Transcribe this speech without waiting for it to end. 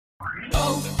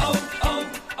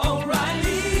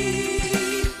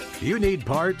O'Reilly. You need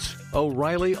parts?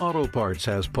 O'Reilly Auto Parts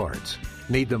has parts.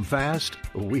 Need them fast?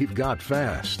 We've got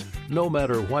fast. No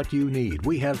matter what you need,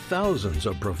 we have thousands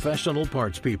of professional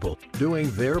parts people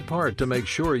doing their part to make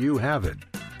sure you have it.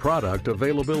 Product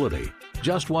availability.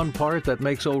 Just one part that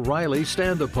makes O'Reilly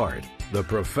stand apart. The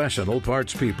professional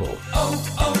parts people.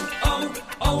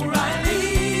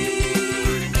 O'Reilly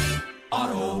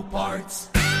Auto Parts.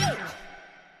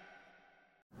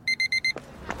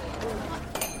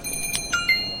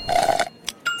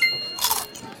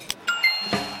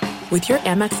 With your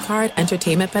Amex card,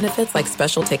 entertainment benefits like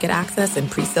special ticket access and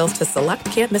pre-sales to select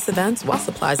can't-miss events while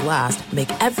supplies last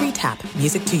make every tap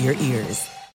music to your ears.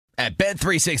 At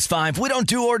Bet365, we don't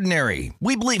do ordinary.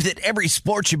 We believe that every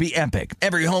sport should be epic.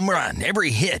 Every home run,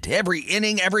 every hit, every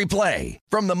inning, every play.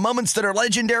 From the moments that are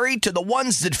legendary to the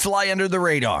ones that fly under the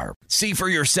radar. See for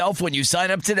yourself when you sign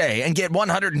up today and get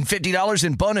 $150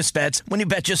 in bonus bets when you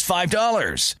bet just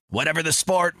 $5. Whatever the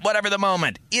sport, whatever the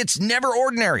moment, it's never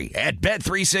ordinary at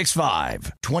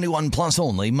Bet365. 21 plus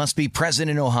only. Must be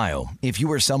present in Ohio. If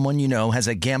you or someone you know has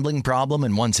a gambling problem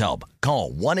and wants help,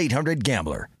 call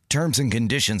 1-800-GAMBLER. Terms and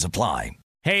conditions apply.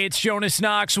 Hey, it's Jonas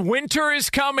Knox. Winter is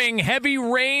coming. Heavy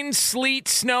rain, sleet,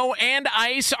 snow, and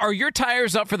ice. Are your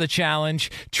tires up for the challenge?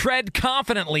 Tread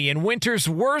confidently in winter's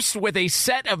worst with a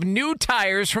set of new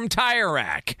tires from Tire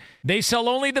Rack. They sell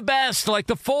only the best, like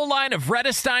the full line of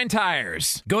Redestein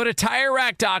tires. Go to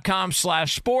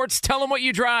TireRack.com/sports. Tell them what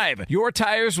you drive. Your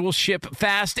tires will ship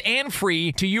fast and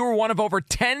free to you or one of over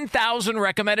 10,000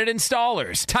 recommended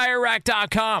installers.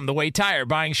 TireRack.com, the way tire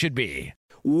buying should be.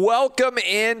 Welcome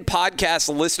in,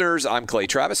 podcast listeners. I'm Clay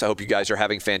Travis. I hope you guys are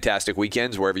having fantastic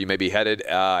weekends wherever you may be headed.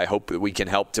 I hope that we can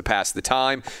help to pass the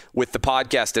time with the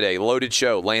podcast today. Loaded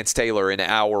show. Lance Taylor in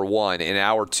hour 1. In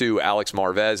hour 2, Alex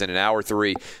Marvez. And in hour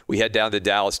 3, we head down to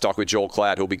Dallas to talk with Joel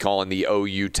Klatt, who'll be calling the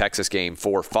OU Texas game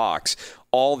for Fox.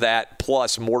 All that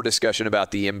plus more discussion about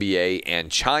the NBA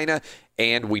and China.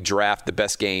 And we draft the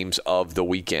best games of the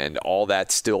weekend. All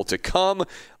that still to come.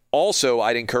 Also,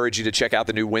 I'd encourage you to check out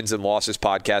the new Wins and Losses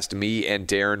podcast. Me and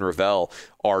Darren Ravel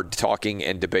are talking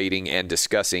and debating and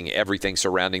discussing everything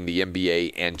surrounding the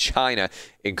NBA and China.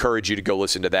 Encourage you to go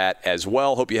listen to that as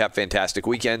well. Hope you have fantastic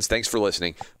weekends. Thanks for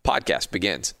listening. Podcast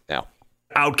begins now.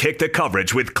 Outkick the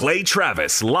coverage with Clay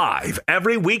Travis live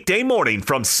every weekday morning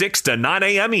from 6 to 9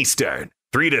 a.m. Eastern.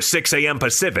 3 to 6 a.m.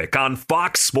 Pacific on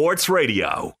Fox Sports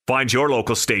Radio. Find your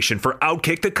local station for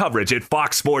Outkick the coverage at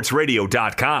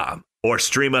foxsportsradio.com. Or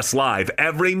stream us live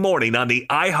every morning on the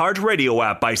iHeartRadio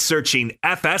app by searching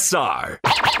FSR.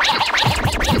 Now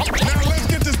let's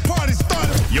get this party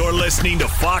started. You're listening to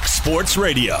Fox Sports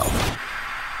Radio.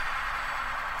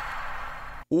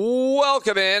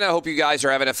 Welcome in. I hope you guys are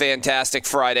having a fantastic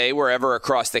Friday wherever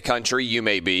across the country you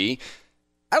may be.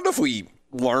 I don't know if we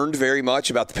learned very much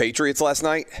about the Patriots last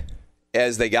night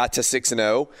as they got to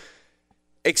 6-0,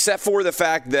 except for the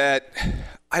fact that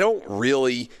I don't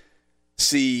really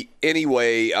see any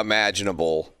way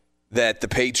imaginable that the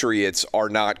Patriots are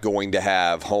not going to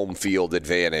have home field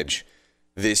advantage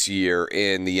this year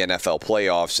in the NFL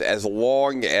playoffs as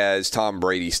long as Tom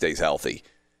Brady stays healthy.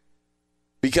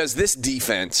 Because this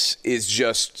defense is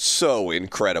just so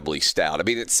incredibly stout. I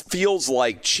mean, it feels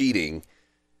like cheating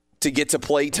to get to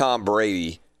play Tom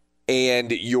Brady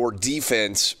and your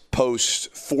defense posts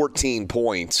 14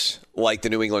 points like the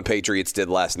New England Patriots did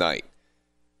last night.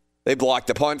 They blocked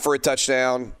a punt for a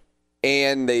touchdown,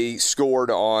 and they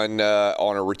scored on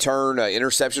a return,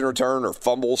 interception return, or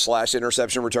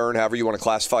fumble/interception return, however you want to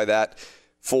classify that,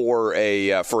 for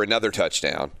another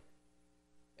touchdown.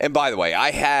 And by the way,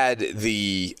 I had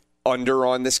the under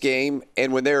on this game,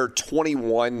 and when there are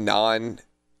 21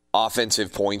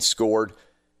 non-offensive points scored,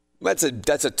 that's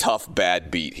a tough bad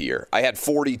beat here. I had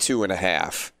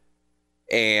 42.5,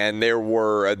 and there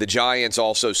were the Giants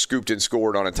also scooped and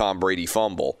scored on a Tom Brady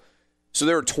fumble. So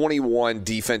there were 21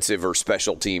 defensive or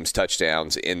special teams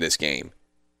touchdowns in this game.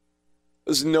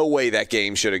 There's no way that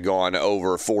game should have gone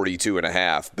over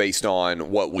 42.5 based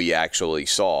on what we actually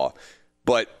saw.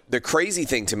 But the crazy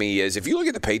thing to me is if you look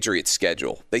at the Patriots'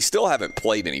 schedule, they still haven't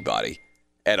played anybody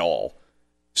at all.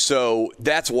 So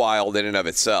that's wild in and of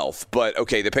itself. But,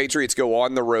 okay, the Patriots go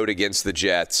on the road against the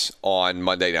Jets on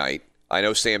Monday night. I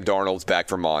know Sam Darnold's back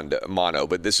from mono,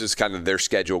 but this is kind of their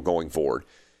schedule going forward.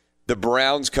 The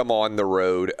Browns come on the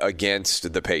road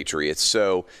against the Patriots.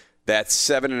 So that's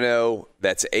 7-0.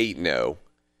 That's 8-0.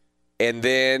 And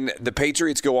then the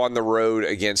Patriots go on the road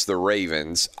against the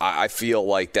Ravens. I feel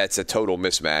like that's a total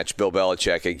mismatch. Bill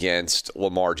Belichick against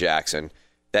Lamar Jackson.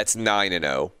 That's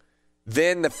 9-0.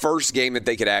 then the first game that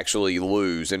they could actually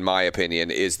lose, in my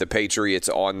opinion, is the Patriots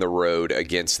on the road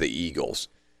against the Eagles.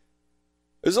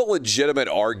 There's a legitimate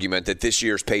argument that this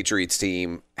year's Patriots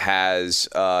team has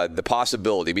the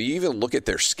possibility, but you even look at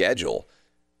their schedule.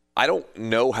 I don't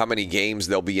know how many games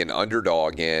they'll be an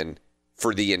underdog in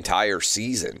for the entire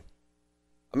season.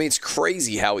 I mean, it's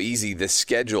crazy how easy this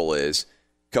schedule is,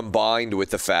 combined with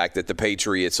the fact that the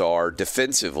Patriots are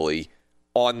defensively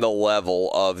on the level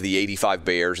of the 85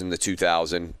 Bears and the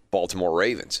 2000 Baltimore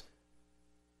Ravens.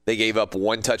 They gave up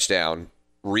one touchdown,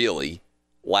 really,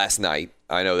 last night.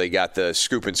 I know they got the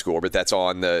scoop and score, but that's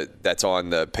on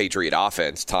the Patriot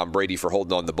offense. Tom Brady for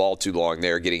holding on the ball too long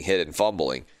there, getting hit and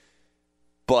fumbling.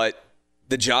 But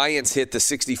the Giants hit the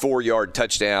 64-yard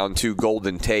touchdown to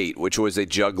Golden Tate, which was a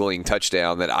juggling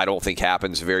touchdown that I don't think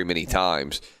happens very many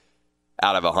times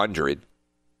out of 100.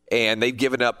 And they've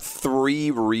given up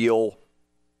 3 real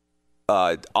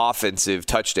offensive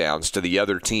touchdowns to the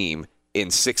other team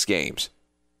in 6 games.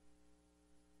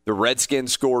 The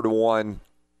Redskins scored 1,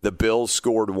 the Bills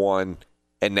scored 1,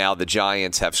 and now the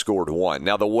Giants have scored 1.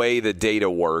 Now, the way the data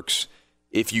works,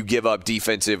 if you give up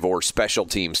defensive or special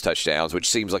teams touchdowns, which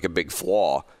seems like a big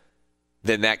flaw,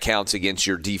 then that counts against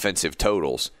your defensive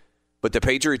totals. But the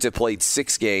Patriots have played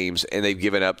 6 games, and they've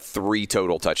given up 3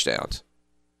 total touchdowns.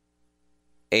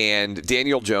 And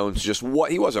Daniel Jones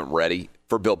he wasn't ready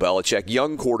for Bill Belichick.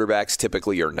 Young quarterbacks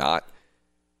typically are not.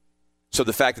 So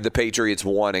the fact that the Patriots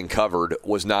won and covered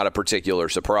was not a particular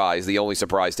surprise. The only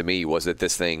surprise to me was that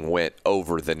this thing went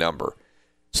over the number.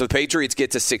 So the Patriots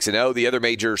get to 6-0. The other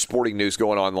major sporting news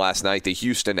going on last night, the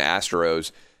Houston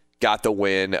Astros got the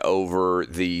win over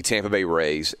the Tampa Bay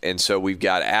Rays. And so we've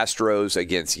got Astros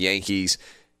against Yankees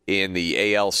in the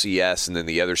ALCS. And then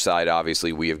the other side,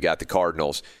 obviously, we have got the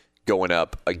Cardinals going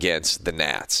up against the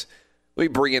Nats. Let me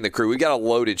bring in the crew. We've got a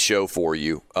loaded show for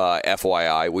you,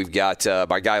 FYI. We've got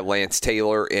my guy Lance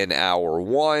Taylor in hour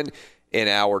 1. In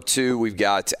hour 2, we've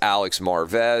got Alex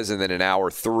Marvez. And then in hour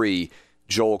 3,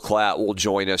 Joel Klatt will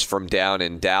join us from down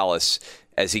in Dallas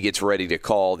as he gets ready to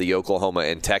call the Oklahoma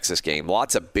and Texas game.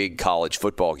 Lots of big college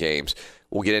football games.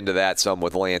 We'll get into that some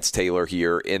with Lance Taylor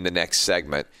here in the next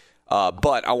segment.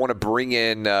 But I want to bring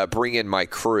in my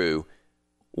crew.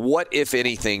 What, if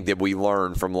anything, did we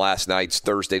learn from last night's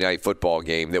Thursday night football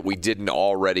game that we didn't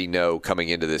already know coming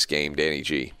into this game, Danny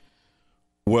G?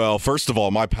 Well, first of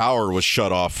all, my power was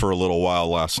shut off for a little while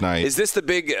last night. Is this the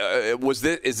big?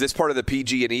 Is this part of the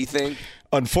PG&E thing?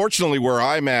 Unfortunately, where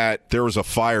I'm at, there was a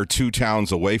fire 2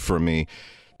 towns away from me.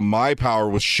 My power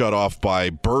was shut off by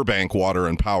Burbank Water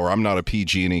and Power. I'm not a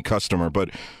PG&E customer,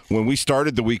 but when we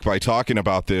started the week by talking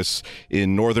about this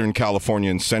in Northern California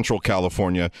and Central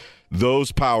California,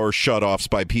 those power shutoffs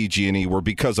by PG&E were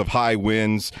because of high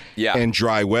winds and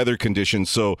dry weather conditions.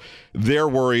 So they're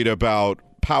worried about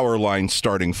power lines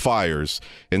starting fires.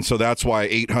 And so that's why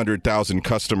 800,000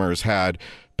 customers had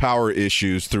power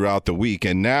issues throughout the week.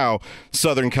 And now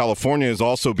Southern California is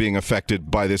also being affected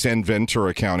by this in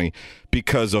Ventura County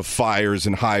because of fires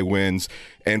and high winds.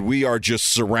 And we are just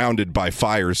surrounded by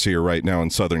fires here right now in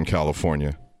Southern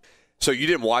California. So you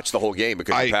didn't watch the whole game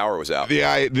because the power was out?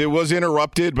 Yeah, it was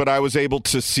interrupted, but I was able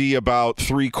to see about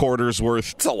 3/4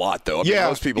 worth. It's a lot, though. I mean,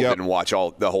 most people didn't watch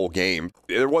the whole game.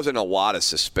 There wasn't a lot of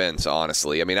suspense,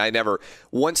 honestly. I mean,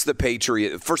 once the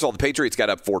Patriots, first of all, the Patriots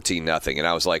got up 14-0, and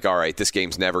I was like, all right, this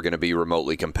game's never going to be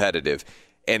remotely competitive.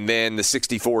 And then the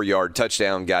 64-yard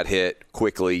touchdown got hit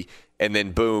quickly, and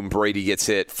then boom, Brady gets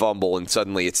hit, fumble, and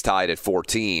suddenly it's tied at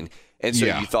 14. And so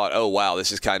you thought, oh, wow,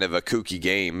 this is kind of a kooky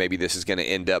game. Maybe this is going to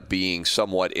end up being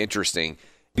somewhat interesting.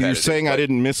 You're saying I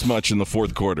didn't miss much in the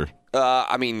fourth quarter.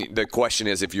 I mean, the question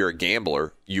is, if you're a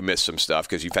gambler, you missed some stuff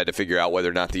because you've had to figure out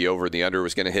whether or not the over or the under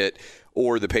was going to hit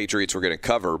or the Patriots were going to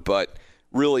cover. But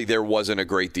really, there wasn't a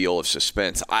great deal of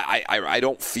suspense. I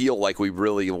don't feel like we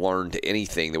really learned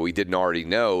anything that we didn't already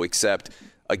know, except,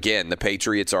 again, the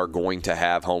Patriots are going to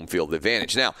have home field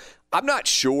advantage. Now, I'm not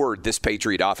sure this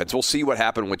Patriot offense. We'll see what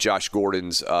happened with Josh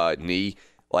Gordon's knee,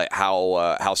 like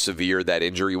how severe that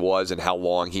injury was and how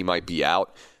long he might be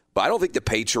out. But I don't think the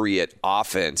Patriot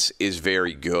offense is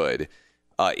very good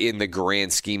in the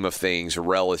grand scheme of things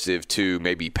relative to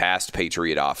maybe past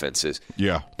Patriot offenses.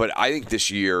 Yeah. But I think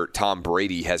this year Tom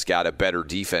Brady has got a better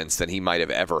defense than he might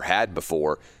have ever had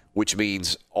before, which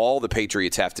means all the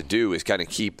Patriots have to do is kind of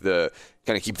keep the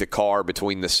car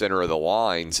between the center of the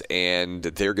lines, and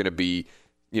they're going to be,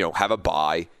 have a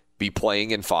bye, be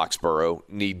playing in Foxborough,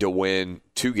 need to win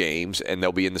 2 games, and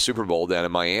they'll be in the Super Bowl down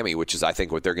in Miami, which is, I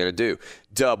think, what they're going to do.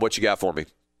 Dub, what you got for me?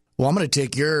 Well, I'm going to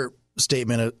take your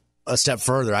statement a step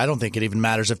further. I don't think it even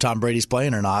matters if Tom Brady's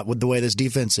playing or not with the way this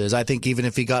defense is. I think even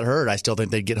if he got hurt, I still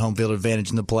think they'd get home field advantage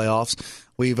in the playoffs.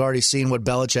 We've already seen what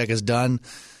Belichick has done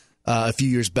a few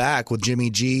years back with Jimmy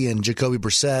G and Jacoby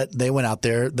Brissett. They went out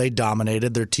there, they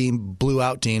dominated. Their team blew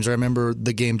out teams. I remember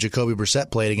the game Jacoby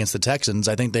Brissett played against the Texans.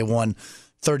 I think they won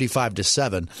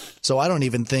 35-7. So I don't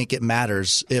even think it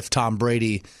matters if Tom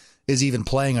Brady is even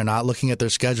playing or not. Looking at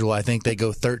their schedule, I think they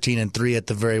go 13-3 at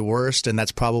the very worst, and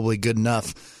that's probably good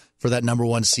enough for that number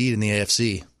one seed in the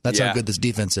AFC. That's how good this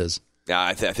defense is. Yeah,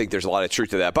 I think there's a lot of truth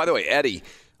to that. By the way, Eddie,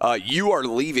 you are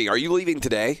leaving. Are you leaving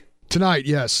today? Tonight,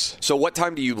 yes. So what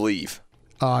time do you leave?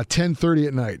 10:30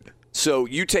 at night. So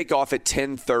you take off at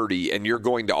 10:30, and you're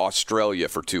going to Australia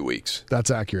for 2 weeks.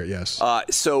 That's accurate, yes.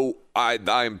 So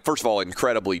I'm, first of all,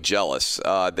 incredibly jealous.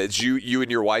 That's you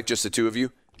and your wife, just the two of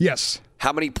you? Yes.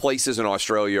 How many places in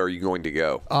Australia are you going to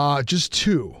go? Just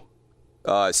 2.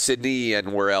 Sydney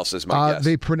and where else is my guess?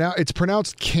 It's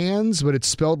pronounced Cairns, but it's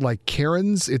spelled like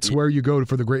Karens. It's where you go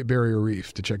for the Great Barrier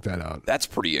Reef to check that out. That's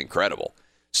pretty incredible.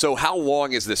 So how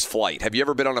long is this flight? Have you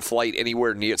ever been on a flight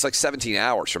anywhere near? It's like 17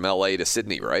 hours from L.A. to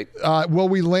Sydney, right? Well,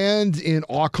 we land in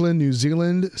Auckland, New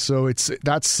Zealand, so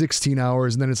that's 16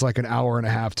 hours, and then it's like an hour and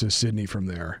a half to Sydney from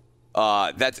there.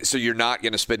 So you're not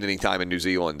going to spend any time in New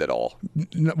Zealand at all?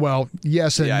 Well,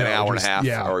 yes and no. An hour and a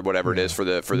half or whatever it is for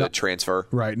the transfer.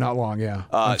 Right, not long,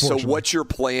 yeah. So what's your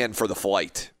plan for the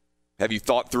flight? Have you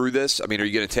thought through this? I mean, are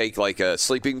you going to take like a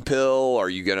sleeping pill? Are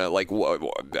you going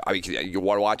to you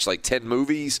want to watch like 10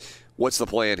 movies? What's the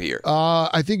plan here?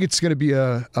 I think it's going to be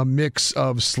a mix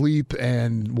of sleep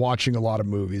and watching a lot of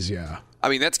movies, yeah. I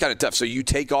mean, that's kind of tough. So you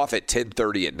take off at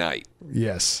 10:30 at night.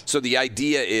 Yes. So the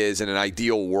idea is, in an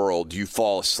ideal world, you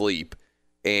fall asleep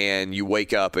and you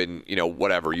wake up and,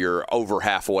 whatever, you're over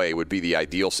halfway would be the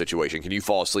ideal situation. Can you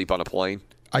fall asleep on a plane?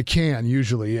 I can,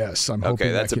 usually, yes. I'm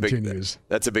hoping that continues.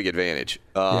 That's a big advantage.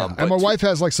 And my wife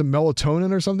has like some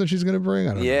melatonin or something she's going to bring.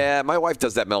 I don't know. My wife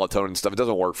does that melatonin stuff. It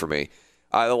doesn't work for me.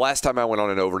 The last time I went on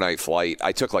an overnight flight,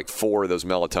 I took like 4 of those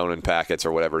melatonin packets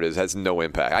or whatever it is. It has no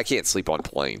impact. I can't sleep on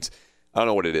planes. I don't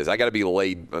know what it is. I got to be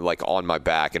laid like on my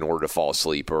back in order to fall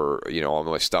asleep, or on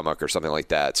my stomach or something like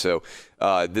that. So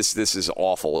this is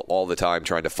awful. All the time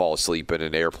trying to fall asleep in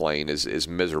an airplane is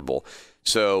miserable.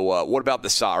 So what about the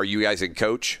SOC? Are you guys in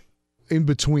coach? In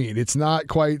between. It's not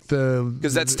quite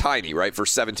because that's tiny, right? For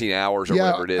 17 hours or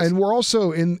whatever it is. And we're also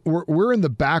we're in the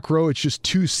back row. It's just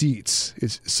 2 seats.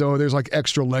 So there's like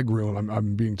extra leg room,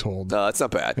 I'm being told. That's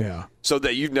not bad. Yeah. So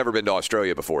that you've never been to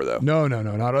Australia before, though? No,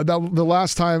 not the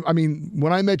last time. I mean,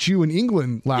 when I met you in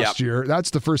England last year,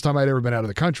 that's the first time I'd ever been out of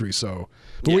the country. So,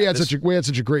 but we had such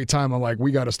a great time. I'm like,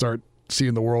 we got to start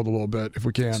seeing the world a little bit if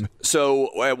we can. So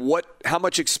how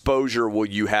much exposure will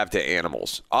you have to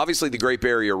animals? Obviously, the Great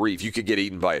Barrier Reef, you could get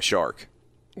eaten by a shark.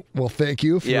 Well, thank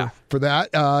you for that.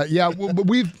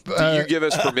 We've. Do you give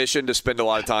us permission to spend a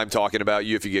lot of time talking about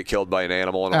you if you get killed by an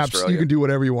animal in Australia? You can do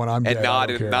whatever you want. I'm and dead.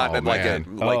 You're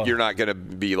not going to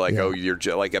be like, you're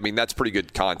like. I mean, that's pretty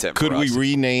good content. Could we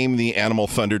rename the Animal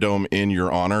Thunderdome in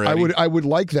your honor, Eddie? I would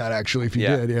like that actually if you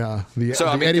did. Yeah.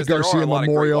 The Eddie Garcia Memorial. There are a lot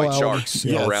of great white sharks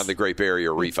around the Great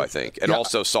Barrier Reef, I think, and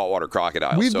also saltwater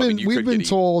crocodiles. We've been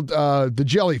told the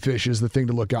jellyfish is the thing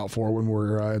to look out for when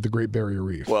we're at the Great Barrier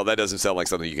Reef. Well, that doesn't sound like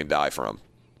something you can die from.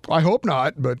 I hope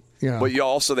not, but But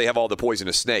they have all the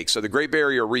poisonous snakes. So the Great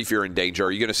Barrier Reef, you're in danger.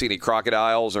 Are you going to see any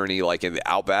crocodiles or any like in the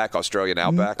outback, Australian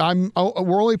outback?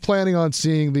 We're only planning on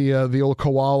seeing the old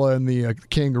koala and the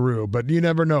kangaroo, but you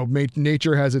never know.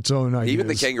 Nature has its own ideas. Even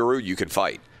the kangaroo, you can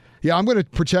fight. Yeah, I'm going to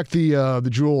protect the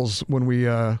jewels when we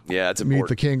meet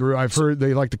the kangaroo. I've heard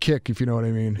they like to kick, if you know what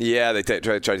I mean. Yeah, they try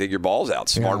to take your balls out.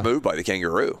 Smart move by the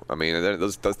kangaroo. I mean,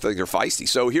 those things are feisty.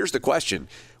 So here's the question.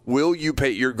 Will you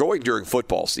pay? You're going during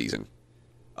football season.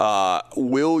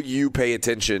 Will you pay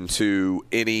attention to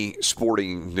any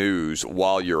sporting news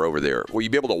while you're over there? Will you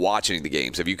be able to watch any of the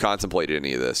games? Have you contemplated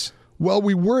any of this? Well,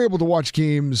 we were able to watch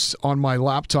games on my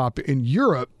laptop in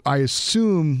Europe. I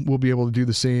assume we'll be able to do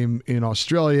the same in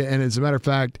Australia. And as a matter of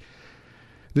fact,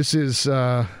 this is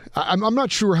I'm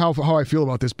not sure how I feel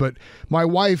about this, but my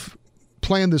wife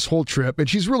planned this whole trip, and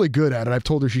she's really good at it. I've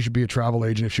told her she should be a travel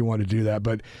agent if she wanted to do that,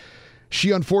 but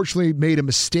she unfortunately made a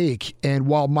mistake. And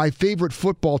while my favorite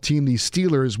football team, the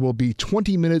Steelers, will be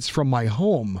 20 minutes from my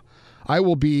home, I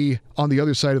will be on the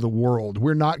other side of the world.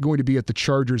 We're not going to be at the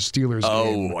Chargers-Steelers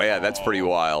game. Oh, yeah, that's pretty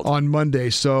wild. On Monday.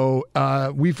 So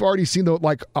we've already seen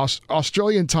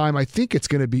Australian time. I think it's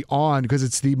going to be on because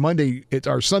it's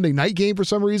our Sunday night game for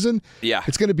some reason. Yeah.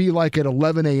 It's going to be like at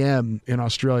 11 a.m. in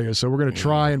Australia. So we're going to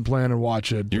try and plan and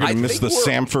watch it. You're going to miss the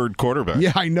Samford quarterback.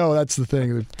 Yeah, I know. That's the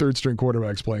thing. The third-string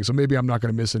quarterback's playing. So maybe I'm not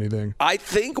going to miss anything. I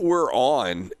think we're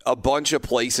on a bunch of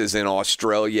places in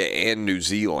Australia and New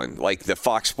Zealand, like the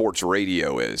Fox Sports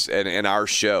Radio is, and our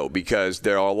show, because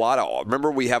there are a lot of.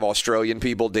 Remember, we have Australian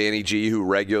people, Danny G, who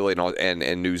regularly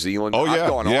and New Zealand. Oh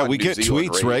yeah, we get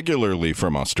tweets regularly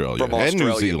from Australia and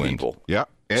New Zealand. People. Yeah,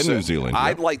 and New Zealand.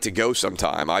 I'd like to go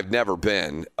sometime. I've never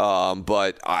been,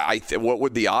 but what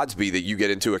would the odds be that you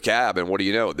get into a cab and what do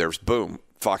you know? There's boom,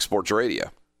 Fox Sports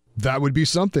Radio. That would be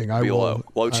something.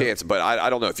 Low chance, but I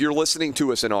don't know. If you're listening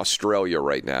to us in Australia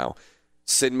right now,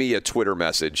 send me a Twitter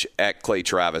message at Clay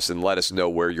Travis and let us know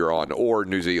where you're on, or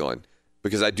New Zealand,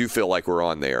 because I do feel like we're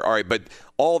on there. All right, but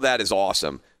all that is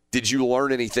awesome. Did you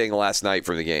learn anything last night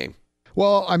from the game?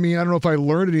 Well, I mean, I don't know if I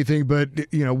learned anything, but,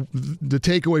 you know, the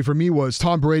takeaway for me was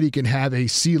Tom Brady can have a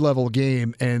C-level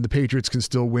game and the Patriots can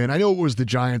still win. I know it was the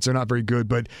Giants. They're not very good,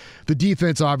 but the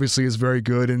defense obviously is very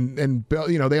good. And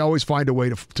you know, they always find a way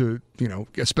to you know,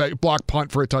 block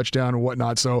punt for a touchdown and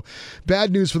whatnot. So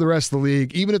bad news for the rest of the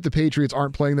league. Even if the Patriots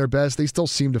aren't playing their best, they still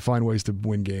seem to find ways to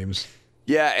win games.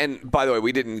 Yeah, and by the way,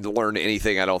 we didn't learn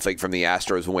anything, I don't think, from the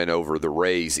Astros win over the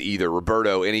Rays either.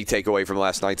 Roberto, any takeaway from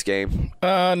last night's game?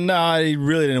 No, I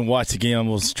really didn't watch the game. I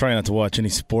was trying not to watch any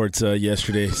sports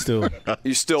yesterday.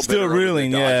 You're still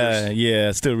reeling,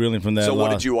 yeah, still reeling from that. So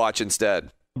what did you watch instead?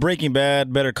 Breaking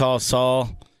Bad, Better Call Saul.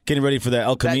 Getting ready for that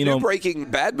El Camino. That new Breaking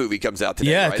Bad movie comes out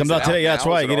today. Yeah, right? it comes out today. Yeah, that's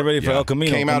right. Getting ready for El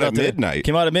Camino. Came out at midnight.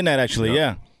 Came out at midnight, actually.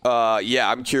 Yeah. Yeah,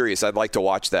 I'm curious. I'd like to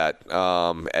watch that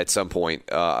at some point.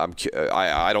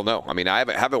 I don't know. I mean, I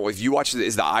haven't. Have you watched?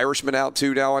 Is The Irishman out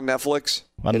too now on Netflix?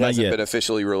 It hasn't been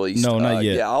officially released. No, not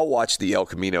yet. Yeah, I'll watch the El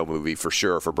Camino movie for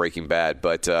sure for Breaking Bad,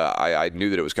 but I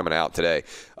knew that it was coming out today.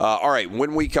 All right,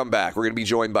 when we come back, we're going to be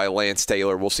joined by Lance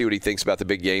Taylor. We'll see what he thinks about the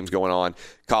big games going on,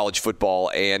 college football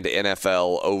and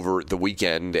NFL over the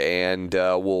weekend, and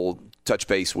we'll touch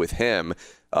base with him.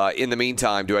 In the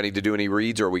meantime, do I need to do any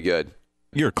reads, or are we good?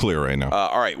 You're clear right now.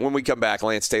 All right, when we come back,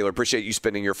 Lance Taylor, appreciate you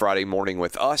spending your Friday morning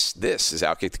with us. This is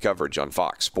Outkick the Coverage on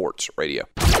Fox Sports Radio.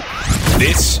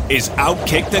 This is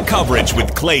Outkick the Coverage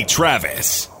with Clay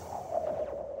Travis.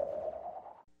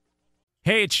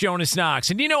 Hey, it's Jonas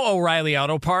Knox, and you know O'Reilly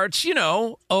Auto Parts. You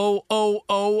know,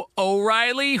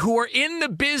 O'Reilly, who are in the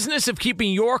business of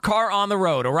keeping your car on the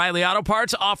road. O'Reilly Auto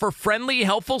Parts offer friendly,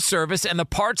 helpful service and the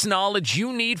parts knowledge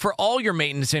you need for all your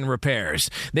maintenance and repairs.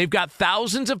 They've got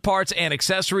thousands of parts and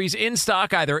accessories in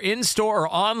stock, either in-store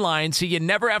or online, so you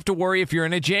never have to worry if you're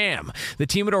in a jam. The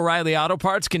team at O'Reilly Auto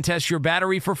Parts can test your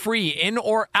battery for free in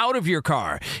or out of your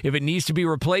car. If it needs to be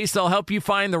replaced, they'll help you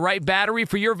find the right battery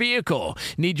for your vehicle.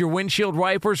 Need your windshield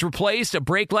wipers replaced, a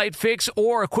brake light fix,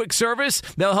 or a quick service?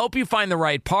 They'll help you find the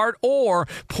right part or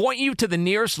point you to the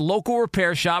nearest local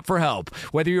repair shop for help.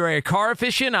 Whether you're a car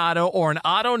aficionado or an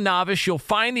auto novice, you'll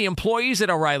find the employees at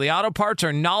O'Reilly Auto Parts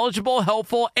are knowledgeable,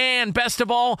 helpful, and best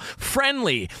of all,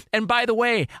 friendly. And by the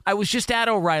way, I was just at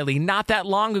O'Reilly not that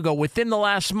long ago, within the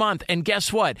last month, and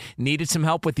guess what? Needed some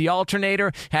help with the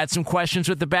alternator, had some questions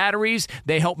with the batteries.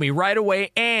 They helped me right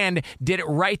away and did it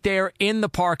right there in the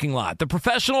parking lot. The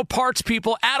professional parts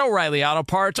people at O'Reilly Auto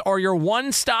Parts are your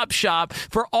one-stop shop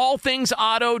for all things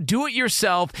auto,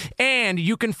 do-it-yourself, and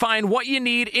you can find what you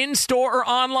need in-store or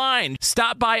online.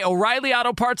 Stop by O'Reilly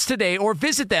Auto Parts today or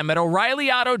visit them at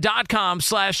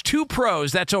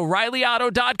O'ReillyAuto.com/2pros. That's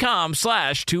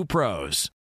O'ReillyAuto.com/2pros.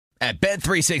 At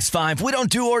Bet365, we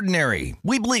don't do ordinary.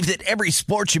 We believe that every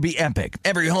sport should be epic.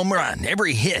 Every home run,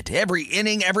 every hit, every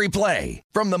inning, every play.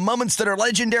 From the moments that are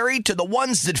legendary to the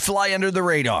ones that fly under the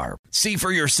radar. See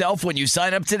for yourself when you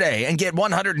sign up today and get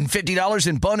 $150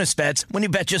 in bonus bets when you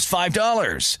bet just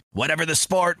 $5. Whatever the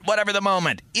sport, whatever the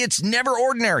moment, it's never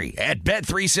ordinary at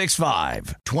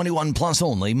Bet365. 21 plus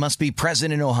only. Must be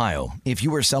present in Ohio. If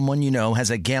you or someone you know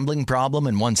has a gambling problem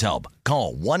and wants help,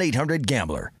 call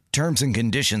 1-800-GAMBLER. Terms and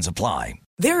conditions apply.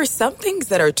 There are some things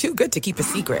that are too good to keep a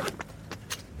secret.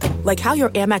 Like how your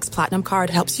Amex Platinum card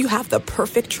helps you have the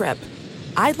perfect trip.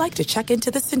 I'd like to check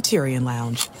into the Centurion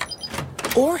Lounge.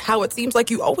 Or how it seems like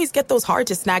you always get those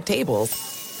hard-to-snag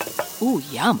tables. Ooh,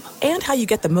 yum. And how you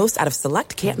get the most out of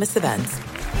select can't-miss events.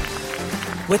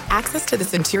 With access to the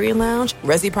Centurion Lounge,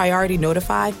 Resi Priority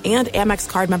Notified, and Amex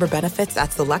card member benefits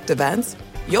at select events,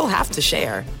 you'll have to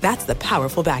share. That's the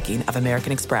powerful backing of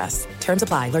American Express. Terms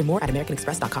apply. Learn more at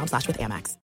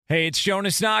americanexpress.com/withAmex. Hey, it's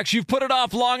Jonas Knox. You've put it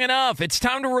off long enough. It's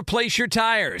time to replace your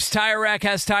tires. Tire Rack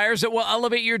has tires that will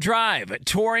elevate your drive.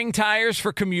 Touring tires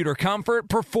for commuter comfort,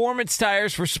 performance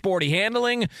tires for sporty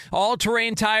handling,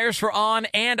 all-terrain tires for on-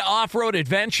 and off-road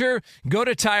adventure. Go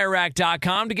to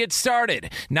TireRack.com to get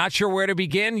started. Not sure where to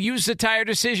begin? Use the Tire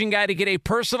Decision Guide to get a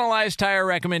personalized tire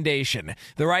recommendation.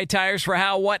 The right tires for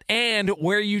how, what, and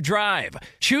where you drive.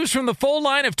 Choose from the full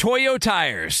line of Toyo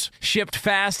tires. Shipped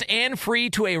fast and free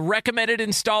to a recommended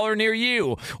installer near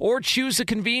you, or choose the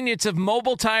convenience of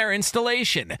mobile tire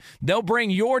installation. They'll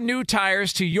bring your new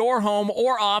tires to your home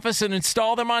or office and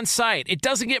install them on site. It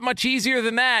doesn't get much easier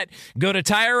than that. Go to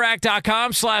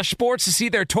TireRack.com/sports to see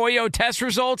their Toyo test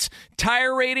results,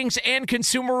 tire ratings, and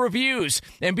consumer reviews.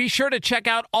 And be sure to check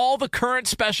out all the current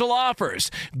special offers.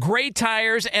 Great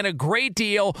tires and a great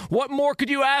deal. What more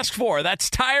could you ask for? That's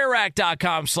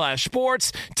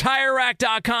TireRack.com/sports.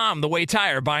 TireRack.com, the way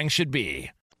tire buying should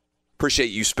be.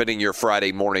 Appreciate you spending your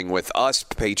Friday morning with us.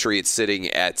 Patriots sitting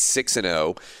at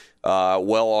 6-0,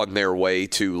 well on their way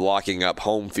to locking up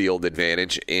home field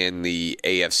advantage in the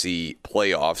AFC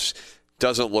playoffs.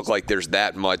 Doesn't look like there's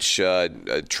that much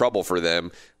trouble for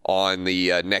them on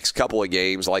the next couple of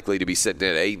games, likely to be sitting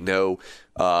at 8-0.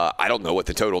 I don't know what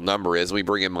the total number is. Let me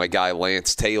bring in my guy,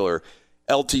 Lance Taylor.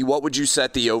 LT, what would you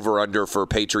set the over-under for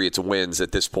Patriots wins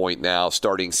at this point now,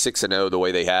 starting 6-0 the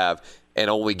way they have, and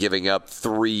only giving up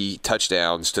 3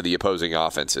 touchdowns to the opposing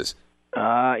offenses?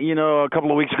 A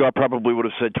couple of weeks ago, I probably would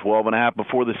have said 12.5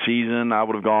 before the season. I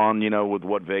would have gone, with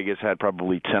what Vegas had,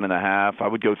 probably 10.5. I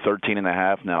would go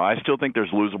 13.5 now. I still think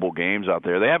there's losable games out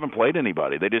there. They haven't played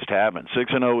anybody. They just haven't.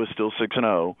 6-0 is still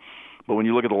 6-0. But when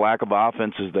you look at the lack of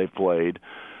offenses they've played,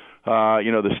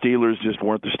 the Steelers just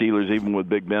weren't the Steelers even when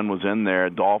Big Ben was in there.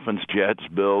 Dolphins, Jets,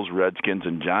 Bills, Redskins,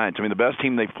 and Giants. I mean, the best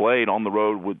team they've played on the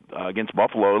road against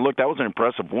Buffalo. Look, that was an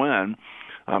impressive win,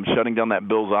 shutting down that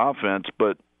Bills offense.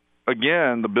 But,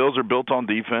 again, the Bills are built on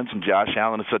defense, and Josh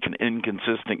Allen is such an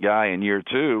inconsistent guy in year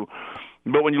 2.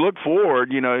 But when you look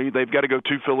forward, they've got to go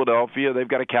to Philadelphia. They've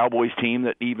got a Cowboys team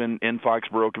that even in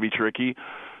Foxborough can be tricky.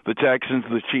 The Texans,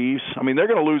 the Chiefs. I mean, they're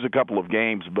going to lose a couple of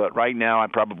games, but right now I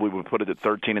probably would put it at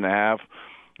 13.5.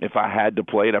 If I had to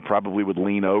play it, I probably would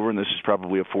lean over, and this is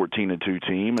probably a 14-2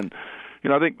 team. And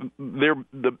I think they're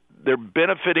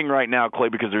benefiting right now, Clay,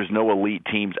 because there's no elite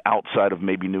teams outside of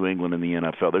maybe New England in the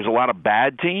NFL. There's a lot of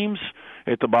bad teams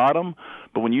at the bottom,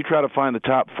 but when you try to find the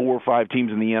top 4 or 5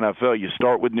 teams in the NFL, you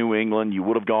start with New England. You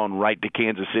would have gone right to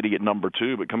Kansas City at number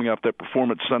 2, but coming off that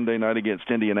performance Sunday night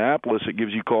against Indianapolis, it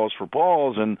gives you cause for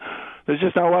pause, and there's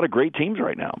just not a lot of great teams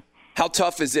right now. How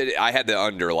tough is it? I had the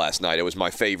under last night. It was my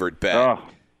favorite bet.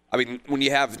 I mean, when you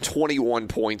have 21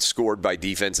 points scored by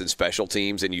defense and special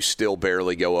teams and you still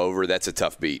barely go over, that's a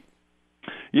tough beat.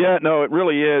 Yeah, no, it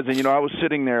really is. And, I was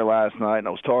sitting there last night, and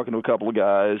I was talking to a couple of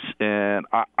guys, and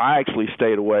I actually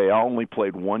stayed away. I only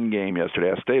played one game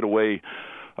yesterday. I stayed away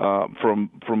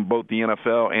from both the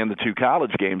NFL and the 2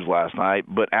 college games last night.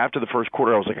 But after the first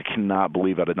quarter, I was like, I cannot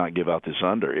believe I did not give out this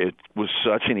under. It was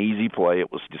such an easy play.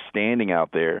 It was just standing out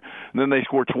there. And then they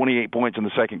scored 28 points in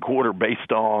the second quarter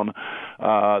based on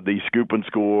the scoop and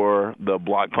score, the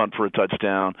block punt for a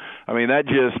touchdown. I mean, that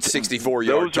just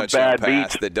 64-yard touchdown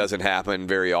pass that doesn't happen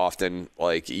very often,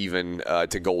 like even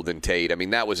to Golden Tate. I mean,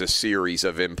 that was a series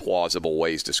of implausible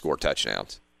ways to score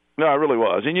touchdowns. No, it really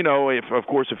was. And, if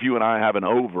you and I have an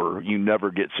over, you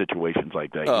never get situations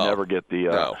like that. You never get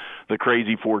the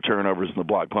crazy 4 turnovers and the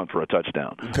block punt for a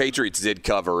touchdown. Patriots did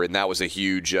cover, and that was a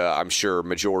huge, I'm sure,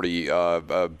 majority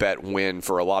bet win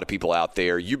for a lot of people out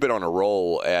there. You've been on a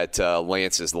roll at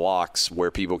Lance's Locks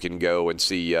where people can go and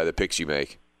see the picks you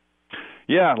make.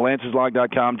 Yeah,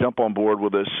 lanceslog.com. Jump on board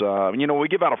with us. We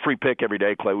give out a free pick every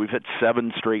day, Clay. We've hit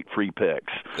 7 straight free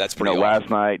picks. That's pretty awesome. Last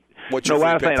night.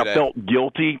 Last night I felt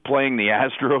guilty playing the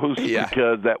Astros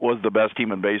because that was the best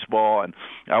team in baseball, and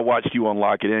I watched you on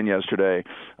Lock It In yesterday.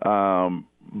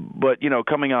 But,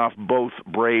 coming off both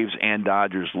Braves and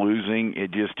Dodgers losing,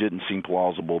 it just didn't seem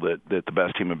plausible that the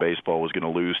best team in baseball was going to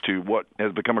lose to what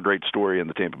has become a great story in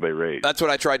the Tampa Bay Rays. That's what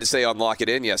I tried to say on Lock It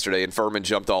In yesterday, and Furman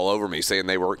jumped all over me saying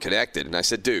they weren't connected. And I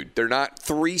said, dude, they're not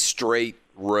 3 straight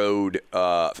road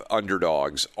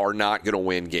underdogs are not going to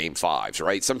win Game 5s,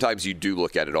 right? Sometimes you do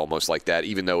look at it almost like that,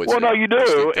 even though it's no, you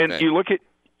do, and you look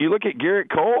at Garrett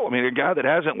Cole. I mean, a guy that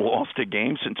hasn't lost a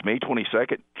game since May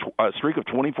 22nd, a streak of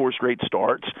 24 straight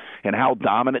starts, and how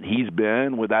dominant he's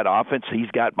been with that offense he's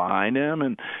got behind him.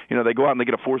 And, they go out and they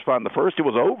get a 4 spot in the first, it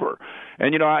was over.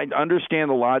 And, I understand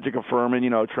the logic of Furman,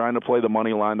 trying to play the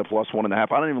money line, the +1.5. I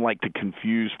don't even like to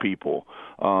confuse people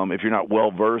if you're not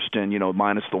well-versed in,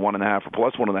 minus the 1.5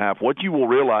 or +1.5. What you will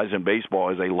realize in baseball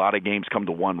is a lot of games come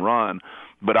to 1 run.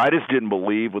 But I just didn't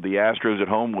believe with the Astros at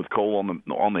home with Cole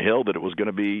on the hill that it was going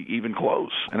to be even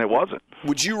close, and it wasn't.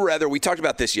 Would you rather, we talked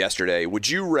about this yesterday, would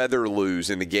you rather lose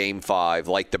in the Game 5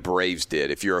 like the Braves did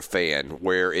if you're a fan,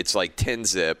 where it's like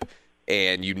 10-zip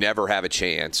and you never have a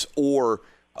chance, or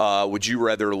would you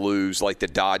rather lose like the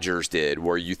Dodgers did,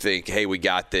 where you think, hey, we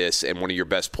got this, and one of your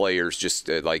best players, just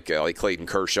like Clayton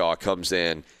Kershaw, comes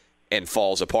in and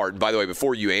falls apart? And by the way,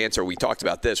 before you answer, we talked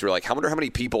about this. We're like, I wonder how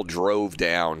many people drove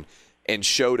down and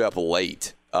showed up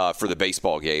late for the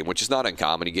baseball game, which is not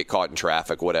uncommon. You get caught in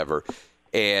traffic, whatever.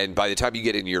 And by the time you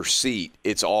get in your seat,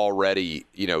 it's already,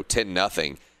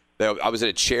 10-0. I was at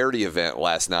a charity event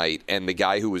last night, and the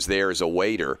guy who was there as a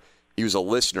waiter, he was a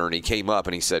listener, and he came up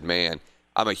and he said, man,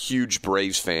 I'm a huge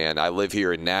Braves fan. I live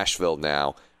here in Nashville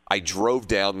now. I drove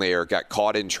down there, got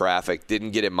caught in traffic,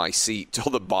 didn't get in my seat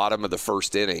till the bottom of the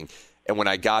first inning. And when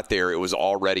I got there, it was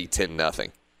already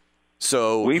 10-0.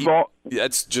 So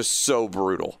that's just so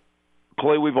brutal.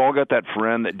 Clay, we've all got that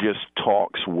friend that just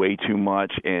talks way too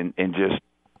much and just,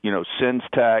 sends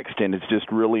text, and it's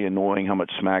just really annoying how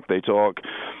much smack they talk.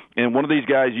 And one of these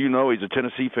guys, he's a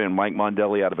Tennessee fan, Mike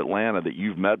Mondelli out of Atlanta, that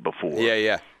you've met before.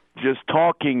 Yeah. Just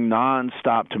talking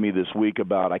nonstop to me this week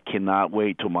about, I cannot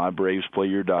wait till my Braves play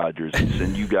your Dodgers and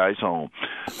send you guys home.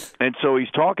 And so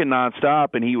he's talking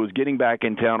nonstop, and he was getting back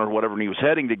in town or whatever, and he was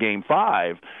heading to Game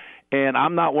 5. And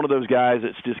I'm not one of those guys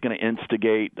that's just going to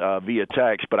instigate via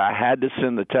text, but I had to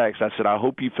send the text. I said, I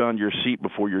hope you found your seat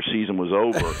before your season was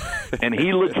over. And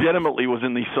he legitimately was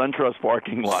in the SunTrust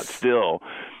parking lot still.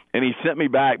 And he sent me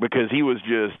back because he was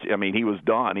he was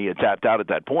done. He had tapped out at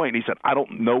that point. He said, I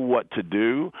don't know what to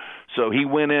do. So he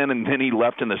went in, and then he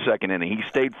left in the second inning. He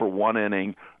stayed for one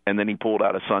inning, and then he pulled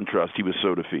out of SunTrust. He was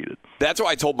so defeated. That's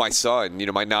why I told my son,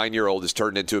 my 9-year-old has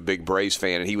turned into a big Braves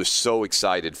fan, and he was so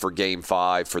excited for Game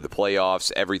 5, for the playoffs,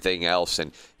 everything else.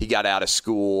 And he got out of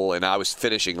school, and I was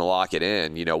finishing to lock it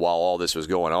in, while all this was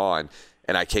going on.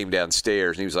 And I came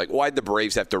downstairs, and he was like, why'd the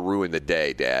Braves have to ruin the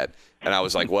day, Dad? And I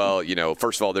was like, well,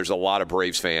 first of all, there's a lot of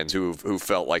Braves fans who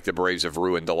felt like the Braves have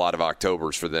ruined a lot of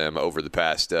Octobers for them over the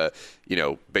past,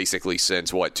 basically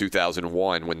since,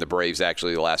 2001, when the Braves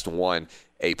actually last won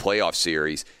a playoff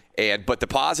series. But the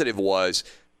positive was,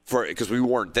 because we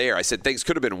weren't there, I said things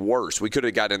could have been worse. We could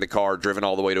have gotten in the car, driven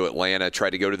all the way to Atlanta,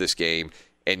 tried to go to this game,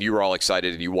 and you were all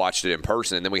excited and you watched it in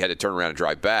person, and then we had to turn around and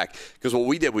drive back. Because what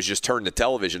we did was just turn the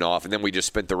television off, and then we just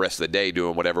spent the rest of the day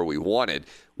doing whatever we wanted.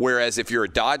 Whereas if you're a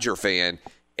Dodger fan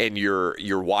and you're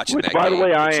watching that game, by the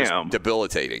way, it's just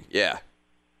debilitating. Yeah.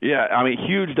 Yeah,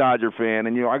 huge Dodger fan,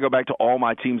 and I go back to all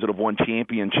my teams that have won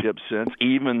championships since,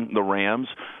 even the Rams.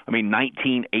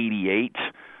 1988.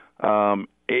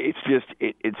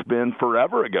 It's been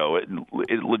forever ago.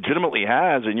 It legitimately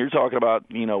has, and you're talking about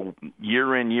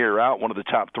year in, year out, one of the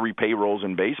top 3 payrolls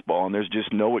in baseball, and there's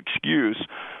just no excuse.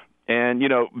 And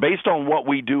based on what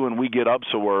we do and we get up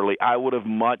so early, I would have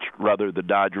much rather the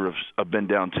Dodgers have been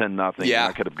down 10-0. Yeah.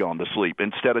 And I could have gone to sleep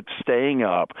instead of staying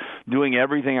up, doing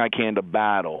everything I can to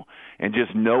battle, and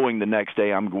just knowing the next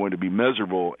day I'm going to be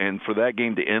miserable. And for that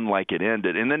game to end like it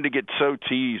ended, and then to get so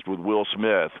teased with Will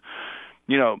Smith.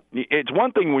 It's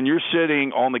one thing when you're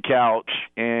sitting on the couch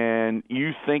and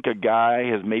you think a guy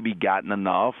has maybe gotten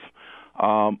enough,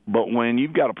 but when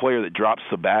you've got a player that drops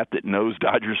the bat that knows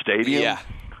Dodger Stadium,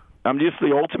 I'm just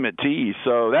the ultimate tease.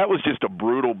 So that was just a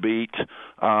brutal beat,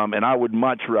 and I would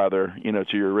much rather,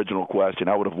 to your original question,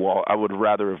 I would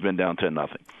rather have been down 10-0.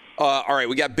 All right,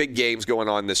 we got big games going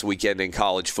on this weekend in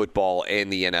college football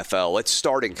and the NFL. Let's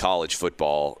start in college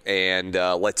football, and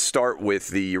let's start with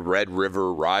the Red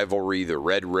River rivalry, the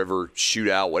Red River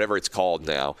shootout, whatever it's called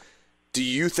now. Do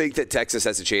you think that Texas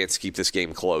has a chance to keep this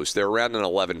game close? They're around an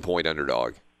 11-point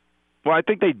underdog. Well, I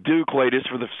think they do, Clay, just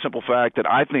for the simple fact that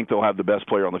I think they'll have the best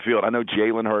player on the field. I know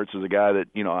Jalen Hurts is a guy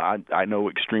that, I know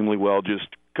extremely well just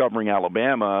covering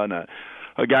Alabama, and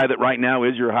a guy that right now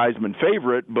is your Heisman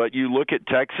favorite, but you look at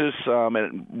Texas,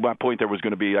 and my point there was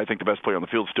going to be, I think the best player on the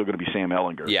field is still going to be Sam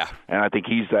Ehlinger. Yeah. And I think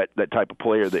he's that type of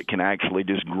player that can actually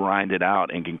just grind it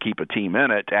out and can keep a team in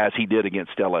it, as he did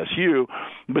against LSU.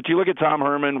 But you look at Tom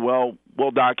Herman, well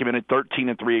documented,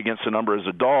 13-3 against the number as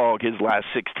a dog, his last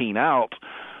 16 out.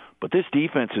 But this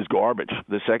defense is garbage.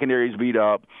 The secondary's beat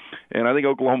up, and I think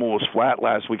Oklahoma was flat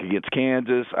last week against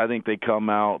Kansas. I think they come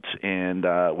out and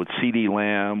with CeeDee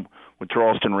Lamb, with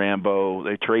Charleston Rambo,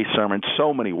 they Trey Sermon,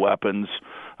 so many weapons.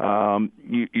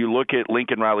 You look at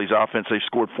Lincoln Riley's offense, they've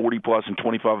scored 40-plus in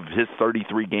 25 of his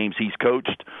 33 games he's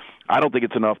coached. I don't think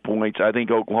it's enough points. I think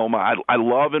Oklahoma, I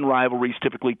love in rivalries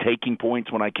typically taking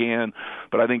points when I can,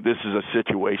 but I think this is a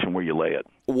situation where you lay it.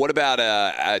 What about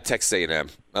Texas A&M?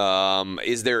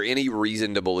 Is there any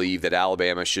reason to believe that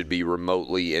Alabama should be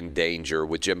remotely in danger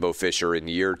with Jimbo Fisher in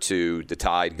year 2, the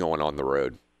Tide going on the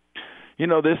road? You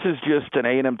know, this is just an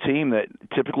A&M team that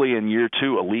typically in year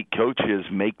 2, elite coaches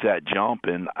make that jump,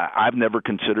 and I've never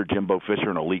considered Jimbo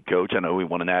Fisher an elite coach. I know he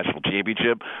won a national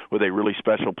championship with a really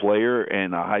special player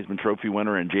and a Heisman Trophy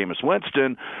winner in Jameis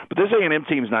Winston, but this A&M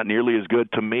team is not nearly as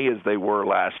good to me as they were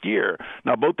last year.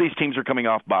 Now, both these teams are coming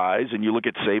off byes, and you look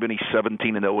at Saban, he's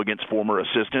 17-0 against former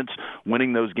assistants,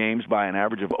 winning those games by an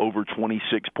average of over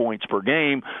 26 points per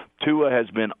game. Tua has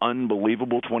been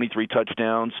unbelievable, 23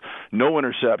 touchdowns, no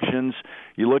interceptions.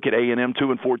 You look at A&M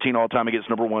 2-14 all time against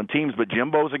number 1 teams, but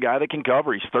Jimbo's a guy that can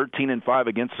cover. He's 13-5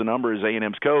 against the number as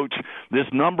A&M's coach. This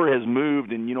number has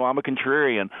moved, and I'm a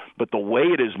contrarian, but the way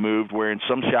it has moved, where in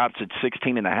some shops it's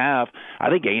 16.5, I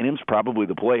think A&M's probably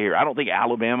the play here. I don't think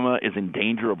Alabama is in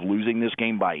danger of losing this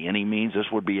game by any means. This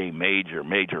would be a major,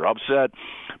 major upset,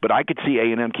 but I could see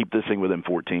A&M keep this thing within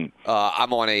 14.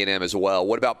 I'm on A&M as well.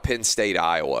 What about Penn State,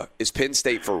 Iowa? Is Penn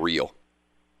State for real?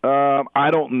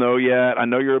 I don't know yet. I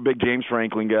know you're a big James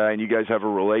Franklin guy, and you guys have a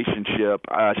relationship.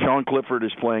 Sean Clifford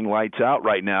is playing lights out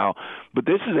right now, but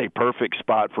this is a perfect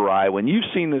spot for Iowa. And you've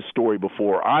seen this story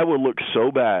before. Iowa looked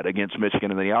so bad against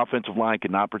Michigan, and the offensive line could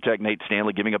not protect Nate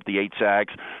Stanley, giving up the 8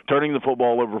 sacks, turning the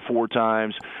football over 4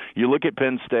 times. You look at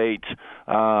Penn State.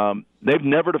 They've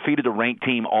never defeated a ranked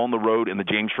team on the road in the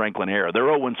James Franklin era. They're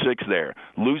 0-6 there,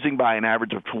 losing by an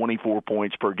average of 24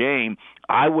 points per game.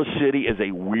 Iowa City is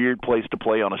a weird place to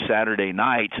play on a Saturday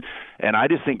night, and I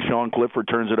just think Sean Clifford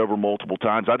turns it over multiple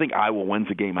times. I think Iowa wins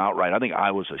the game outright. I think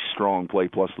Iowa's a strong play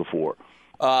plus the 4.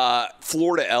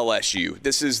 Florida LSU.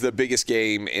 This is the biggest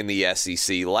game in the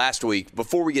SEC. Last week,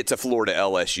 before we get to Florida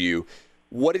LSU,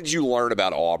 what did you learn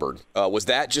about Auburn? Was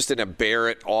that just an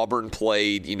aberrant Auburn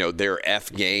played, their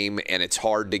F game, and it's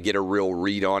hard to get a real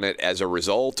read on it as a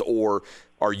result? Or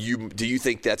do you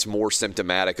think that's more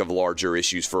symptomatic of larger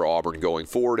issues for Auburn going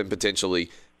forward and potentially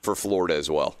for Florida as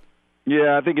well?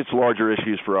 Yeah, I think it's larger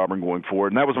issues for Auburn going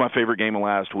forward, and that was my favorite game of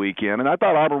last weekend. And I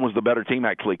thought Auburn was the better team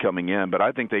actually coming in, but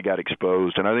I think they got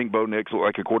exposed, and I think Bo Nix looked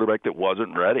like a quarterback that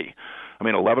wasn't ready.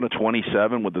 11 of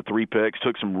 27 with the 3 picks,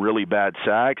 took some really bad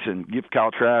sacks, and give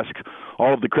Kyle Trask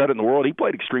all of the credit in the world. He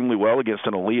played extremely well against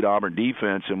an elite Auburn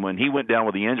defense, and when he went down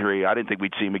with the injury, I didn't think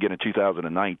we'd see him again in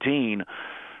 2019.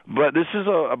 But this is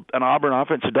an Auburn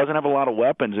offense that doesn't have a lot of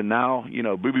weapons, and now,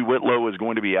 Boobie Whitlow is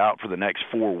going to be out for the next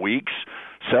 4 weeks.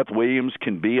 Seth Williams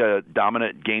can be a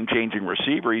dominant, game-changing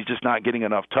receiver. He's just not getting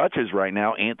enough touches right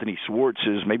now. Anthony Schwartz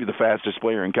is maybe the fastest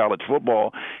player in college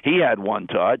football. He had 1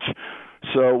 touch.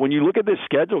 So when you look at this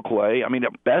schedule, Clay, the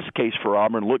best case for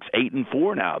Auburn looks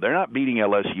 8-4 now. They're not beating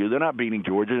LSU, they're not beating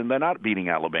Georgia, and they're not beating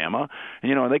Alabama.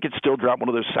 And they could still drop one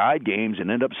of those side games and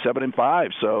end up 7-5.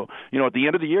 So, at the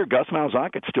end of the year, Gus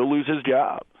Malzahn could still lose his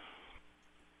job.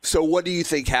 So what do you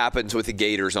think happens with the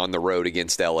Gators on the road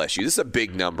against LSU? This is a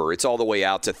big number. It's all the way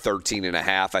out to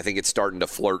 13.5. I think it's starting to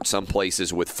flirt some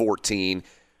places with 14.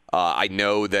 I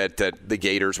know that the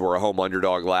Gators were a home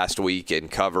underdog last week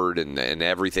and covered and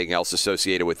everything else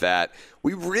associated with that.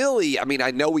 We really,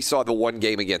 I know we saw the one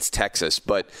game against Texas,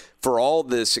 but for all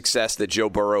the success that Joe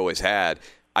Burrow has had,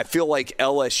 I feel like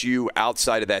LSU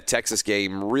outside of that Texas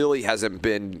game really hasn't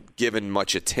been given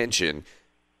much attention.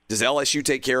 Does LSU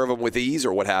take care of them with ease,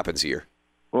 or what happens here?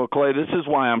 Well, Clay, this is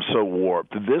why I'm so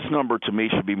warped. This number to me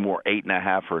should be more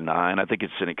 8.5 or 9. I think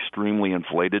it's an extremely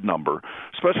inflated number,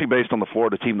 especially based on the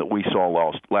Florida team that we saw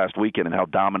last weekend and how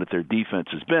dominant their defense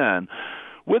has been.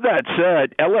 With that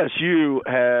said, LSU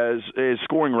is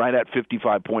scoring right at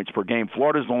 55 points per game.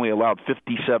 Florida's only allowed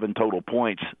 57 total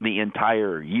points the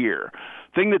entire year.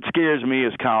 Thing that scares me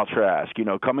is Kyle Trask.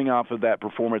 Coming off of that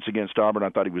performance against Auburn, I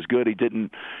thought he was good. He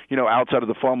didn't, outside of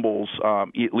the fumbles,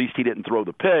 at least he didn't throw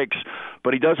the picks,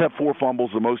 but he does have 4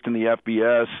 fumbles, the most in the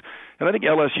FBS. And I think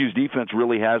LSU's defense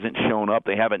really hasn't shown up.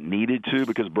 They haven't needed to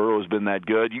because Burrow's been that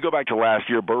good. You go back to last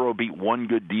year, Burrow beat one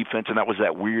good defense, and that was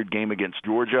that weird game against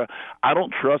Georgia. I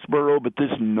don't trust Burrow, but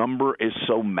this number is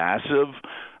so massive.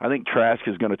 I think Trask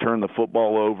is going to turn the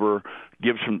football over,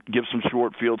 give some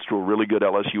short fields to a really good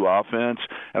LSU offense,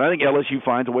 and I think LSU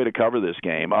finds a way to cover this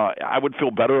game. I would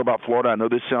feel better about Florida. I know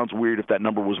this sounds weird if that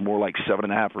number was more like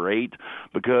 7.5 or 8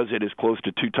 because it is close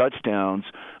to 2 touchdowns.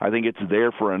 I think it's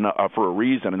there for a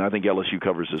reason, and I think LSU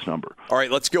covers this number. All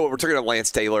right, let's go. We're talking to Lance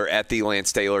Taylor at the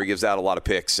Lance Taylor. He gives out a lot of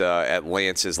picks at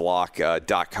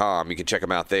lanceslock.com. You can check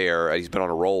him out there. He's been on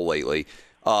a roll lately.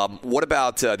 What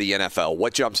about the NFL?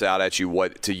 What jumps out at you?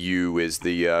 What to you is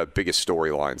the biggest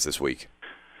storylines this week?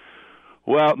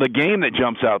 Well, the game that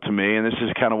jumps out to me, and this is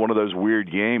kind of one of those weird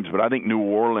games, but I think New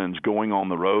Orleans going on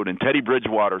the road, and Teddy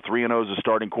Bridgewater, 3-0 as a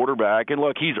starting quarterback, and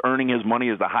look, he's earning his money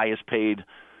as the highest paid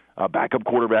backup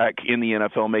quarterback in the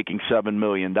NFL, making $7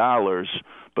 million.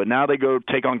 But now they go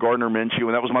take on Gardner Minshew,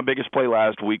 and that was my biggest play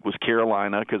last week was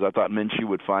Carolina, because I thought Minshew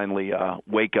would finally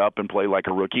wake up and play like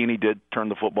a rookie, and he did turn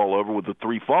the football over with the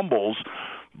 3 fumbles.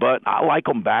 But I like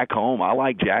them back home. I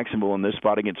like Jacksonville in this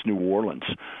spot against New Orleans.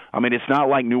 I mean, it's not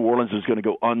like New Orleans is going to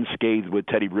go unscathed with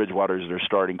Teddy Bridgewater as their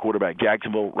starting quarterback.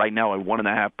 Jacksonville right now a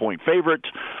 1.5-point favorite.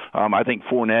 I think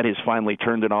Fournette has finally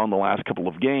turned it on the last couple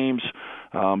of games.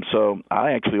 So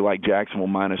I actually like Jacksonville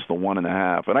minus the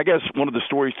 1.5. And I guess one of the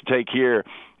stories to take here,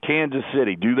 Kansas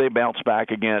City, do they bounce back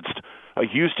against a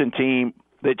Houston team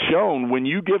that's shown when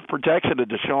you give protection to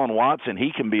Deshaun Watson,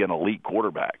 he can be an elite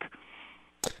quarterback?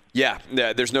 Yeah,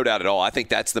 there's no doubt at all. I think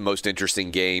that's the most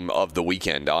interesting game of the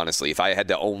weekend, honestly. If I had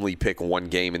to only pick one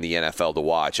game in the NFL to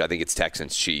watch, I think it's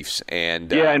Texans-Chiefs.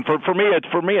 And and for me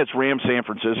it's Rams-San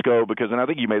Francisco, because, and I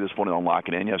think you made this point on Lock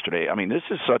It In yesterday, I mean, this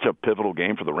is such a pivotal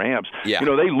game for the Rams. Yeah. You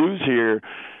know, they lose here.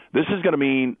 This is going to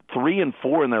mean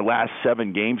 3-4 in their last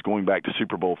 7 games going back to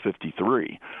Super Bowl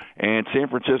 53. And San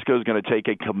Francisco is going to take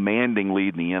a commanding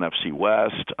lead in the NFC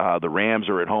West. The Rams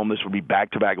are at home. This would be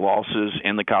back-to-back losses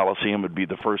in the Coliseum. It would be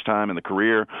the first time in the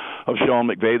career of Sean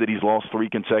McVay that he's lost 3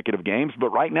 consecutive games.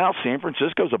 But right now, San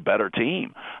Francisco's a better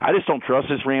team. I just don't trust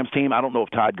this Rams team. I don't know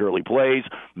if Todd Gurley plays.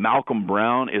 Malcolm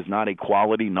Brown is not a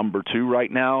quality number 2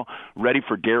 right now. Ready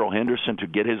for Darrell Henderson to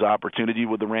get his opportunity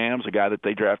with the Rams, a guy that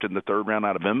they drafted in the 3rd round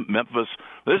out of Memphis.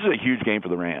 This is a huge game for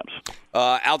the Rams.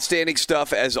 Outstanding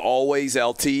stuff as always,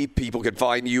 LT. People can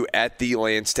find you at the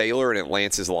Lance Taylor and at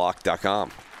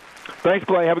lanceslock.com. Thanks,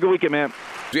 Clay. Have a good weekend, man.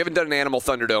 We haven't done an Animal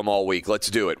Thunderdome all week.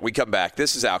 Let's do it. We come back.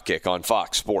 This is Outkick on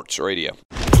Fox Sports Radio.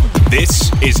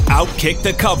 This is Outkick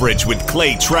the Coverage with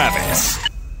Clay Travis.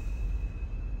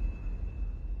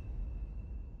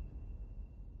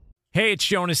 Hey, it's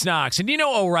Jonas Knox, and you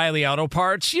know O'Reilly Auto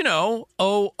Parts. You know,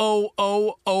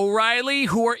 O'Reilly,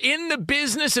 who are in the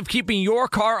business of keeping your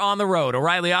car on the road.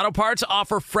 O'Reilly Auto Parts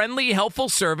offer friendly, helpful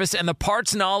service and the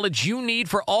parts knowledge you need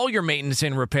for all your maintenance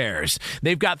and repairs.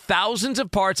 They've got thousands of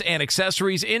parts and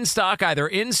accessories in stock, either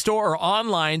in-store or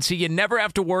online, so you never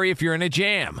have to worry if you're in a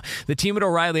jam. The team at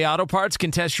O'Reilly Auto Parts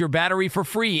can test your battery for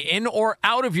free in or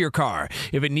out of your car.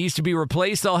 If it needs to be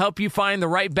replaced, they'll help you find the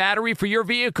right battery for your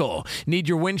vehicle. Need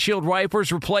your windshield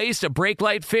wipers replaced, a brake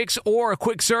light fix, or a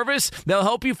quick service? They'll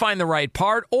help you find the right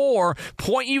part or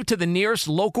point you to the nearest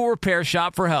local repair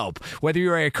shop for help. Whether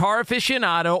you're a car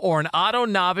aficionado or an auto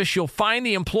novice, you'll find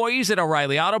the employees at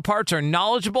O'Reilly Auto Parts are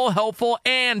knowledgeable, helpful,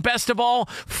 and best of all,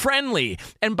 friendly.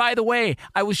 And by the way,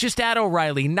 I was just at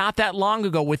O'Reilly not that long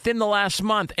ago, within the last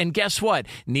month, and guess what?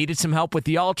 Needed some help with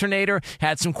the alternator,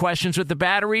 had some questions with the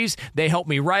batteries. They helped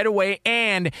me right away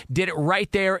and did it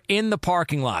right there in the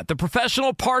parking lot. The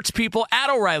professional parts people at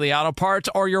O'Reilly Auto Parts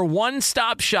are your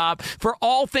one-stop shop for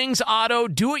all things auto,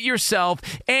 do-it-yourself,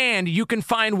 and you can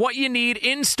find what you need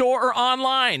in-store or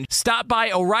online. Stop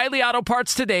by O'Reilly Auto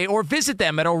Parts today or visit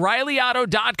them at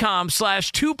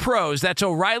O'ReillyAuto.com/2pros. That's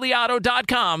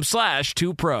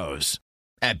O'ReillyAuto.com/2pros.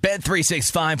 At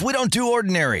Bet365, we don't do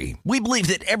ordinary. We believe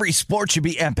that every sport should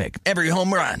be epic. Every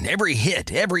home run, every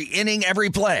hit, every inning, every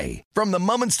play. From the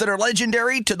moments that are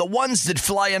legendary to the ones that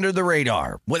fly under the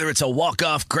radar. Whether it's a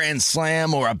walk-off grand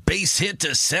slam or a base hit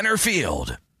to center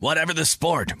field. Whatever the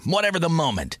sport, whatever the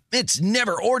moment, it's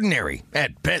never ordinary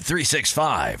at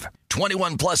Bet365.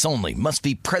 21 plus only. Must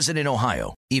be present in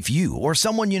Ohio. If you or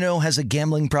someone you know has a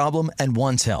gambling problem and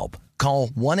wants help, call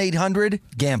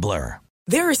 1-800-GAMBLER.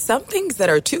 There are some things that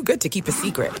are too good to keep a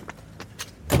secret.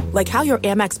 Like how your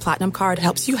Amex Platinum card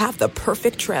helps you have the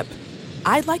perfect trip.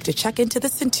 I'd like to check into the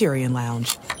Centurion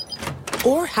Lounge.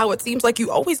 Or how it seems like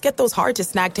you always get those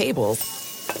hard-to-snag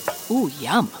tables. Ooh,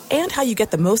 yum. And how you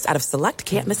get the most out of select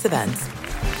can't-miss events.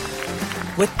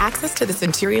 With access to the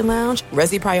Centurion Lounge,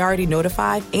 Resi Priority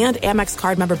Notified, and Amex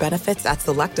card member benefits at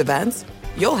select events,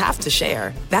 you'll have to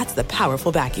share. That's the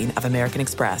powerful backing of American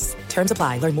Express. Terms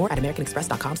apply. Learn more at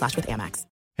americanexpress.com/withAmex.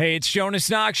 Hey, it's Jonas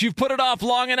Knox. You've put it off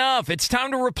long enough. It's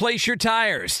time to replace your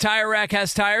tires. Tire Rack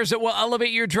has tires that will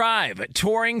elevate your drive.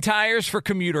 Touring tires for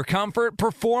commuter comfort,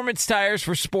 performance tires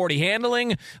for sporty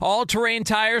handling, all-terrain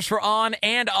tires for on-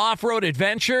 and off-road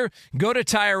adventure. Go to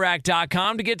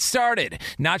TireRack.com to get started.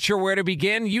 Not sure where to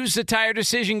begin? Use the Tire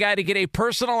Decision Guide to get a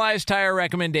personalized tire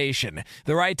recommendation.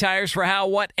 The right tires for how,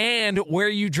 what, and where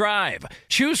you drive.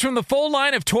 Choose from the full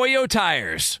line of Toyo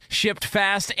tires. Shipped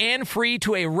fast and free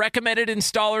to a recommended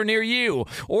installer installer near you,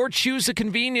 or choose the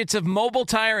convenience of mobile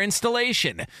tire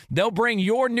installation. They'll bring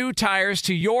your new tires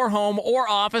to your home or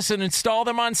office and install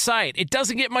them on site. It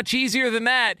doesn't get much easier than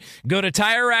that. Go to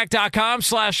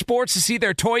TireRack.com/sports to see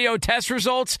their Toyo test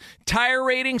results, tire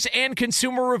ratings, and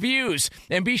consumer reviews.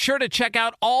 And be sure to check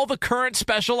out all the current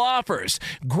special offers.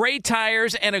 Great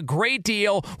tires and a great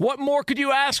deal. What more could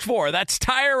you ask for? That's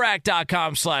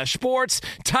TireRack.com/sports.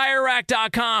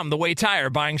 TireRack.com, the way tire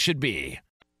buying should be.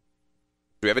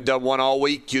 We haven't done one all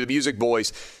week. Cue the music,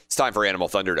 boys. It's time for Animal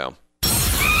Thunderdome.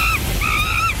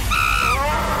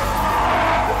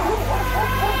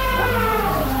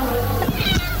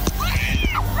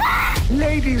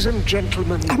 Ladies and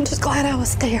gentlemen. I'm just glad I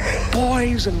was there.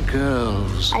 Boys and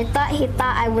girls. I thought he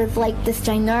thought I was like this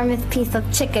ginormous piece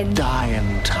of chicken.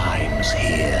 Dying times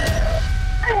here.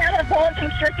 I had a bone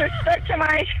constrictor stuck to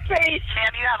my face.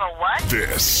 And you have a what?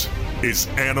 This is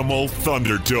Animal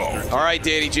Thunderdome. All right,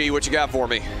 Danny G, what you got for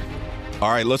me? All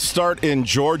right, let's start in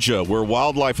Georgia, where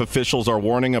wildlife officials are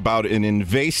warning about an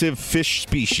invasive fish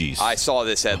species. I saw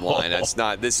this headline. That's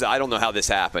not this. I don't know how this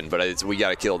happened, but we got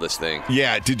to kill this thing.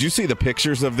 Yeah, did you see the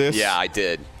pictures of this? Yeah, I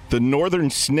did. The northern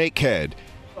snakehead.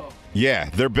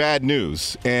 Yeah, they're bad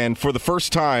news. And for the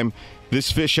first time, this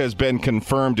fish has been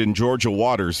confirmed in Georgia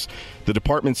waters. The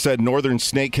department said northern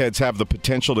snakeheads have the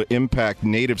potential to impact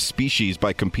native species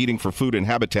by competing for food and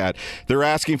habitat. They're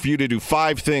asking for you to do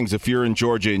 5 things if you're in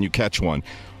Georgia and you catch one.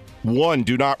 1,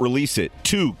 do not release it.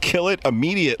 2, kill it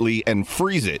immediately and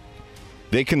freeze it.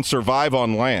 They can survive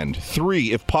on land.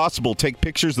 3, if possible, take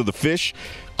pictures of the fish,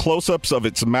 close-ups of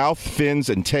its mouth, fins,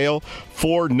 and tail.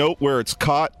 4, note where it's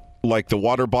caught, like the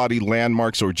water body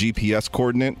landmarks or GPS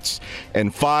coordinates.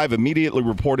 And 5, immediately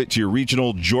report it to your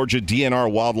regional Georgia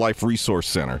DNR Wildlife Resource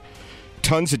Center.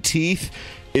 Tons of teeth.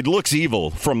 It looks evil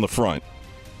from the front.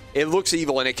 It looks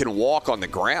evil, and it can walk on the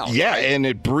ground. Yeah, right? And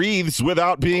it breathes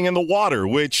without being in the water,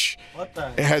 which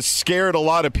has scared a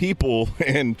lot of people,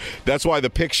 and that's why the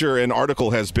picture and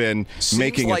article has been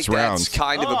making its rounds. That's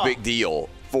kind of a big deal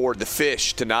for the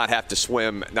fish to not have to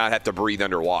swim, not have to breathe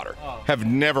underwater. Have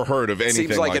never heard of anything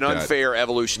Seems like an that. Unfair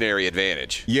evolutionary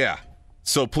advantage. Yeah.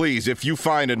 So please, if you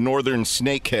find a northern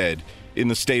snakehead in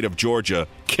the state of Georgia,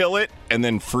 kill it and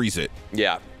then freeze it.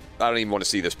 Yeah. I don't even want to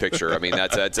see this picture. I mean,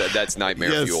 that's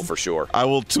nightmare fuel for sure. I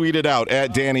will tweet it out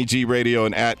at Danny G Radio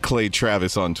and at Clay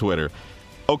Travis on Twitter.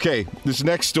 Okay, this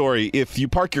next story. If you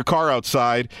park your car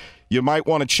outside, you might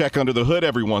want to check under the hood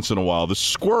every once in a while. The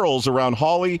squirrels around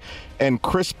Holly and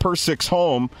Chris Persick's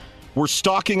home were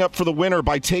stocking up for the winter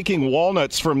by taking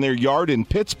walnuts from their yard in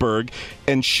Pittsburgh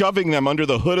and shoving them under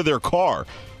the hood of their car.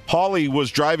 Holly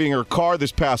was driving her car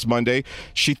this past Monday.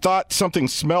 She thought something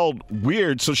smelled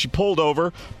weird, so she pulled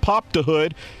over, popped the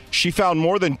hood. She found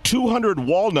more than 200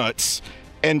 walnuts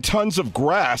and tons of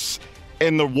grass,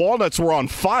 and the walnuts were on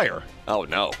fire. Oh,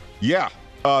 no. Yeah.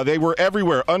 They were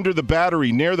everywhere, under the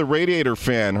battery, near the radiator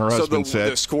fan, her husband said.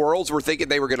 So the squirrels were thinking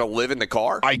they were going to live in the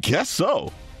car? I guess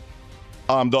so.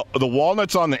 The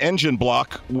walnuts on the engine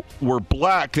block were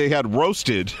black. They had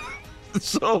roasted.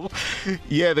 So,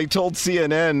 yeah, they told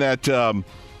CNN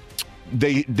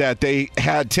that they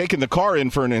had taken the car in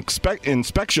for an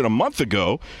inspection a month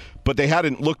ago, but they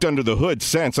hadn't looked under the hood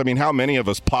since. I mean, how many of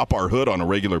us pop our hood on a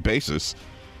regular basis?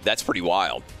 That's pretty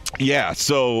wild. Yeah,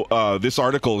 so this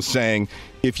article is saying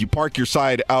if you park your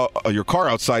car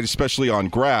outside, especially on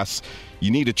grass,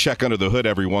 you need to check under the hood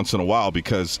every once in a while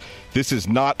because this is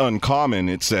not uncommon,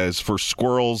 it says, for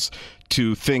squirrels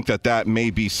to think that may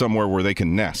be somewhere where they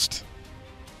can nest.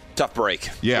 Tough break.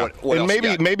 Yeah, what and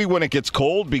else maybe when it gets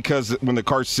cold, because when the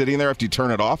car's sitting there after you turn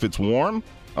it off, it's warm.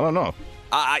 I don't know.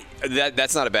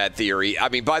 That's not a bad theory. I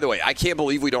mean, by the way, I can't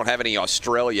believe we don't have any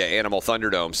Australia Animal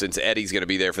Thunderdome since Eddie's going to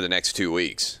be there for the next 2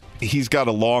 weeks. He's got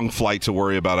a long flight to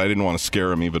worry about. I didn't want to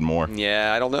scare him even more.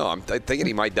 Yeah, I don't know. I'm thinking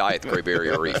he might die at the Great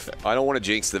Barrier Reef. I don't want to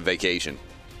jinx the vacation.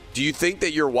 Do you think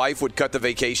that your wife would cut the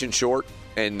vacation short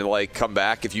and come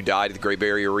back if you died at the Great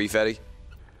Barrier Reef, Eddie?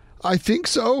 I think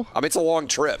so. I mean, it's a long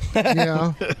trip.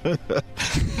 Yeah.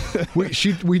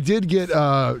 we did get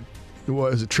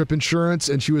trip insurance,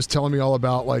 and she was telling me all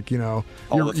about all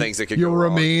the things that could go your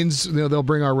wrong. remains. They'll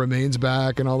bring our remains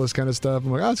back and all this kind of stuff.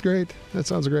 I'm like, oh, that's great. That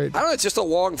sounds great. I don't know. It's just a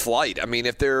long flight. I mean,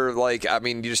 if they're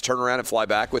you just turn around and fly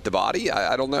back with the body.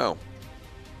 I don't know.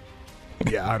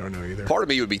 Yeah, I don't know either. Part of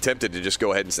me would be tempted to just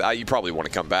go ahead and say, you probably want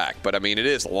to come back. But, I mean, it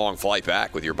is a long flight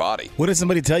back with your body. What did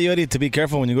somebody tell you, Eddie, to be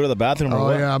careful when you go to the bathroom? Oh,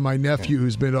 yeah. My nephew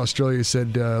who's been to Australia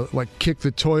said, kick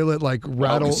the toilet,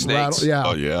 rattle. Yeah.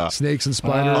 Oh, yeah. Snakes and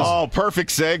spiders. Oh,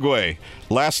 perfect segue.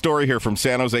 Last story here from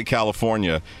San Jose,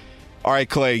 California. All right,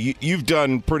 Clay, you've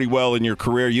done pretty well in your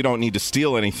career. You don't need to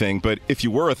steal anything. But if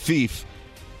you were a thief,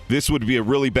 this would be a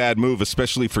really bad move,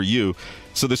 especially for you.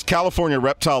 So this California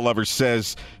reptile lover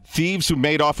says thieves who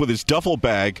made off with his duffel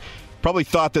bag probably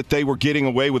thought that they were getting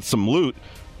away with some loot,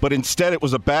 but instead it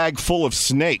was a bag full of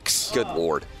snakes. Good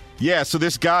Lord. Yeah, so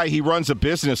this guy, he runs a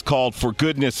business called For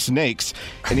Goodness Snakes,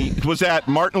 and he was at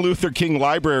Martin Luther King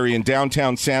Library in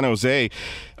downtown San Jose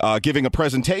giving a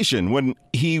presentation. When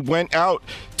he went out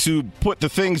to put the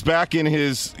things back in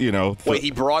his, Wait,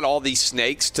 he brought all these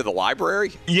snakes to the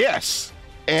library? Yes.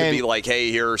 To be like,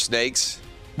 hey, here are snakes?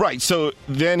 Right, so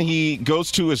then he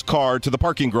goes to his car, to the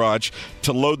parking garage,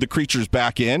 to load the creatures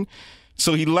back in.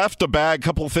 So he left a bag,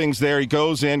 couple of things there. He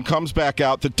goes in, comes back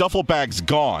out. The duffel bag's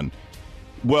gone.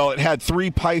 Well, it had 3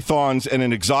 pythons and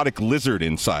an exotic lizard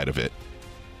inside of it.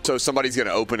 So somebody's going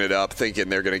to open it up thinking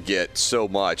they're going to get so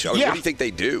much. I mean, What do you think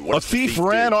they do? A thief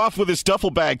ran off with his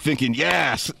duffel bag thinking,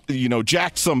 yes,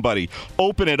 jacked somebody.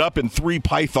 Open it up and 3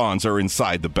 pythons are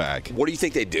inside the bag. What do you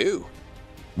think they do?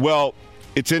 Well,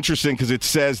 it's interesting because it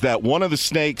says that one of the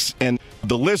snakes and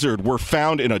the lizard were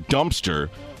found in a dumpster,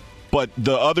 but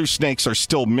the other snakes are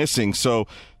still missing. So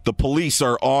the police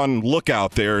are on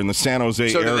lookout there in the San Jose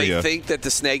area. So do they think that the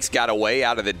snakes got away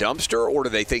out of the dumpster, or do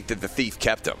they think that the thief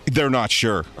kept them? They're not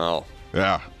sure. Oh.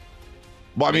 Yeah.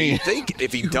 Well, I mean, you think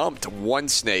if he dumped one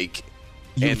snake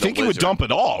you'd think he would dump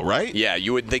it all, right? Yeah,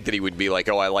 you wouldn't think that he would be like,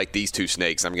 oh, I like these 2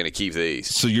 snakes, I'm going to keep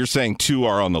these. So you're saying 2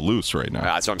 are on the loose right now?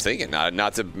 That's what I'm thinking.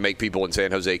 Not to make people in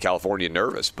San Jose, California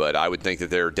nervous, but I would think that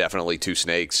there are definitely 2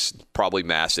 snakes, probably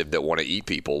massive, that want to eat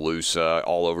people loose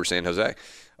all over San Jose.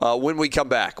 When we come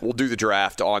back, we'll do the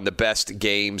draft on the best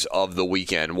games of the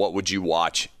weekend. What would you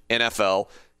watch? NFL,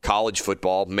 college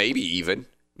football, maybe even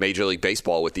Major League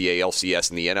Baseball with the ALCS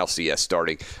and the NLCS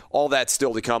starting. All that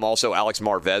still to come. Also, Alex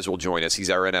Marvez will join us. He's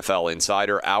our NFL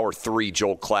insider. Hour 3,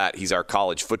 Joel Klatt. He's our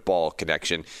college football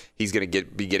connection. He's going to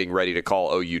be getting ready to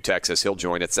call OU Texas. He'll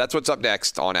join us. That's what's up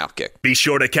next on Outkick. Be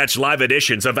sure to catch live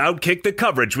editions of Outkick the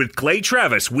Coverage with Clay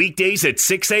Travis weekdays at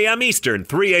 6 a.m. Eastern,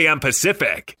 3 a.m.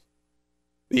 Pacific.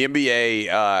 The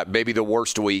NBA, maybe the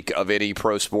worst week of any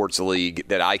pro sports league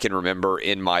that I can remember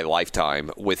in my lifetime,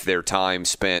 with their time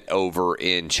spent over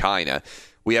in China.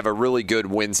 We have a really good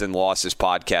wins and losses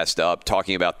podcast up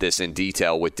talking about this in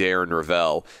detail with Darren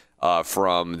Ravel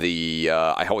from the,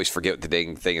 I always forget what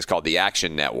the thing is called, the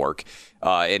Action Network.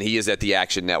 And he is at the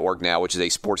Action Network now, which is a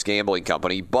sports gambling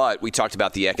company. But we talked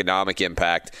about the economic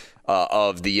impact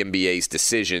of the NBA's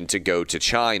decision to go to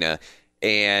China.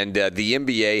 And the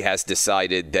NBA has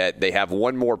decided that they have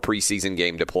one more preseason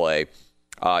game to play.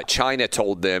 China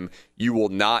told them, you will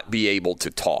not be able to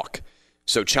talk.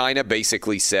 So China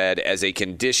basically said, as a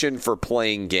condition for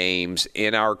playing games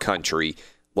in our country,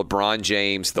 LeBron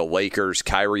James, the Lakers,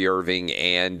 Kyrie Irving,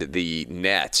 and the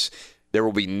Nets, there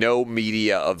will be no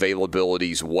media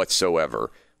availabilities whatsoever.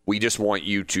 We just want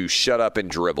you to shut up and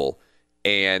dribble.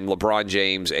 And LeBron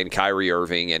James and Kyrie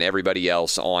Irving and everybody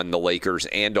else on the Lakers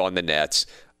and on the Nets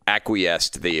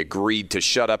acquiesced. They agreed to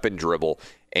shut up and dribble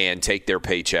and take their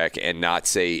paycheck and not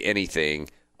say anything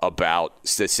about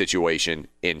the situation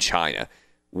in China,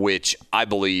 which I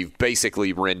believe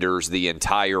basically renders the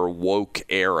entire woke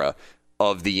era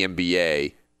of the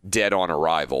NBA dead on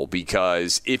arrival.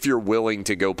 Because if you're willing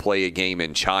to go play a game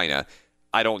in China,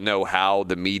 I don't know how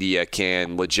the media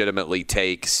can legitimately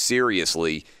take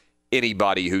seriously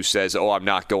anybody who says, oh, I'm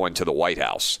not going to the White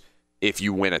House if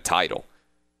you win a title.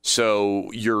 So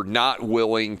you're not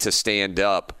willing to stand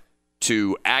up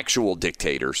to actual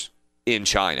dictators in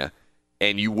China,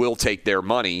 and you will take their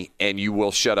money and you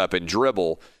will shut up and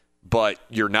dribble, but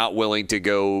you're not willing to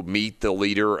go meet the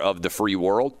leader of the free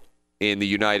world in the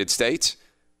United States.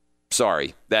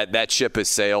 Sorry, that ship has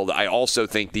sailed. I also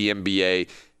think the NBA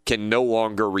can no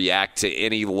longer react to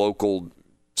any local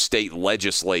state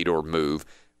legislator move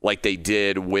like they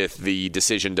did with the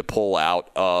decision to pull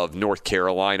out of North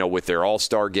Carolina with their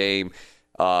All-Star game.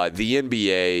 The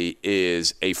NBA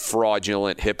is a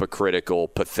fraudulent, hypocritical,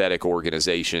 pathetic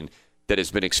organization that has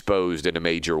been exposed in a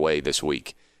major way this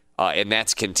week. And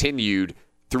that's continued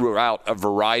throughout a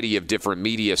variety of different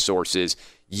media sources.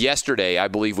 Yesterday, I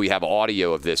believe we have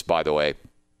audio of this, by the way.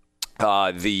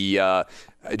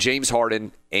 James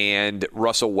Harden and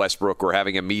Russell Westbrook were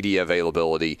having a media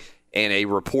availability, and a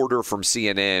reporter from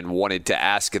CNN wanted to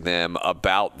ask them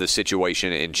about the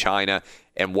situation in China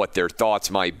and what their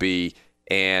thoughts might be,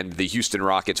 and the Houston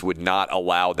Rockets would not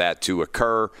allow that to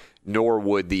occur, nor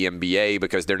would the NBA,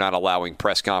 because they're not allowing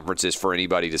press conferences for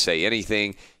anybody to say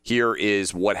anything. Here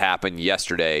is what happened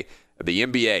yesterday. The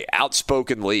NBA,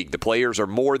 outspoken league. The players are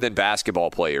more than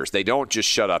basketball players. They don't just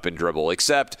shut up and dribble,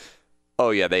 except, oh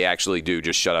yeah, they actually do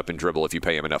just shut up and dribble if you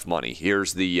pay them enough money.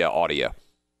 Here's the audio.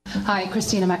 Hi,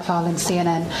 Christina McFarland,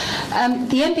 CNN.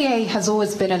 The NBA has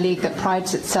always been a league that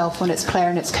prides itself on its player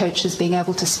and its coaches being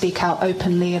able to speak out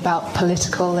openly about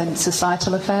political and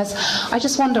societal affairs. I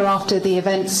just wonder, after the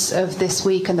events of this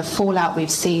week and the fallout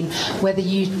we've seen, whether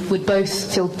you would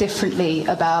both feel differently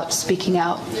about speaking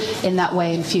out in that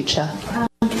way in future.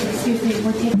 Excuse me,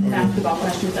 we're taking basketball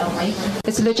questions only.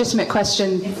 It's a legitimate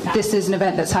question. This is an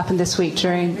event that's happened this week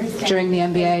during the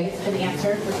NBA. It's been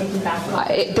answered. We're taking basketball.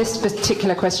 This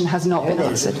particular question has not been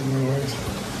answered.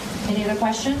 Any other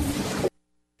questions?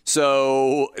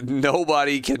 So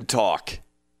nobody can talk.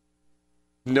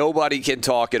 Nobody can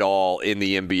talk at all in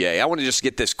the NBA. I want to just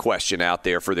get this question out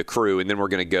there for the crew, and then we're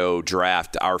going to go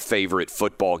draft our favorite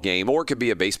football game, or it could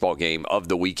be a baseball game of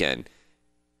the weekend.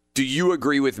 Do you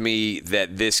agree with me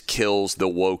that this kills the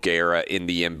woke era in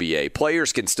the NBA?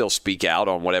 Players can still speak out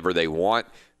on whatever they want,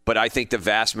 but I think the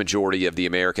vast majority of the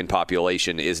American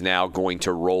population is now going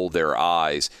to roll their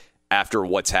eyes after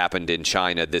what's happened in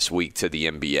China this week to the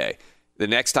NBA. The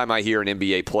next time I hear an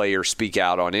NBA player speak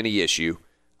out on any issue,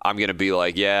 I'm going to be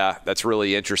like, yeah, that's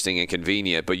really interesting and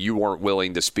convenient, but you weren't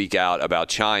willing to speak out about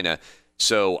China,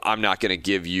 so I'm not going to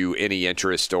give you any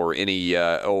interest or any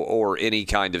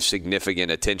kind of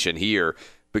significant attention here,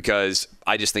 because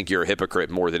I just think you're a hypocrite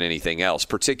more than anything else,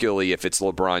 particularly if it's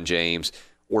LeBron James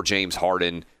or James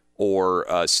Harden or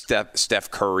Steph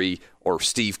Curry or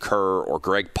Steve Kerr or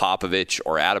Greg Popovich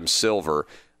or Adam Silver,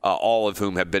 all of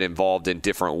whom have been involved in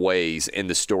different ways in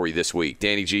the story this week.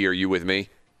 Danny G, are you with me?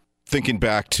 Thinking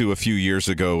back to a few years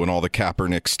ago when all the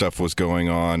Kaepernick stuff was going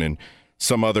on and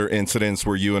some other incidents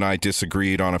where you and I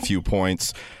disagreed on a few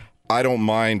points, I don't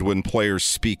mind when players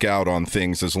speak out on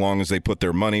things as long as they put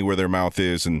their money where their mouth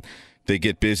is and they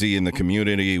get busy in the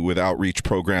community with outreach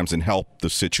programs and help the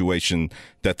situation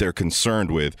that they're concerned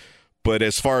with. But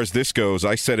as far as this goes,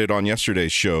 I said it on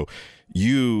yesterday's show,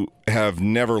 you have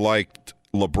never liked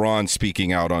LeBron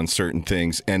speaking out on certain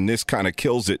things, and this kind of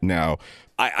kills it now.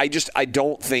 I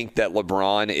don't think that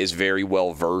LeBron is very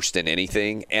well versed in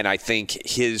anything, and I think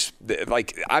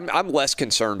I'm less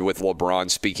concerned with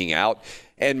LeBron speaking out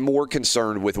and more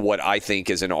concerned with what I think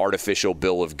is an artificial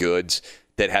bill of goods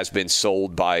that has been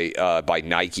sold by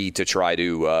Nike to try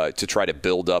to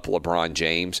build up LeBron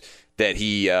James, that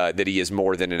he is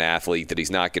more than an athlete, that he's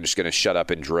not just going to shut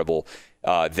up and dribble,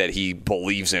 that he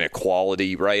believes in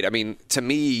equality, right? I mean, to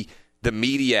me, the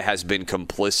media has been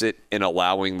complicit in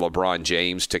allowing LeBron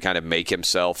James to kind of make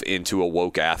himself into a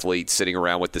woke athlete, sitting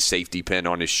around with the safety pin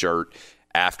on his shirt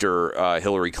after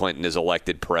Hillary Clinton is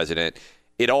elected president.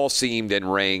 It all seemed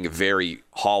and rang very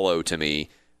hollow to me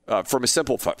from a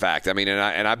simple fact. I mean,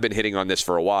 and I've been hitting on this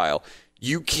for a while.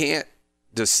 You can't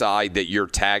decide that your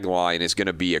tagline is going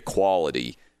to be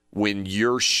equality when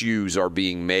your shoes are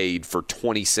being made for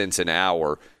 20 cents an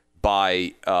hour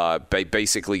by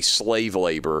basically slave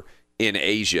labor in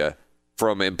Asia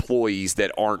from employees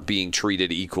that aren't being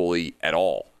treated equally at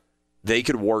all. They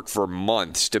could work for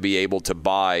months to be able to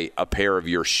buy a pair of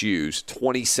your shoes,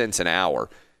 20 cents an hour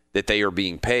that they are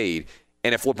being paid.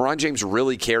 And if LeBron James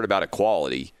really cared about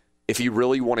equality, if he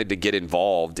really wanted to get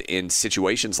involved in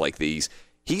situations like these,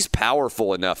 he's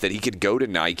powerful enough that he could go to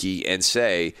Nike and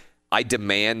say, I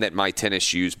demand that my tennis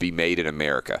shoes be made in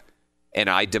America. And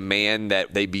I demand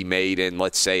that they be made in,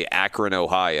 let's say, Akron,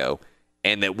 Ohio,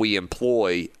 and that we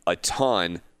employ a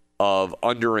ton of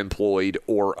underemployed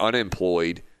or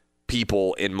unemployed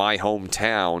people in my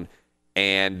hometown,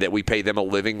 and that we pay them a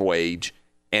living wage,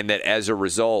 and that as a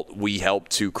result, we help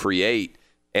to create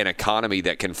an economy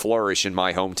that can flourish in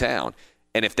my hometown.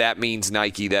 And if that means,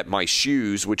 Nike, that my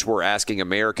shoes, which we're asking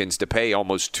Americans to pay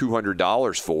almost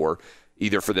 $200 for,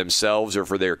 either for themselves or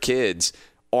for their kids,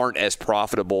 aren't as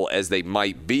profitable as they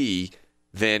might be,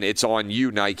 then it's on you,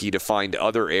 Nike, to find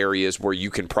other areas where you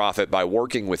can profit by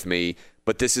working with me.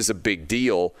 But this is a big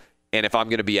deal. And if I'm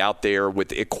going to be out there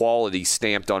with equality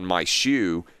stamped on my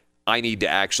shoe, I need to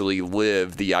actually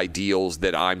live the ideals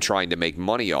that I'm trying to make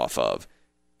money off of.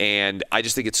 And I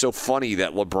just think it's so funny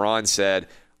that LeBron said,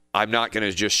 I'm not going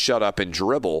to just shut up and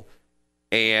dribble.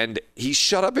 And he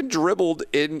shut up and dribbled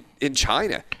in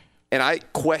China. And I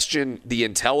question the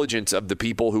intelligence of the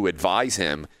people who advise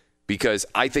him, because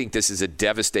I think this is a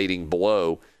devastating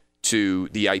blow to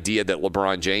the idea that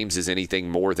LeBron James is anything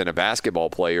more than a basketball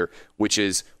player, which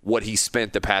is what he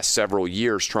spent the past several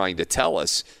years trying to tell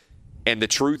us. And the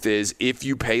truth is, if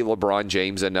you pay LeBron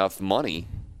James enough money,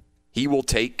 he will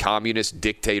take communist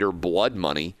dictator blood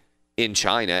money in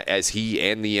China, as he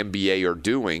and the NBA are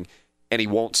doing, and he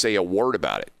won't say a word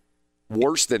about it.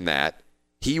 Worse than that,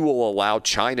 he will allow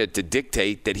China to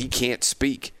dictate that he can't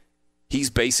speak. He's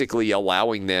basically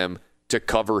allowing them to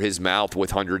cover his mouth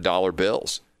with $100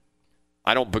 bills.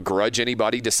 I don't begrudge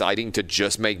anybody deciding to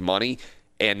just make money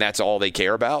and that's all they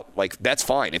care about. Like, that's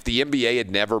fine. If the NBA had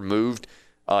never moved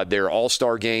their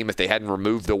all-star game, if they hadn't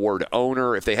removed the word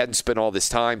owner, if they hadn't spent all this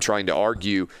time trying to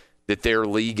argue that their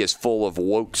league is full of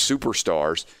woke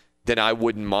superstars, then I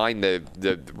wouldn't mind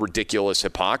the ridiculous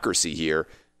hypocrisy here.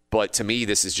 But to me,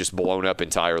 this is just blown up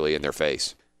entirely in their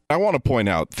face. I want to point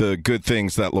out the good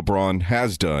things that LeBron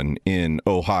has done in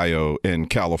Ohio and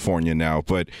California now,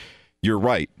 but you're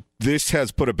right. This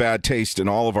has put a bad taste in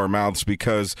all of our mouths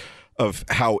because of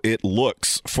how it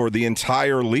looks for the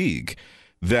entire league,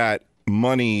 that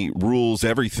money rules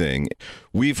everything.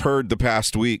 We've heard the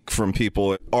past week from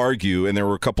people argue, and there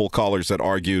were a couple of callers that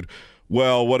argued,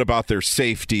 well, what about their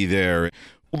safety there?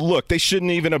 Look, they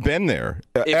shouldn't even have been there.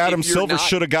 Adam Silver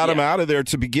should have got him out of there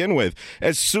to begin with.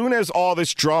 As soon as all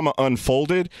this drama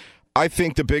unfolded, I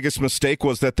think the biggest mistake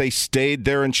was that they stayed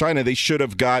there in China. They should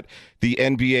have got the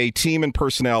NBA team and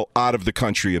personnel out of the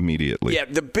country immediately. Yeah,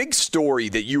 the big story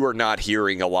that you are not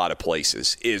hearing a lot of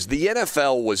places is the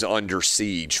NFL was under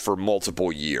siege for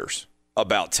multiple years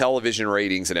about television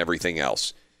ratings and everything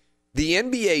else. The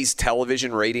NBA's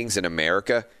television ratings in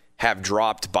America have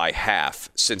dropped by half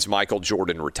since Michael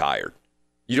Jordan retired.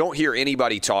 You don't hear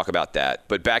anybody talk about that,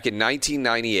 but back in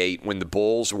 1998 when the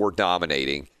Bulls were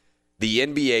dominating, the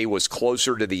NBA was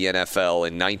closer to the NFL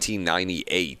in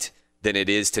 1998 than it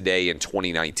is today in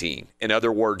 2019. In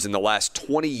other words, in the last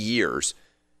 20 years,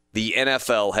 the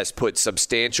NFL has put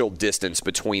substantial distance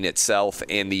between itself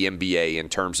and the NBA in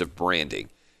terms of branding.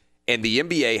 And the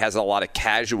NBA has a lot of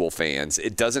casual fans.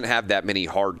 It doesn't have that many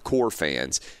hardcore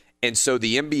fans. And so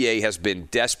the NBA has been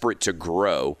desperate to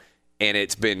grow, and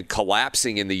it's been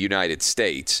collapsing in the United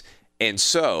States. And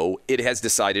so it has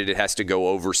decided it has to go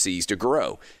overseas to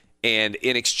grow. And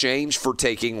in exchange for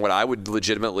taking what I would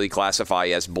legitimately classify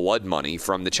as blood money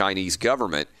from the Chinese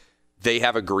government, they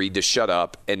have agreed to shut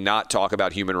up and not talk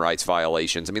about human rights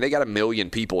violations. I mean, they got 1 million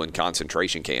people in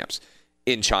concentration camps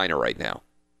in China right now.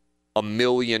 1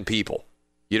 million people.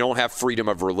 You don't have freedom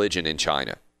of religion in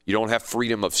China. You don't have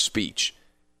freedom of speech.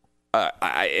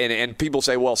 And people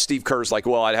say, well, Steve Kerr's like,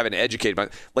 well, I haven't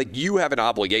educated. Like, you have an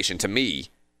obligation to me.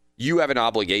 You have an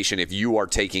obligation if you are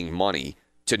taking money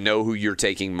to know who you're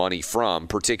taking money from,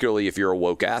 particularly if you're a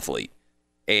woke athlete.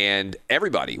 And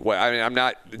everybody,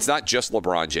 it's not just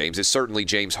LeBron James. It's certainly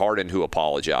James Harden who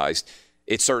apologized.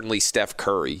 It's certainly Steph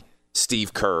Curry,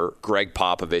 Steve Kerr, Greg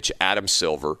Popovich, Adam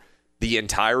Silver. The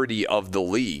entirety of the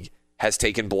league has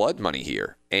taken blood money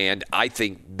here. And I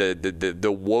think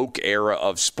the woke era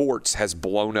of sports has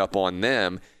blown up on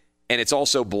them. And it's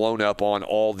also blown up on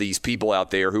all these people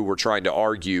out there who were trying to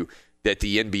argue that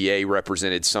the NBA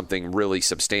represented something really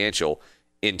substantial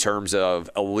in terms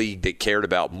of a league that cared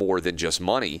about more than just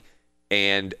money.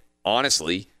 And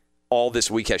honestly, all this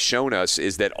week has shown us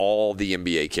is that all the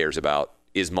NBA cares about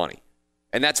is money.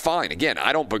 And that's fine. Again,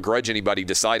 I don't begrudge anybody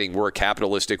deciding we're a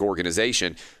capitalistic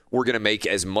organization. We're going to make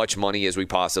as much money as we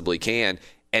possibly can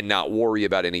and not worry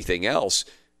about anything else.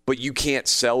 But you can't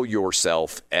sell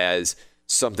yourself as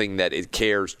something that it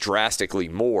cares drastically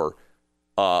more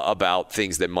about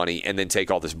things than money and then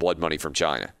take all this blood money from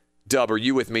China. Dub, are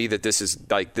you with me that this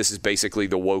is basically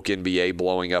the woke NBA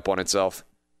blowing up on itself?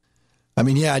 I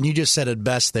mean, yeah, and you just said it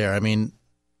best there. I mean,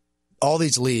 all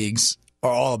these leagues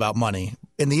are all about money.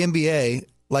 In the NBA,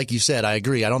 like you said, I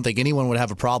agree. I don't think anyone would have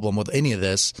a problem with any of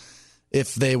this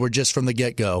if they were just from the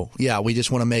get-go. Yeah, we just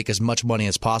want to make as much money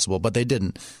as possible, but they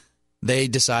didn't. They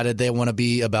decided they want to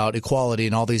be about equality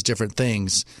and all these different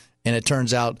things, and it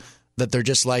turns out that they're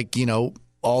just like,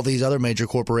 all these other major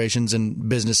corporations and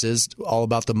businesses, all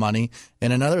about the money.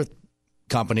 And another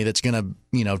company that's going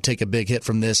to, take a big hit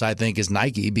from this, I think, is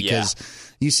Nike, because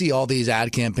you see all these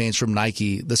ad campaigns from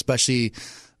Nike, especially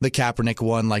the Kaepernick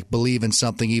one, like believe in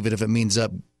something, even if it means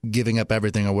giving up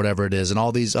everything or whatever it is, and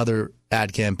all these other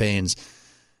ad campaigns.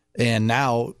 And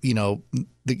now,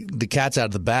 the cat's out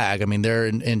of the bag. I mean, they're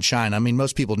in China. I mean,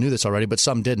 most people knew this already, but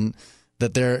some didn't,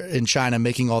 that they're in China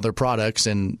making all their products,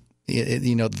 and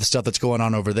the stuff that's going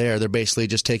on over there, they're basically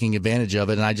just taking advantage of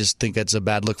it. And I just think that's a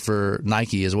bad look for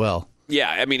Nike as well. Yeah,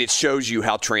 I mean, it shows you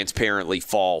how transparently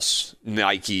false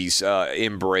Nike's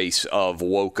embrace of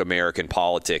woke American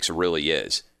politics really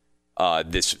is.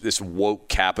 This woke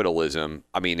capitalism,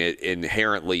 I mean, it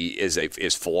inherently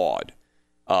is flawed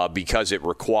because it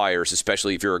requires,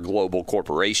 especially if you're a global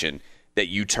corporation, that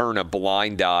you turn a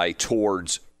blind eye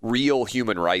towards real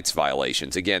human rights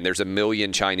violations. Again, there's 1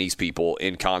 million Chinese people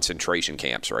in concentration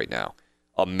camps right now.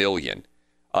 1 million.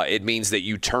 It means that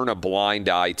you turn a blind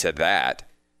eye to that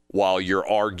while you're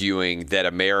arguing that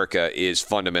America is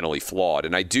fundamentally flawed.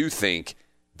 And I do think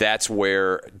that's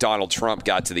where Donald Trump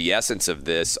got to the essence of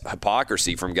this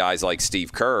hypocrisy from guys like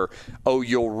Steve Kerr. Oh,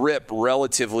 you'll rip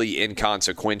relatively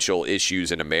inconsequential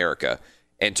issues in America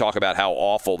and talk about how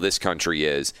awful this country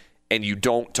is, and you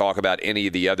don't talk about any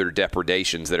of the other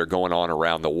depredations that are going on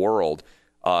around the world.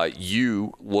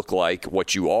 You look like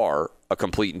what you are, a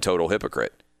complete and total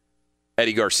hypocrite.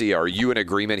 Eddie Garcia, are you in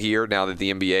agreement here now that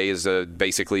the NBA has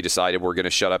basically decided we're going to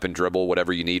shut up and dribble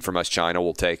whatever you need from us, China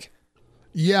will take?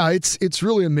 Yeah, it's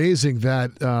really amazing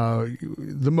that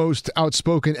the most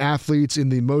outspoken athletes in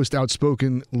the most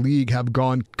outspoken league have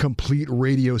gone complete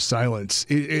radio silence.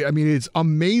 It's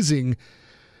amazing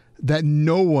that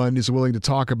no one is willing to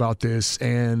talk about this.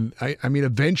 And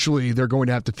eventually they're going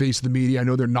to have to face the media. I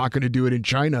know they're not going to do it in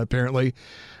China, apparently,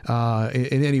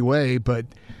 in any way. But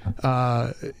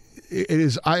it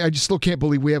is. I just still can't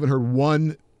believe we haven't heard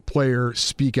one player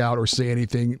speak out or say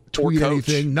anything, tweet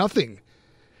anything, nothing.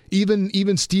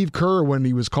 Even Steve Kerr, when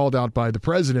he was called out by the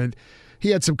president, he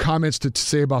had some comments to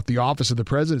say about the office of the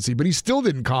presidency, but he still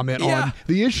didn't comment on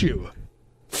the issue.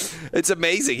 It's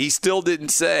amazing. He still didn't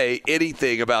say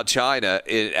anything about China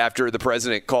after the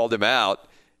president called him out.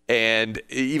 And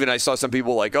even I saw some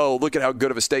people like, oh, look at how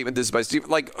good of a statement this is by Steve.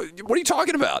 Like, what are you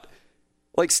talking about?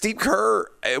 Like, Steve Kerr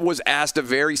was asked a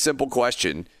very simple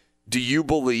question. Do you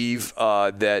believe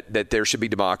that there should be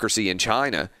democracy in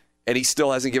China? And he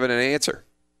still hasn't given an answer.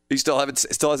 He still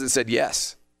hasn't said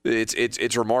yes.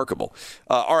 It's remarkable.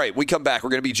 All right, we come back.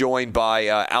 We're going to be joined by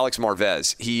Alex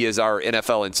Marvez. He is our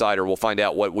NFL insider. We'll find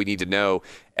out what we need to know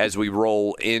as we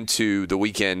roll into the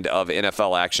weekend of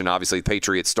NFL action. Obviously, the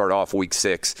Patriots start off Week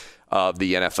 6 of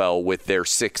the NFL with their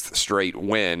 6th straight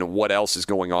win. What else is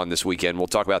going on this weekend? We'll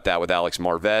talk about that with Alex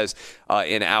Marvez.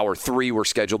 In Hour 3, we're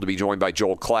scheduled to be joined by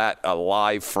Joel Klatt,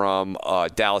 live from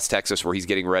Dallas, Texas, where he's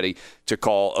getting ready to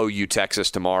call OU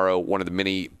Texas tomorrow, one of the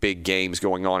many big games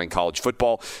going on in college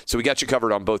football. So we got you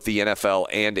covered on both the NFL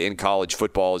and in college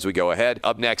football as we go ahead.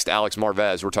 Up next, Alex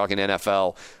Marvez. We're talking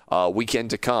NFL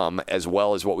weekend to come, as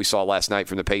well as what we saw last night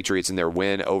from the Patriots in their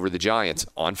win over the Giants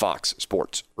on Fox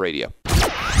Sports Radio.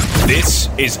 This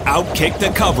is Outkick the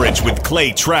Coverage with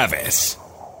Clay Travis.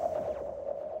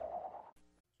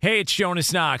 Hey, it's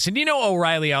Jonas Knox, and you know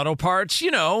O'Reilly Auto Parts.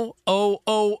 You know,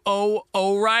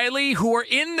 O'Reilly, who are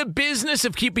in the business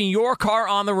of keeping your car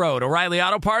on the road. O'Reilly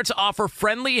Auto Parts offer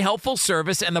friendly, helpful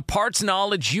service and the parts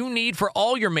knowledge you need for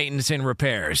all your maintenance and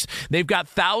repairs. They've got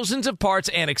thousands of parts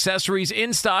and accessories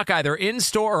in stock, either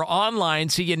in-store or online,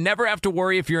 so you never have to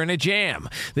worry if you're in a jam.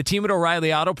 The team at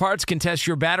O'Reilly Auto Parts can test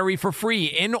your battery for free,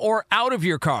 in or out of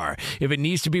your car. If it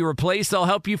needs to be replaced, they'll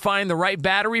help you find the right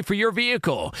battery for your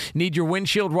vehicle. Need your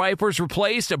windshield wipers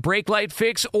replaced, a brake light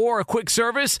fix, or a quick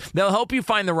service? They'll help you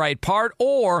find the right part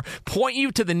or point you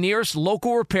to the nearest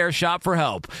local repair shop for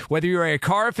help. Whether you're a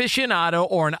car aficionado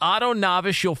or an auto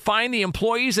novice, you'll find the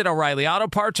employees at O'Reilly Auto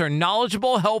Parts are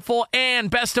knowledgeable, helpful,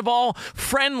 and best of all,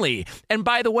 friendly. And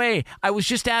by the way, I was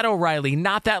just at O'Reilly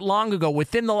not that long ago,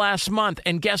 within the last month,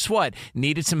 and guess what?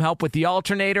 Needed some help with the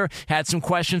alternator, had some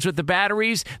questions with the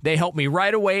batteries. They helped me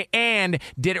right away and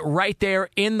did it right there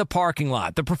in the parking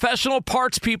lot. The professional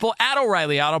parts people at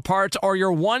O'Reilly Auto Parts are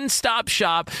your one-stop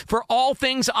shop for all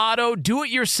things auto,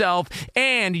 do-it-yourself,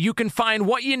 and you can find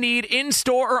what you need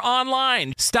in-store or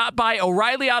online. Stop by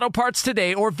O'Reilly Auto Parts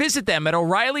today or visit them at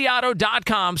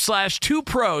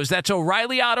O'ReillyAuto.com/2pros. That's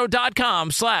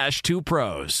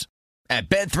O'ReillyAuto.com/2pros. At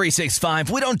Bet365,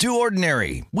 we don't do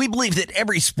ordinary. We believe that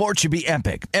every sport should be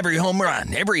epic. Every home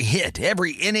run, every hit,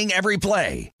 every inning, every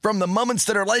play. From the moments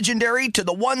that are legendary to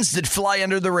the ones that fly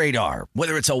under the radar.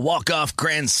 Whether it's a walk-off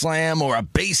grand slam or a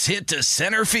base hit to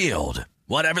center field.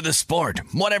 Whatever the sport,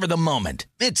 whatever the moment.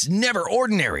 It's never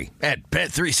ordinary at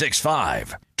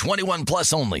Bet365. 21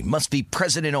 plus only. Must be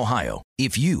present in Ohio.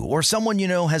 If you or someone you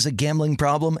know has a gambling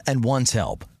problem and wants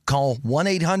help, call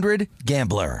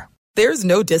 1-800-GAMBLER. There's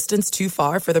no distance too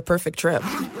far for the perfect trip.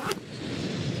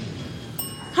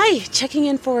 Hi, checking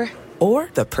in for... Or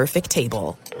the perfect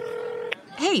table.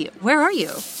 Hey, where are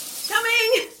you?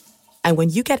 Coming! And when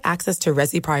you get access to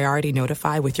Resi Priority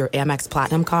Notify with your Amex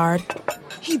Platinum card...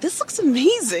 Hey, this looks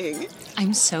amazing.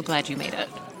 I'm so glad you made it.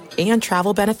 And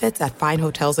travel benefits at fine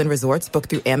hotels and resorts booked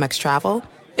through Amex Travel.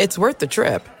 It's worth the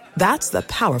trip. That's the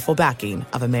powerful backing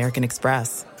of American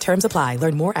Express. Terms apply.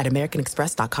 Learn more at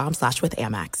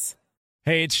americanexpress.com/withAmex.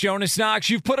 Hey, it's Jonas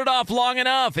Knox. You've put it off long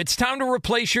enough. It's time to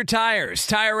replace your tires.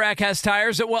 Tire Rack has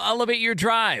tires that will elevate your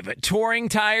drive. Touring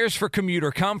tires for commuter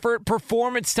comfort,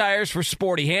 performance tires for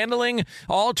sporty handling,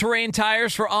 all-terrain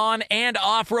tires for on- and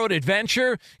off-road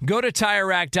adventure. Go to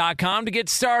TireRack.com to get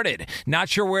started. Not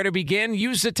sure where to begin?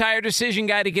 Use the Tire Decision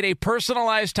Guide to get a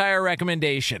personalized tire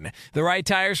recommendation. The right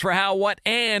tires for how, what,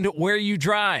 and where you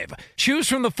drive. Choose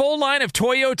from the full line of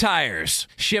Toyo tires.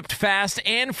 Shipped fast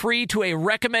and free to a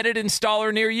recommended installer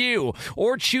near you,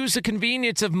 or choose the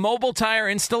convenience of mobile tire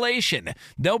installation.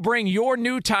 They'll bring your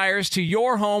new tires to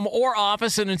your home or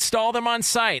office and install them on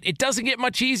site. It doesn't get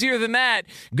much easier than that.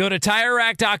 Go to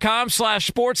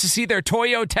TireRack.com/sports to see their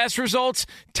Toyo test results,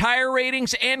 tire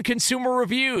ratings, and consumer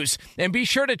reviews. And be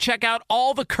sure to check out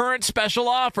all the current special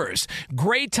offers.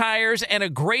 Great tires and a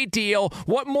great deal.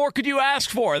 What more could you ask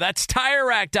for? That's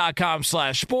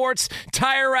TireRack.com/sports.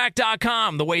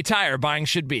 TireRack.com, the way tire buying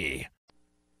should be.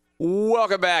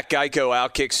 Welcome back, Geico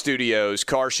Outkick Studios.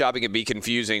 Car shopping can be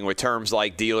confusing with terms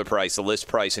like dealer price, the list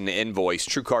price, and the invoice.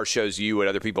 TrueCar shows you what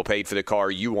other people paid for the car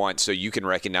you want so you can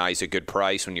recognize a good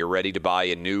price when you're ready to buy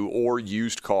a new or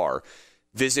used car.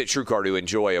 Visit TrueCar to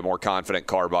enjoy a more confident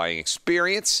car buying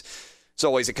experience. It's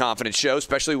always a confident show,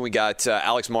 especially when we got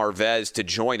Alex Marvez to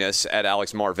join us at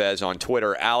Alex Marvez on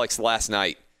Twitter. Alex, last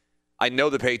night, I know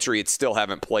the Patriots still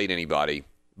haven't played anybody,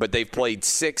 but they've played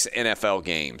 6 NFL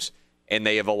games. And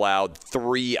they have allowed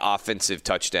 3 offensive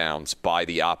touchdowns by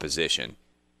the opposition.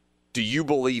 Do you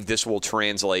believe this will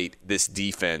translate this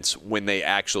defense when they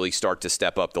actually start to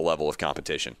step up the level of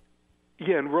competition?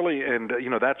 Yeah, and really,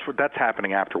 that's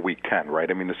happening after Week 10,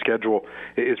 right? I mean, the schedule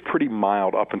is pretty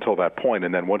mild up until that point,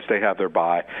 and then once they have their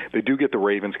bye, they do get the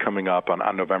Ravens coming up on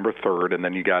November 3rd, and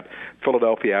then you got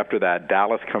Philadelphia after that,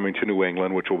 Dallas coming to New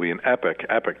England, which will be an epic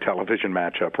television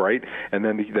matchup, right? And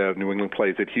then the New England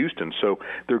plays at Houston, so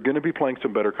they're going to be playing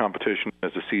some better competition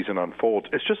as the season unfolds.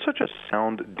 It's just such a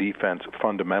sound defense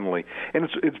fundamentally, and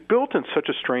it's built in such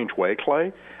a strange way,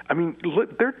 Clay. I mean,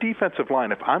 their defensive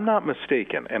line, if I'm not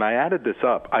mistaken, and I added this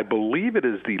up, I believe it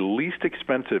is the least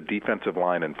expensive defensive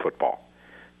line in football.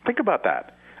 Think about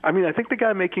that. I mean, I think the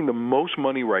guy making the most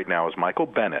money right now is Michael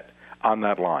Bennett on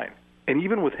that line. And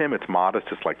even with him, it's modest.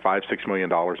 It's like $5-6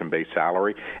 million in base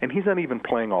salary, and he's not even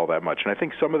playing all that much. And I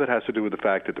think some of it has to do with the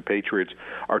fact that the Patriots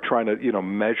are trying to,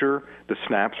 measure the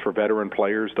snaps for veteran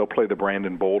players. They'll play the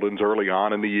Brandon Boldens early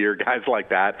on in the year, guys like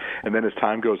that, and then as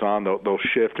time goes on, they'll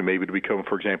shift and maybe to become,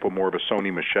 for example, more of a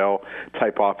Sony Michel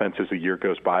type offense as the year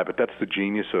goes by. But that's the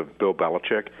genius of Bill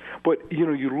Belichick. But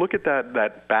you look at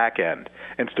that back end,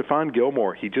 and Stephon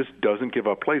Gilmore, he just doesn't give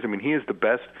up plays. I mean, he is the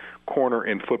best corner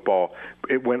in football.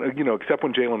 Except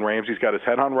when Jalen Ramsey's got his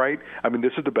head on right. I mean,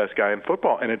 this is the best guy in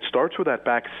football, and it starts with that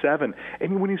back seven.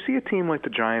 And when you see a team like the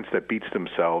Giants that beats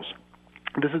themselves,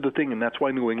 this is the thing, and that's why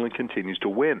New England continues to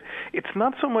win. It's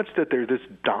not so much that they're this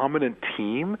dominant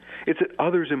team, it's that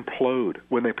others implode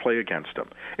when they play against them.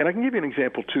 And I can give you an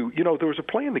example, too. There was a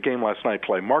play in the game last night,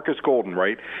 Clay. Marcus Golden,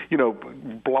 right,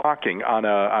 blocking on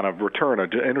a return,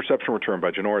 an interception return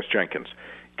by Janoris Jenkins.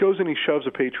 Goes and he shoves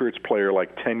a Patriots player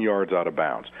like 10 yards out of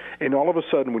bounds. And all of a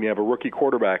sudden, when you have a rookie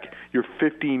quarterback, you're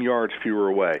 15 yards fewer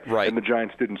away. Right. And the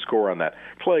Giants didn't score on that.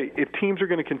 Clay, if teams are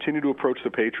going to continue to approach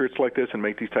the Patriots like this and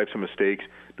make these types of mistakes,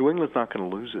 New England's not going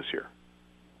to lose this year.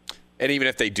 And even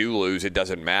if they do lose, it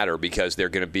doesn't matter because they're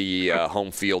going to be a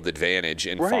home field advantage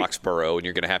in Foxborough, and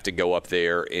you're going to have to go up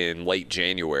there in late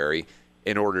January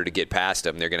in order to get past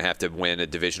them. They're going to have to win a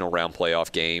divisional round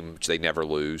playoff game, which they never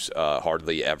lose,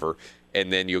 hardly ever.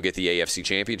 And then you'll get the AFC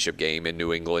Championship game in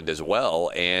New England as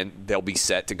well, and they'll be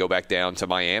set to go back down to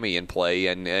Miami and play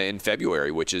in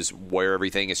February, which is where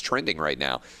everything is trending right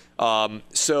now.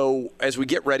 So as we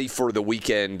get ready for the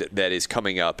weekend that is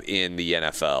coming up in the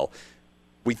NFL,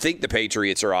 we think the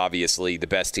Patriots are obviously the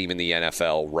best team in the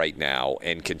NFL right now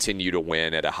and continue to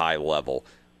win at a high level.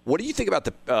 What do you think about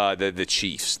the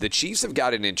Chiefs? The Chiefs have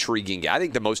got an intriguing – I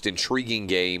think the most intriguing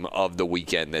game of the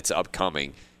weekend that's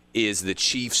upcoming is the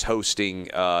Chiefs hosting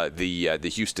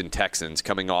the Houston Texans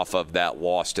coming off of that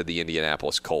loss to the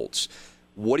Indianapolis Colts.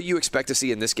 What do you expect to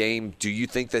see in this game? Do you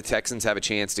think the Texans have a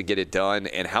chance to get it done?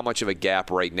 And how much of a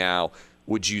gap right now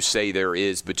would you say there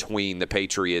is between the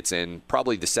Patriots and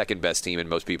probably the second best team in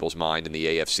most people's mind, in the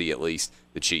AFC at least,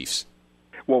 the Chiefs?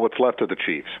 Well, what's left of the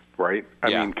Chiefs, right? I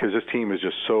mean, because this team is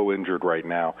just so injured right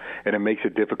now, and it makes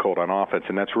it difficult on offense.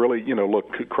 And that's really,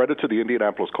 look, credit to the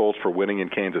Indianapolis Colts for winning in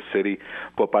Kansas City.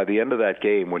 But by the end of that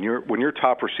game, when your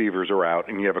top receivers are out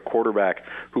and you have a quarterback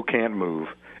who can't move,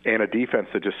 and a defense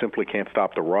that just simply can't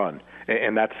stop the run.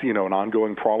 And that's, an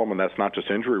ongoing problem, and that's not just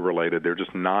injury-related. They're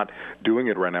just not doing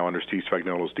it right now under Steve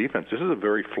Spagnuolo's defense. This is a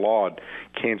very flawed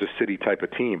Kansas City type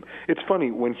of team. It's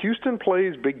funny, when Houston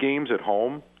plays big games at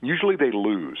home, usually they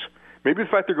lose. Maybe the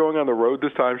fact they're going on the road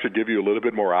this time should give you a little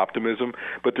bit more optimism.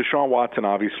 But Deshaun Watson,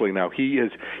 obviously, now he's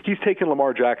taken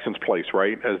Lamar Jackson's place,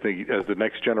 right, as the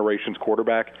next generation's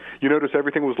quarterback. You notice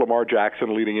everything was Lamar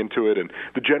Jackson leading into it, and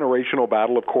the generational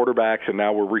battle of quarterbacks, and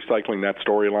now we're recycling that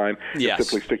storyline. Yes. And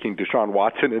simply sticking Deshaun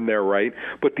Watson in there, right?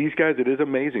 But these guys, it is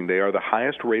amazing. They are the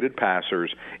highest-rated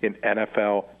passers in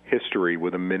NFL history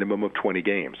with a minimum of 20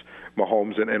 games.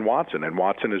 Mahomes and Watson. And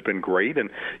Watson has been great. And,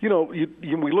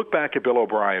 we look back at Bill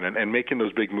O'Brien and making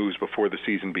those big moves before the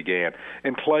season began.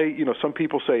 And Clay, some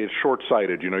people say it's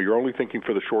short-sighted. You're only thinking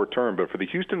for the short term. But for the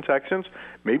Houston Texans,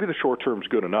 maybe the short term is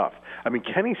good enough. I mean,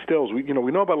 Kenny Stills, we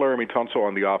know about Laramie Tunsil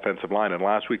on the offensive line. And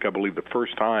last week, I believe the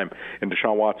first time in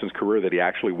Deshaun Watson's career that he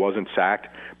actually wasn't sacked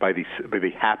by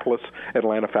the hapless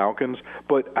Atlanta Falcons.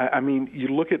 But, I mean, you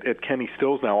look at Kenny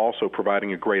Stills now also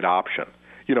providing a great option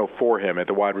for him at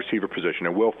the wide receiver position,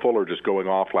 and Will Fuller just going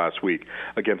off last week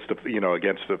against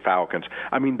the Falcons.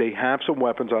 I mean, they have some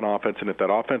weapons on offense, and if that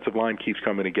offensive line keeps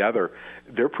coming together,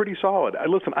 they're pretty solid.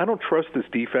 Listen, I don't trust this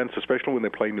defense, especially when they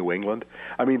play New England.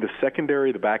 I mean, the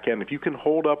secondary, the back end, if you can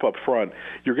hold up front,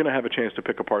 you're going to have a chance to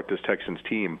pick apart this Texans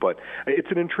team. But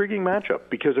it's an intriguing matchup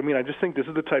because, I just think this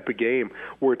is the type of game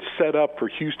where it's set up for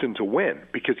Houston to win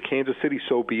because Kansas City's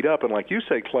so beat up. And like you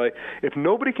say, Clay, if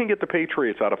nobody can get the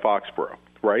Patriots out of Foxborough,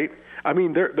 right? I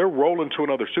mean, they're rolling to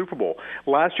another Super Bowl.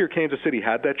 Last year, Kansas City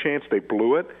had that chance. They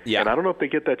blew it. Yeah. And I don't know if they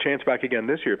get that chance back again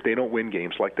this year if they don't win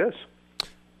games like this.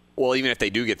 Well, even if they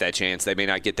do get that chance, they may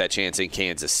not get that chance in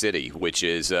Kansas City, which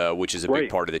is a big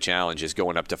part of the challenge, is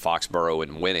going up to Foxborough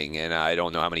and winning. And I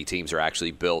don't know how many teams are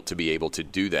actually built to be able to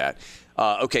do that.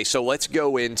 Okay, so let's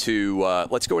go into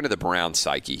the Browns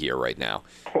psyche here right now.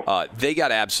 They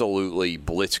got absolutely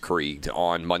blitzkrieged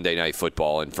on Monday Night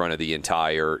Football in front of the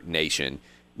entire nation.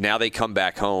 Now they come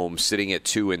back home sitting at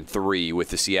 2-3 with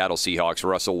the Seattle Seahawks.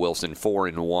 Russell Wilson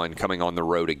 4-1 coming on the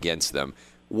road against them.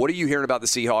 What are you hearing about the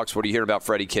Seahawks? What are you hearing about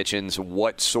Freddie Kitchens?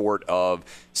 What sort of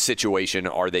situation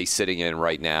are they sitting in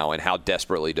right now, and how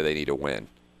desperately do they need to win?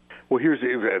 Well,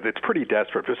 it's pretty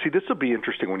desperate. But see, this will be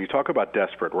interesting when you talk about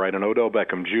desperate, right? And Odell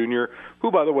Beckham Jr., who,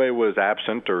 by the way, was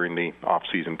absent during the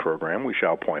off-season program, we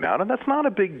shall point out. And that's not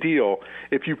a big deal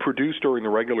if you produce during the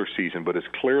regular season, but it's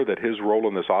clear that his role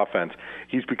in this offense,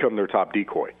 he's become their top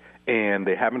decoy. And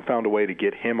they haven't found a way to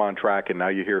get him on track, and now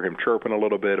you hear him chirping a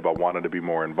little bit about wanting to be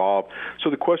more involved.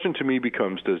 So the question to me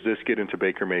becomes, does this get into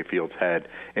Baker Mayfield's head,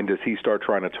 and does he start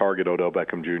trying to target Odell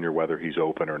Beckham Jr. whether he's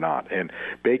open or not? And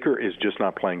Baker is just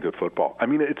not playing good football. I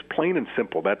mean, it's plain and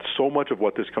simple. That's so much of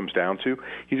what this comes down to.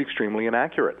 He's extremely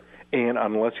inaccurate. And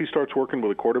unless he starts working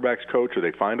with a quarterback's coach or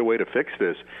they find a way to fix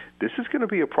this is going to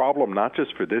be a problem not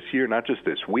just for this year, not just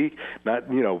this week, not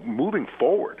moving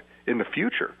forward in the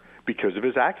future, because of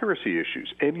his accuracy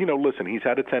issues. And, listen, he's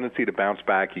had a tendency to bounce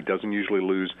back. He doesn't usually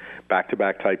lose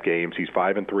back-to-back type games. He's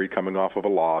 5-3 coming off of a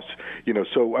loss.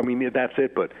 So, I mean, that's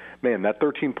it. But, man, that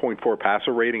 13.4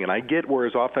 passer rating, and I get where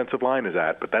his offensive line is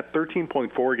at, but that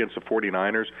 13.4 against the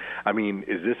 49ers, I mean,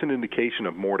 is this an indication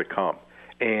of more to come?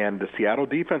 And the Seattle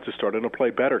defense is starting to play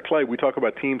better. Clay, we talk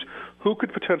about teams who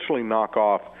could potentially knock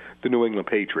off the New England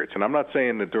Patriots. And I'm not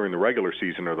saying that during the regular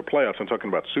season or the playoffs. I'm talking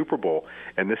about Super Bowl.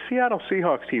 And the Seattle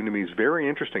Seahawks team to me is very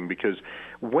interesting because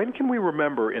when can we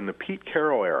remember in the Pete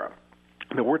Carroll era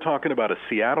that we're talking about a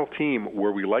Seattle team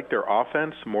where we like their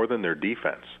offense more than their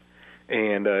defense?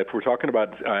 And if we're talking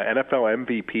about NFL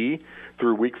MVP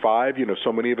through Week 5,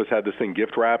 so many of us had this thing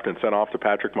gift-wrapped and sent off to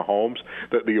Patrick Mahomes.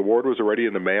 The award was already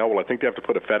in the mail. Well, I think they have to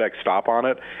put a FedEx stop on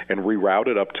it and reroute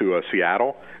it up to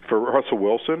Seattle for Russell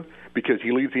Wilson because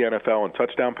he leads the NFL in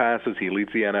touchdown passes. He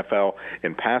leads the NFL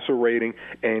in passer rating.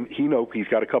 And he's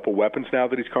got a couple weapons now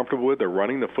that he's comfortable with. They're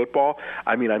running the football.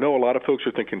 I mean, I know a lot of folks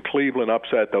are thinking Cleveland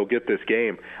upset, they'll get this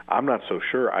game. I'm not so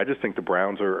sure. I just think the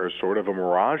Browns are sort of a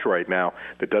mirage right now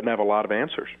that doesn't have a lot of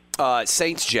answers.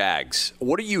 Saints-Jags,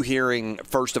 what are you hearing,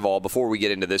 first of all, before we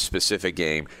get into this specific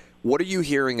game, what are you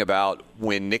hearing about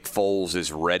when Nick Foles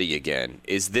is ready again?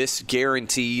 Is this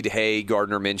guaranteed, hey,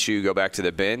 Gardner Minshew, go back to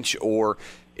the bench, or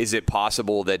is it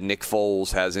possible that Nick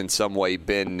Foles has in some way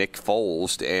been Nick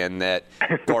Foles and that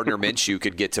Gardner Minshew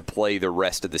could get to play the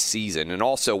rest of the season? And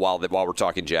also, while we're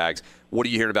talking Jags, what are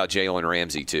you hearing about Jalen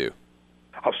Ramsey, too?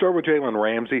 I'll start with Jalen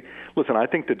Ramsey. Listen, I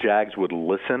think the Jags would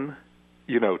listen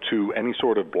to any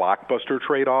sort of blockbuster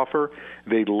trade offer.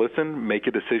 They'd listen, make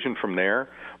a decision from there.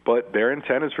 But their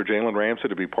intent is for Jalen Ramsey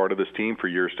to be part of this team for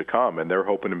years to come, and they're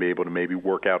hoping to be able to maybe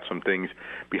work out some things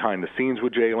behind the scenes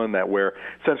with Jalen that where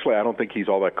essentially I don't think he's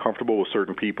all that comfortable with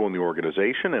certain people in the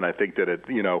organization, and I think that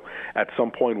at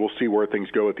some point we'll see where things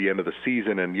go at the end of the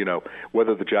season, and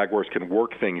whether the Jaguars can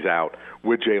work things out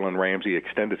with Jalen Ramsey,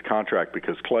 extend his contract,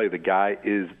 because Clay, the guy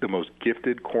is the most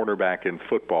gifted cornerback in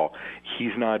football.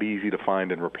 He's not easy to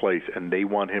find and replace, and they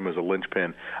want him as a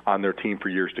linchpin on their team for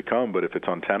years to come. But if it's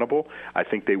untenable, I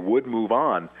think they would move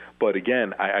on. But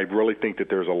again, I really think that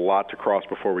there's a lot to cross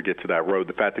before we get to that road.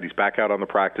 The fact that he's back out on the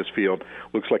practice field,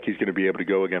 looks like he's going to be able to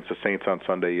go against the Saints on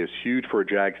Sunday, is huge for a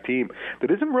Jags team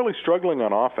that isn't really struggling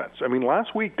on offense. I mean,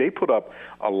 last week they put up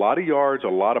a lot of yards, a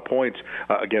lot of points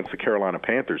against the Carolina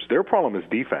Panthers. Their problem is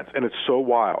defense, and it's so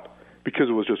wild because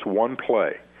it was just one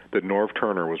play that Norv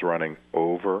Turner was running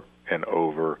over and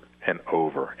over and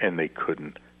over, and they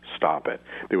couldn't stop it.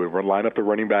 They would line up the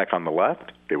running back on the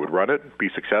left, they would run it, be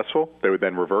successful, they would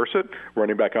then reverse it,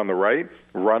 running back on the right,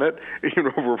 run it,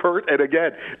 revert, and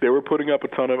again, they were putting up a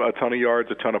ton of yards,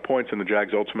 a ton of points, and the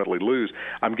Jags ultimately lose.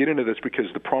 I'm getting to this because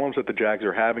the problems that the Jags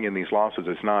are having in these losses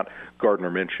is not Gardner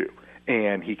Minshew.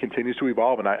 And he continues to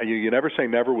evolve, and you never say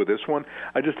never with this one.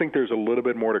 I just think there's a little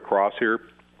bit more to cross here.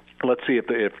 Let's see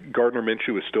if Gardner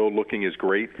Minshew is still looking as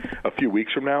great a few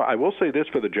weeks from now. I will say this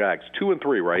for the Jags,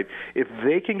 2-3, right? If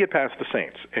they can get past the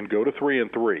Saints and go to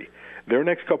 3-3, their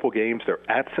next couple games, they're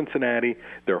at Cincinnati,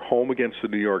 they're home against the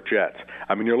New York Jets.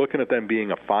 I mean, you're looking at them being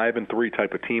a 5-3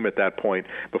 type of team at that point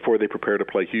before they prepare to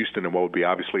play Houston in what would be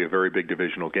obviously a very big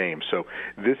divisional game. So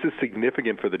this is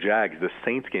significant for the Jags, the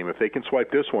Saints game. If they can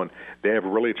swipe this one, they have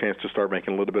really a chance to start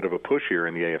making a little bit of a push here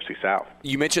in the AFC South.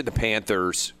 You mentioned the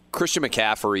Panthers. Christian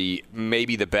McCaffrey may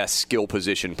be the best skill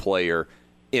position player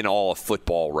in all of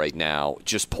football right now,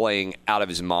 just playing out of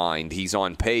his mind. He's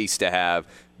on pace to have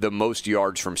the most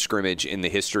yards from scrimmage in the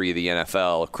history of the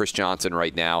NFL. Chris Johnson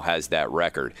right now has that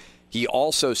record. He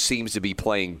also seems to be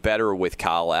playing better with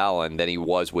Kyle Allen than he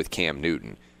was with Cam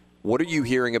Newton. What are you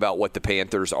hearing about what the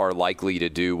Panthers are likely to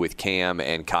do with Cam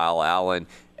and Kyle Allen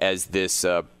as this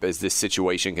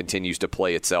situation continues to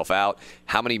play itself out?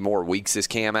 How many more weeks is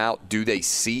Cam out? Do they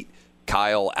seat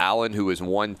Kyle Allen, who has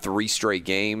won 3 straight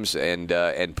games,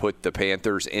 and put the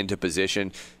Panthers into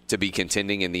position to be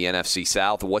contending in the NFC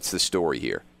South? What's the story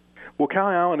here? Well,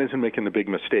 Kyle Allen isn't making the big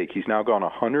mistake. He's now gone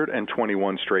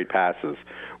 121 straight passes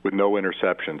with no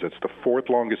interceptions. It's the 4th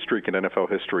longest streak in NFL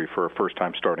history for a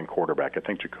first-time starting quarterback. I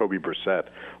think Jacoby Brissett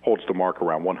holds the mark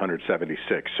around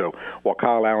 176. So while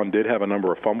Kyle Allen did have a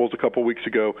number of fumbles a couple weeks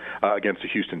ago against the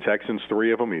Houston Texans,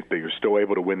 3 of them, they were still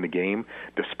able to win the game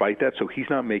despite that. So he's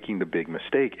not making the big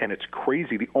mistake. And it's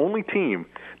crazy. The only team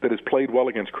that has played well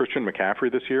against Christian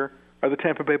McCaffrey this year are the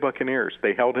Tampa Bay Buccaneers.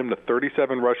 They held him to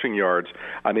 37 rushing yards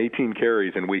on 18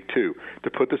 carries in Week 2. To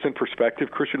put this in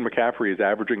perspective, Christian McCaffrey is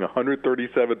averaging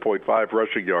 137.5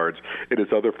 rushing yards in his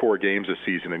other 4 games this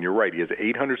season. And you're right, he has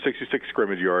 866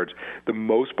 scrimmage yards, the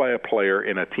most by a player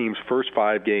in a team's first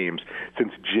 5 games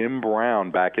since Jim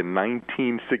Brown back in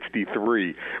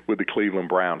 1963 with the Cleveland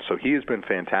Browns. So he has been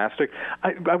fantastic.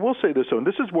 I will say this, though, and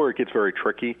this is where it gets very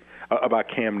tricky about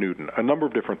Cam Newton. A number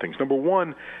of different things. Number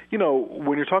one,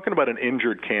 when you're talking about an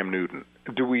injured Cam Newton,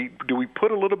 do we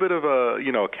put a little bit of a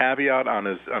caveat on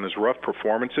his rough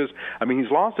performances? I mean,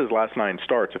 he's lost his last 9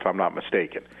 starts, if I'm not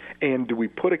mistaken. And do we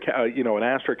put an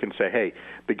asterisk and say, hey,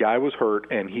 the guy was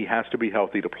hurt and he has to be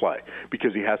healthy to play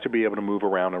because he has to be able to move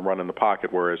around and run in the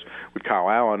pocket? Whereas with Kyle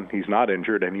Allen, he's not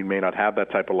injured and he may not have that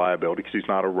type of liability because he's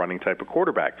not a running type of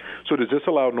quarterback. So does this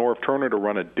allow Norv Turner to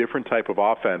run a different type of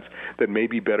offense that may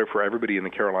be better for everybody in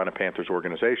the Carolina Panthers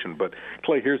organization? But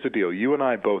Clay, here's the deal. You and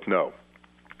I both know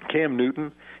Cam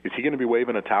Newton, is he going to be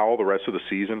waving a towel the rest of the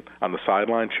season on the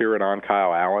sideline cheering on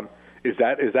Kyle Allen? Is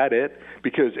that it?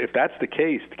 Because if that's the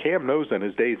case, Cam knows then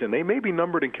his days, and they may be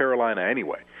numbered in Carolina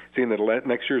anyway, seeing that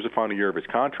next year is the final year of his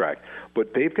contract.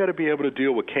 But they've got to be able to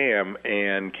deal with Cam,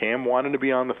 and Cam wanting to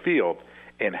be on the field,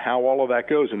 and how all of that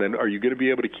goes. And then are you going to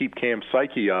be able to keep Cam's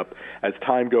psyche up as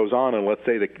time goes on? And let's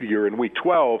say that you're in Week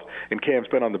 12 and Cam's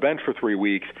been on the bench for 3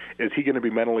 weeks. Is he going to be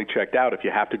mentally checked out if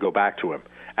you have to go back to him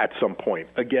at some point?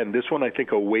 Again, this one I think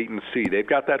will wait and see. They've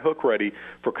got that hook ready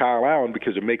for Kyle Allen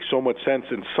because it makes so much sense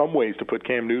in some ways to put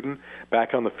Cam Newton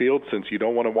back on the field since you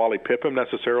don't want to Wally Pipp him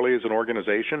necessarily as an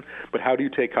organization. But how do you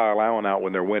take Kyle Allen out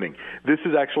when they're winning? This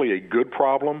is actually a good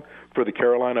problem for the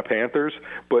Carolina Panthers,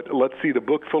 but let's see, the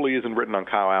book fully isn't written on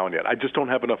Kyle Allen yet. I just don't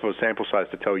have enough of a sample size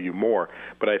to tell you more,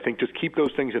 but I think just keep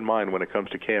those things in mind when it comes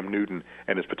to Cam Newton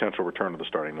and his potential return to the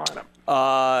starting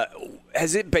lineup.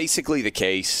 Is it basically the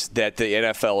case that the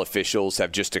NFL officials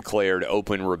have just declared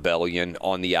open rebellion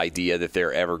on the idea that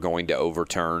they're ever going to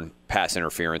overturn pass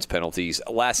interference penalties?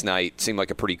 Last night seemed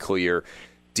like a pretty clear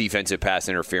defensive pass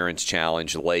interference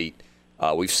challenge late.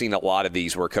 We've seen a lot of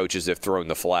these where coaches have thrown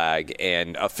the flag,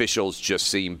 and officials just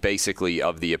seem basically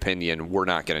of the opinion we're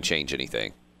not going to change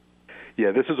anything.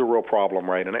 Yeah, this is a real problem,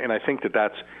 right? And I think that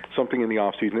that's something in the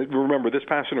offseason. Remember, this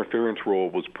pass interference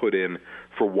rule was put in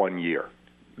for 1 year.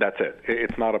 That's it.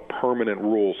 It's not a permanent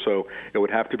rule, so it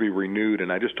would have to be renewed,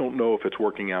 and I just don't know if it's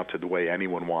working out to the way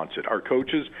anyone wants it. Our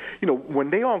coaches, when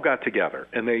they all got together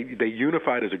and they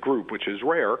unified as a group, which is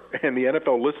rare, and the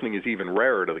NFL listening is even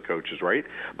rarer to the coaches, right?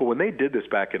 But when they did this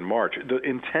back in March, the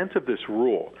intent of this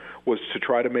rule was to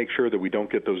try to make sure that we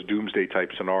don't get those doomsday-type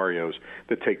scenarios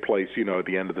that take place, at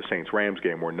the end of the Saints-Rams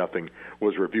game where nothing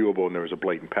was reviewable and there was a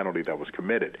blatant penalty that was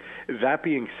committed. That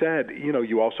being said,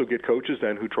 you also get coaches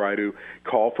then who try to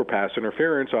call for pass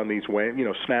interference on these,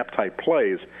 snap-type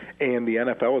plays, and the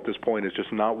NFL at this point is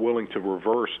just not willing to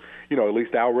reverse, at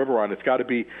least Al Riveron. It's got to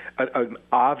be an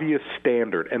obvious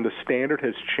standard, and the standard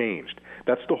has changed.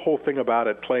 That's the whole thing about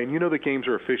it, playing. The games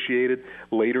are officiated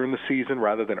later in the season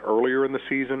rather than earlier in the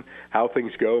season, how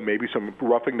things go. Maybe some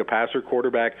roughing the passer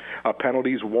quarterback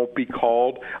penalties won't be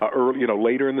called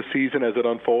later in the season as it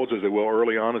unfolds, as they will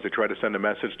early on, as they try to send a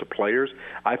message to players.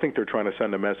 I think they're trying to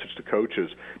send a message to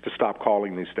coaches to stop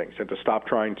calling these things and to stop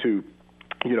trying to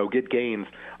get gains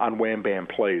on wham-bam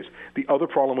plays. The other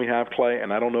problem we have, Clay,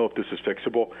 and I don't know if this is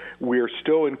fixable, we're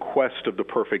still in quest of the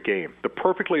perfect game, the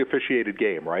perfectly officiated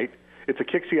game, right? It's a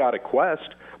quixotic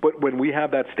quest, but when we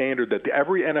have that standard that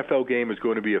every NFL game is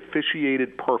going to be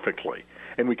officiated perfectly,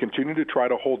 and we continue to try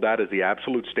to hold that as the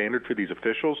absolute standard for these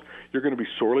officials, you're going to be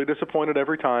sorely disappointed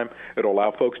every time. It'll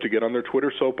allow folks to get on their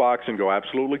Twitter soapbox and go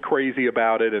absolutely crazy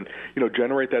about it and,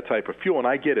 generate that type of fuel. And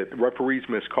I get it. Referees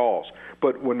miss calls.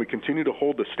 But when we continue to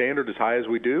hold the standard as high as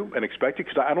we do and expect it,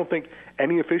 because I don't think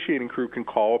any officiating crew can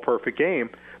call a perfect game,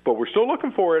 but we're still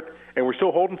looking for it, and we're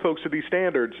still holding folks to these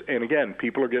standards. And, again,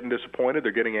 people are getting disappointed.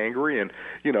 They're getting angry, and,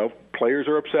 players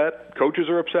are upset. Coaches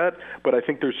are upset. But I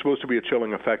think there's supposed to be a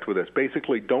chilling effect with this.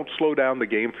 Basically, don't slow down the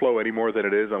game flow any more than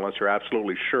it is unless you're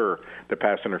absolutely sure that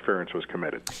pass interference was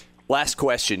committed. Last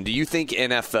question. Do you think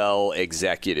NFL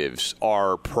executives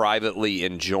are privately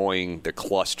enjoying the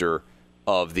cluster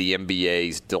of the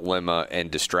NBA's dilemma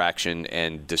and distraction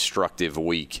and destructive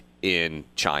week in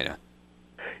China?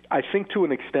 I think to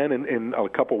an extent in a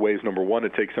couple ways. Number one,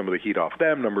 it takes some of the heat off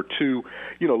them. Number two,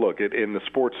 look, in the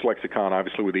sports lexicon,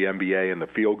 obviously with the NBA and the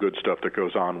feel-good stuff that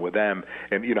goes on with them,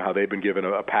 and how they've been given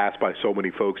a pass by so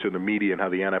many folks in the media and how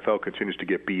the NFL continues to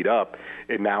get beat up,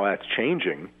 and now that's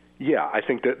changing. Yeah, I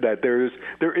think that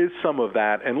there is some of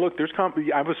that. And look,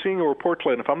 I was seeing a report,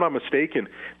 Clay, and if I'm not mistaken,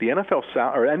 the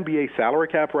NBA salary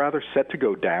cap set to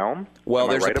go down. Well,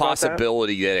 there's a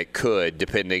possibility that it could,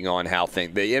 depending on how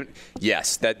things.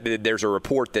 Yes, there's a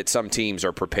report that some teams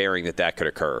are preparing that could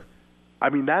occur.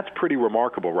 I mean, that's pretty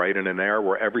remarkable, right, in an era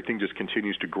where everything just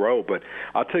continues to grow. But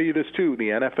I'll tell you this, too, the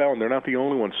NFL, and they're not the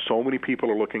only ones, so many people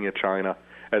are looking at China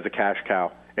as a cash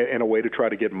cow and a way to try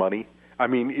to get money. I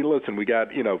mean, listen, we got,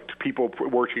 people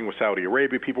working with Saudi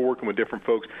Arabia, people working with different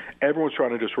folks. Everyone's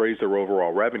trying to just raise their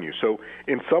overall revenue. So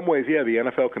in some ways, yeah, the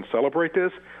NFL can celebrate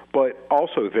this, but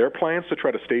also their plans to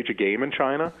try to stage a game in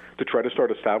China, to try to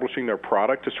start establishing their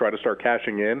product, to try to start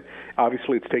cashing in,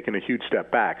 obviously it's taken a huge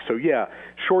step back. So, yeah,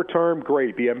 short term,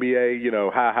 great. The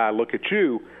NBA, look at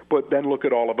you. But then look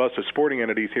at all of us as sporting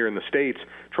entities here in the States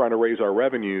trying to raise our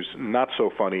revenues. Not so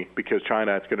funny, because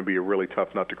China, it's going to be a really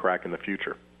tough nut to crack in the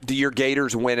future. Do your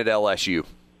Gators win at LSU?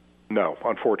 No,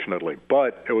 unfortunately.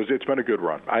 But it's been a good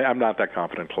run. I'm not that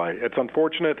confident, Clay. It's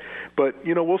unfortunate, but,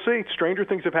 we'll see. Stranger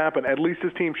things have happened. At least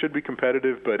this team should be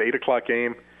competitive, but 8 o'clock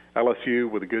game, LSU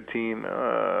with a good team,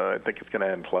 I think it's going to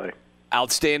end, Clay.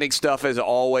 Outstanding stuff as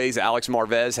always. Alex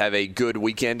Marvez, have a good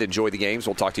weekend. Enjoy the games.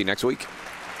 We'll talk to you next week.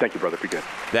 Thank you, brother. Be good.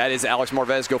 That is Alex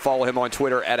Marvez. Go follow him on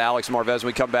Twitter at Alex Marvez. When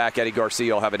we come back, Eddie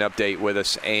Garcia will have an update with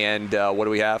us. And what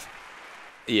do we have?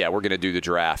 Yeah, we're going to do the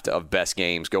draft of best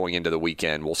games going into the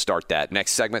weekend. We'll start that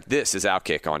next segment. This is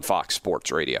Outkick on Fox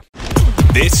Sports Radio.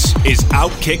 This is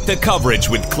Outkick the Coverage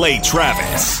with Clay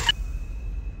Travis.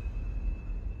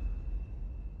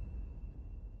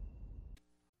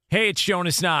 Hey, it's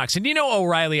Jonas Knox, and you know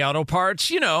O'Reilly Auto Parts.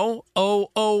 You know,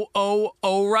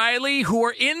 O'Reilly, who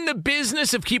are in the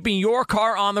business of keeping your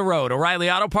car on the road. O'Reilly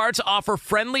Auto Parts offer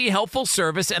friendly, helpful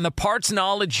service and the parts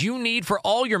knowledge you need for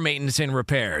all your maintenance and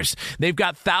repairs. They've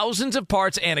got thousands of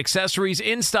parts and accessories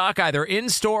in stock, either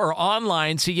in-store or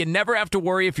online, so you never have to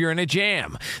worry if you're in a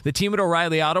jam. The team at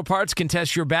O'Reilly Auto Parts can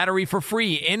test your battery for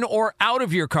free in or out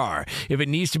of your car. If it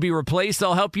needs to be replaced,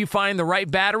 they'll help you find the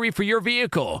right battery for your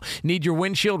vehicle. Need your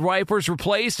windshield wipers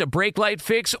replaced, a brake light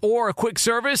fix, or a quick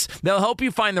service? They'll help you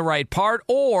find the right part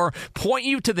or point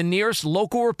you to the nearest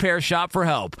local repair shop for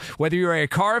help. Whether you're a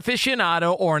car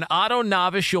aficionado or an auto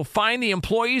novice, you'll find the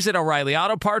employees at O'Reilly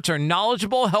Auto Parts are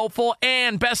knowledgeable, helpful,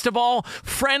 and best of all,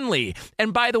 friendly.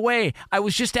 And by the way, I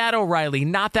was just at O'Reilly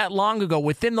not that long ago,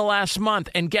 within the last month,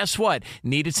 and guess what?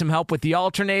 Needed some help with the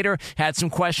alternator, had some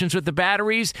questions with the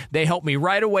batteries. They helped me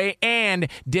right away and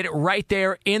did it right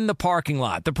there in the parking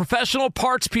lot. The professional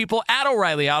parts people at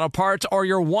O'Reilly Auto Parts are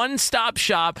your one-stop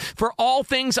shop for all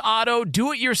things auto,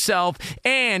 do-it-yourself,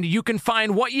 and you can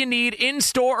find what you need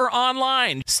in-store or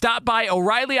online. Stop by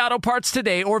O'Reilly Auto Parts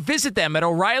today or visit them at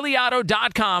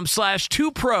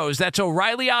O'ReillyAuto.com/2pros. That's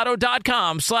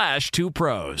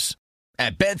O'ReillyAuto.com/2pros.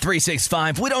 At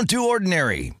Bet365, we don't do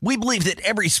ordinary. We believe that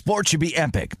every sport should be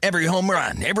epic. Every home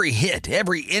run, every hit,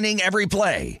 every inning, every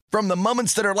play. From the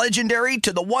moments that are legendary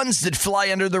to the ones that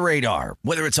fly under the radar.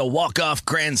 Whether it's a walk-off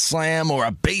grand slam or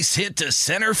a base hit to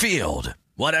center field.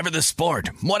 Whatever the sport,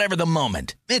 whatever the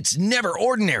moment. It's never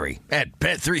ordinary at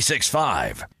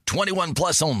Bet365. 21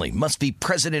 plus only. Must be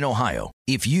present in Ohio.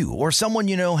 If you or someone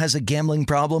you know has a gambling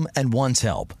problem and wants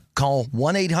help, call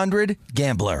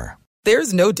 1-800-GAMBLER.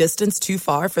 There's no distance too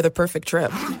far for the perfect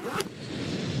trip.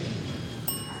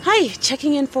 Hi,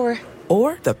 checking in for...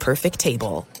 Or the perfect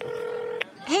table.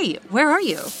 Hey, where are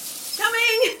you?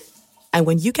 Coming! And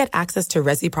when you get access to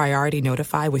Resi Priority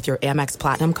Notify with your Amex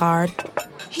Platinum card...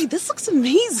 Hey, this looks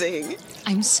amazing.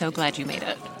 I'm so glad you made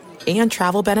it. And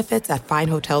travel benefits at fine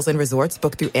hotels and resorts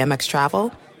booked through Amex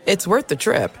Travel, it's worth the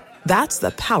trip. That's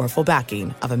the powerful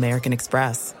backing of American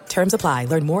Express. Terms apply.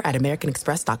 Learn more at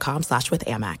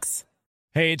americanexpress.com/withAmex.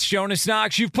 Hey, it's Jonas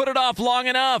Knox. You've put it off long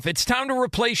enough. It's time to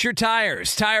replace your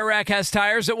tires. Tire Rack has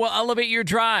tires that will elevate your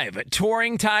drive.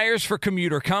 Touring tires for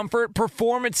commuter comfort,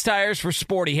 performance tires for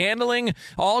sporty handling,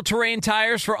 all-terrain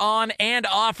tires for on- and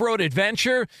off-road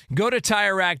adventure. Go to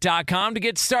TireRack.com to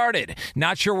get started.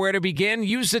 Not sure where to begin?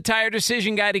 Use the Tire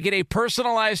Decision Guide to get a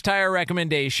personalized tire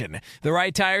recommendation. The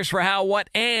right tires for how, what,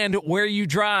 and where you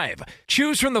drive.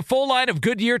 Choose from the full line of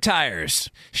Goodyear tires.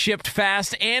 Shipped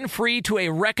fast and free to a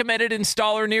recommended installer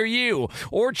near you,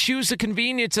 or choose the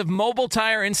convenience of mobile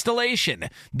tire installation.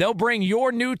 They'll bring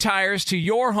your new tires to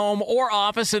your home or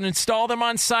office and install them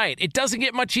on site. It doesn't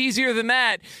get much easier than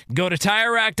that. Go to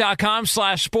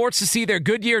TireRack.com/sports to see their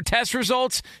Goodyear test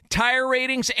results, tire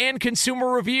ratings, and consumer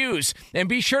reviews. And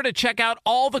be sure to check out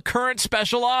all the current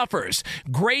special offers.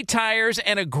 Great tires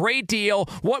and a great deal.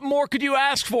 What more could you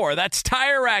ask for? That's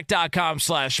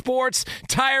TireRack.com/sports.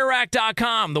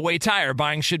 TireRack.com, the way tire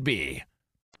buying should be.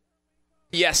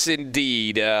 Yes,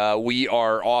 indeed. We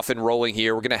are off and rolling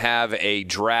here. We're going to have a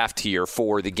draft here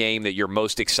for the game that you're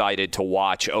most excited to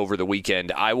watch over the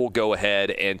weekend. I will go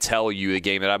ahead and tell you the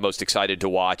game that I'm most excited to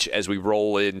watch as we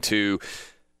roll into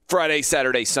Friday,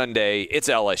 Saturday, Sunday. It's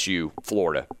LSU,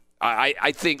 Florida.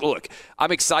 I think, look,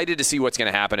 I'm excited to see what's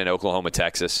going to happen in Oklahoma,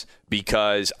 Texas,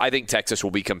 because I think Texas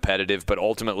will be competitive, but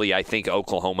ultimately I think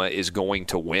Oklahoma is going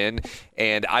to win,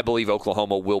 and I believe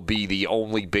Oklahoma will be the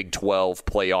only Big 12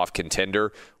 playoff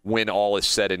contender when all is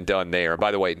said and done there. And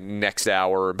by the way, next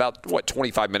hour, about,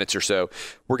 25 minutes or so,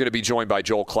 we're going to be joined by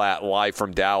Joel Klatt live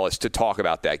from Dallas to talk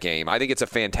about that game. I think it's a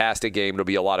fantastic game. It'll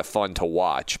be a lot of fun to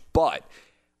watch, but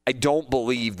I don't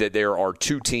believe that there are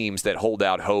two teams that hold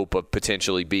out hope of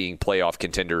potentially being playoff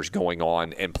contenders going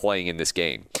on and playing in this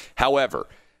game. However,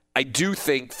 I do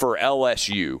think for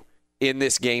LSU in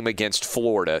this game against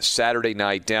Florida Saturday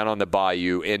night down on the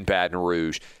Bayou in Baton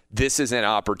Rouge, this is an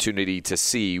opportunity to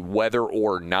see whether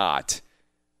or not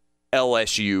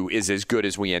LSU is as good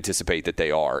as we anticipate that they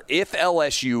are. If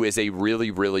LSU is a really,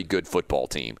 really good football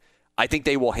team, I think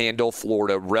they will handle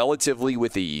Florida relatively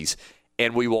with ease,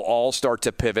 and we will all start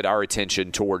to pivot our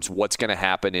attention towards what's going to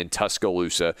happen in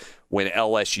Tuscaloosa when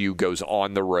LSU goes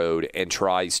on the road and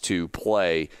tries to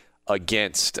play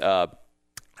against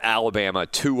Alabama,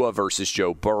 Tua versus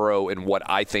Joe Burrow, and what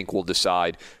I think will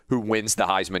decide who wins the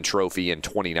Heisman Trophy in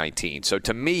 2019. So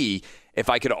to me, if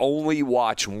I could only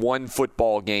watch one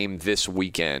football game this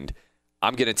weekend,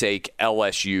 I'm going to take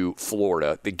LSU,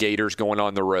 Florida. The Gators going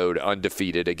on the road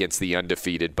undefeated against the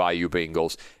undefeated Bayou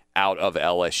Bengals out of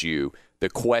LSU. The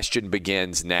question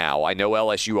begins now. I know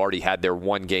LSU already had their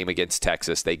one game against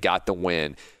Texas. They got the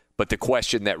win. But the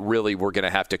question that really we're going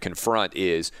to have to confront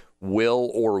is,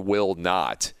 will or will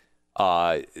not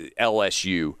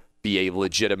LSU be a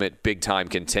legitimate big-time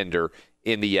contender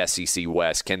in the SEC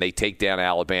West? Can they take down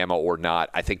Alabama or not?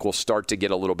 I think we'll start to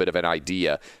get a little bit of an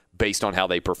idea based on how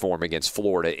they perform against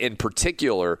Florida. In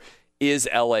particular, is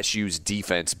LSU's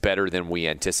defense better than we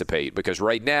anticipate? Because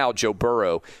right now, Joe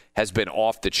Burrow has been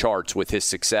off the charts with his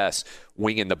success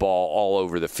winging the ball all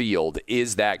over the field.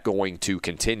 Is that going to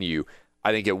continue?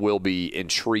 I think it will be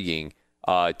intriguing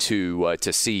to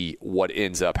see what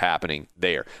ends up happening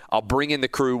there. I'll bring in the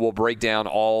crew. We'll break down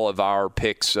all of our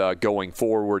picks going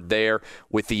forward there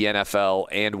with the NFL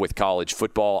and with college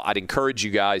football. I'd encourage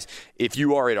you guys, if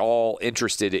you are at all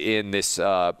interested in this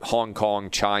Hong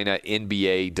Kong, China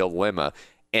NBA dilemma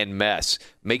and mess,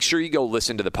 make sure you go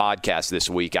listen to the podcast this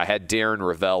week. I had Darren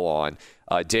Ravel on.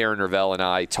 Darren Ravel and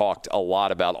I talked a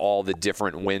lot about all the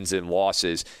different wins and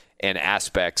losses and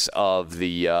aspects of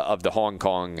the Hong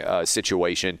Kong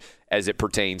situation as it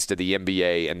pertains to the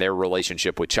NBA and their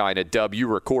relationship with China. Dub, you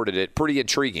recorded it. Pretty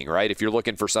intriguing, right? If you're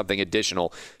looking for something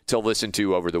additional to listen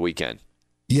to over the weekend.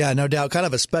 Yeah, no doubt. Kind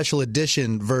of a special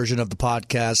edition version of the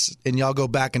podcast. And y'all go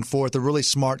back and forth. A really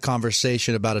smart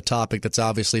conversation about a topic that's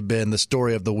obviously been the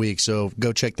story of the week. So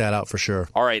go check that out for sure.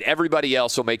 All right. Everybody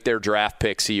else will make their draft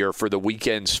picks here for the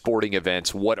weekend sporting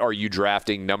events. What are you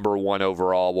drafting number one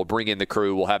overall? We'll bring in the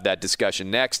crew. We'll have that discussion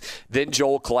next. Then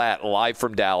Joel Klatt live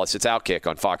from Dallas. It's Outkick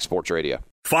on Fox Sports Radio.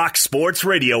 Fox Sports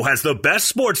Radio has the best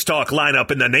sports talk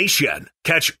lineup in the nation.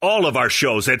 Catch all of our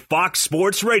shows at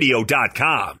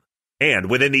foxsportsradio.com.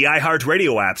 And within the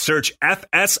iHeartRadio app, search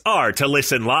FSR to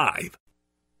listen live.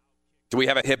 Do we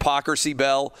have a hypocrisy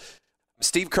bell?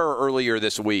 Steve Kerr earlier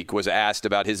this week was asked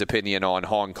about his opinion on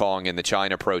Hong Kong and the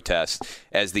China protests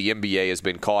as the NBA has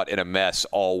been caught in a mess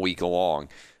all week long.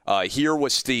 Here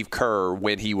was Steve Kerr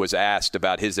when he was asked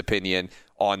about his opinion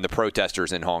on the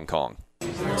protesters in Hong Kong.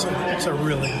 It's a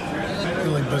really,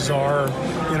 really bizarre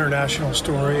international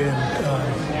story, and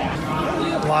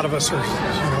a lot of us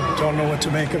don't know what to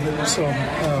make of it. So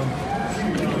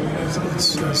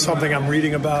it's something I'm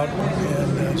reading about,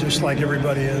 and just like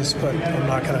everybody is, but I'm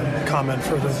not going to comment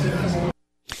further.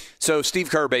 So Steve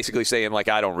Kerr basically saying, like,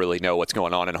 I don't really know what's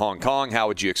going on in Hong Kong. How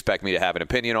would you expect me to have an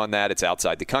opinion on that? It's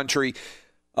outside the country.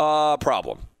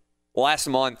 Problem. Last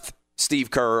month,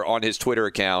 Steve Kerr on his Twitter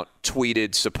account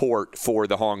tweeted support for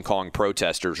the Hong Kong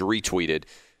protesters, retweeted,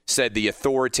 said the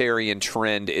authoritarian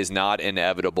trend is not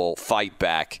inevitable. Fight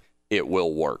back. It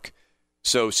will work.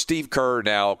 So Steve Kerr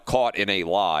now caught in a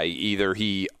lie. Either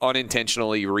he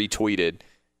unintentionally retweeted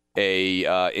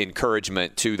a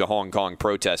encouragement to the Hong Kong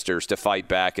protesters to fight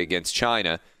back against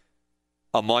China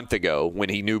a month ago when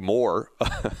he knew more,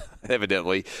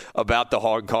 evidently, about the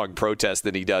Hong Kong protests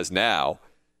than he does now,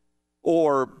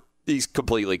 or he's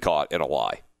completely caught in a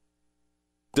lie.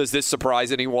 Does this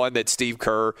surprise anyone that Steve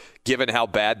Kerr, given how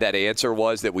bad that answer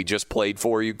was that we just played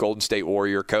for you, Golden State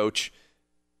Warrior coach,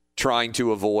 trying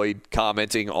to avoid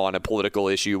commenting on a political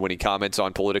issue when he comments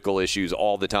on political issues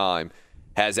all the time,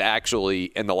 has actually,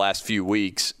 in the last few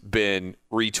weeks, been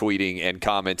retweeting and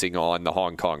commenting on the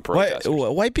Hong Kong protesters?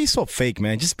 Why be so fake,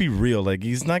 man? Just be real. Like,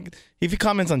 he's not. If he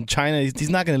comments on China, he's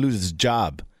not going to lose his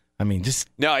job. I mean, just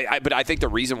no. But I think the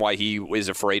reason why he is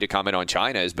afraid to comment on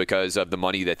China is because of the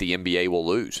money that the NBA will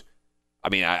lose. I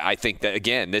mean, I think that,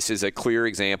 again, this is a clear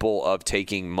example of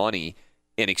taking money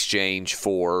in exchange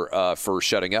for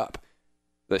shutting up.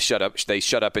 They shut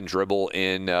up and dribble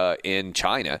in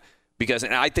China. Because,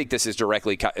 and I think this is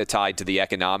directly tied to the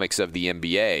economics of the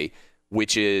NBA,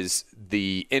 which is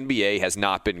the NBA has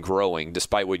not been growing,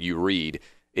 despite what you read.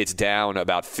 It's down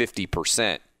about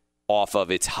 50% off of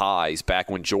its highs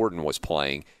back when Jordan was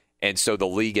playing. And so the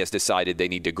league has decided they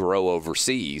need to grow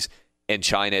overseas, and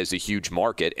China is a huge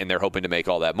market, and they're hoping to make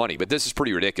all that money. But this is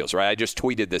pretty ridiculous, right? I just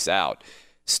tweeted this out.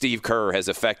 Steve Kerr has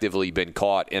effectively been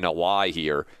caught in a lie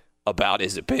here about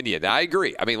his opinion. I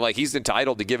agree. I mean, like, he's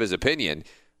entitled to give his opinion,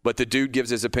 but the dude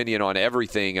gives his opinion on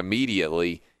everything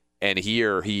immediately, and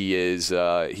here he is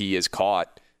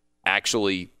caught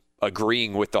actually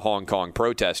agreeing with the Hong Kong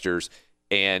protesters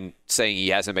and saying he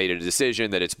hasn't made a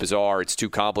decision, that it's bizarre, it's too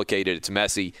complicated, it's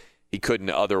messy. He couldn't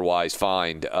otherwise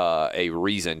find a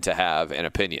reason to have an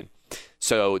opinion.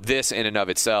 So this in and of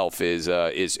itself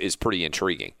is pretty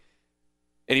intriguing.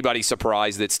 Anybody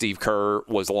surprised that Steve Kerr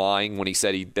was lying when he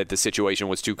said that the situation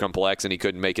was too complex and he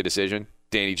couldn't make a decision?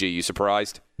 Danny G, you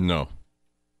surprised? No.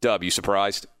 Dub, you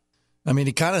surprised? I mean,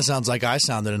 he kind of sounds like I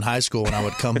sounded in high school when I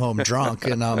would come home drunk,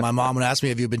 and my mom would ask me,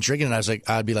 "Have you been drinking?" And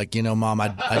I'd be like, Mom, I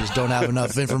just don't have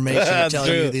enough information to tell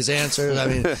you these answers. I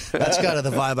mean, that's kind of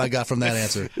the vibe I got from that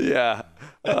answer. Yeah.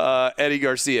 Eddie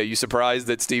Garcia, you surprised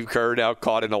that Steve Kerr now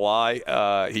caught in a lie?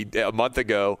 A month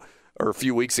ago or a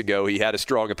few weeks ago, he had a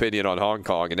strong opinion on Hong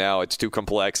Kong, and now it's too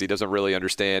complex. He doesn't really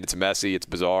understand. It's messy. It's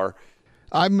bizarre.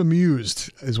 I'm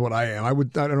amused, is what I am. I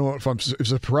don't know if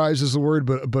surprised is the word,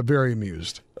 but very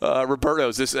amused. Roberto,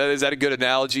 is that a good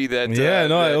analogy?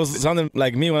 It was something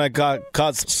like me when I got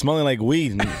caught smelling like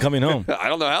weed and coming home. I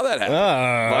don't know how that happened.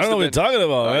 I don't know what you're talking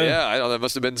about. Yeah, I don't know. There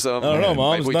must have been some. I don't know,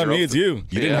 Mom. It's not me. It's you.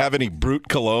 You didn't have any Brute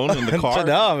cologne in the car?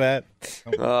 No, man.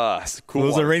 Cool. It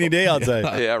was a rainy day outside.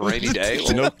 Yeah, rainy day.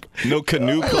 No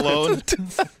canoe cologne.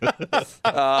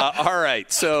 All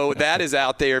right, so that is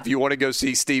out there if you want to go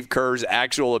see Steve Kerr's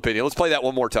actual opinion. Let's play that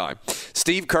one more time.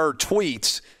 Steve Kerr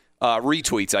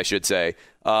retweets, I should say.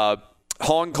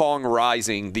 Hong Kong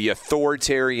rising, the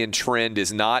authoritarian trend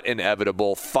is not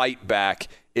inevitable. Fight back,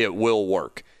 it will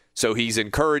work. So he's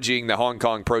encouraging the Hong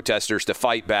Kong protesters to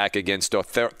fight back against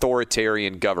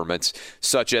authoritarian governments,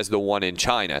 such as the one in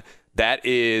China. That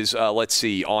is,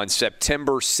 on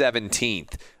September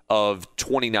 17th of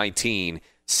 2019,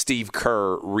 Steve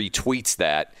Kerr retweets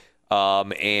that.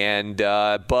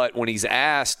 But when he's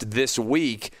asked this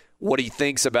week what he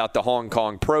thinks about the Hong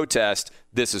Kong protest,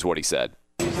 this is what he said.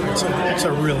 It's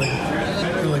a really,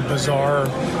 really bizarre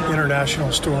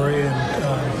international story, and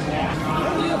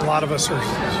a lot of us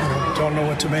don't know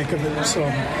what to make of it. So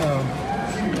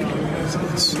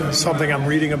it's something I'm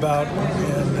reading about,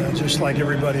 and just like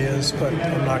everybody is, but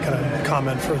I'm not going to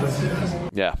comment further.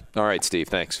 Yeah. All right, Steve.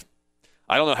 Thanks.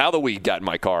 I don't know how the weed got in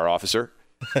my car, officer.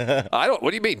 What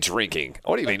do you mean drinking?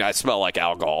 What do you mean I smell like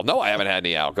alcohol? No, I haven't had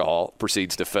any alcohol.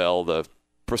 Proceeds to fail the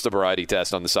sobriety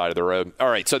test on the side of the road. All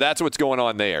right, so that's what's going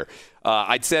on there.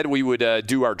 I said we would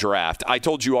do our draft. I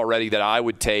told you already that I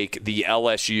would take the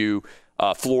LSU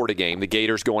Florida game, the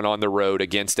Gators going on the road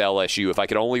against LSU. If I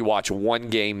could only watch one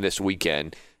game this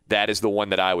weekend, that is the one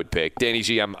that I would pick. Danny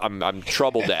G, I'm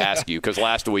troubled to ask you because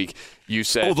last week you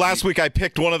said last week I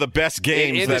picked one of the best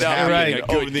games that happened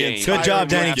over the entire Good job,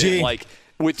 Danny G.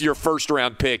 With your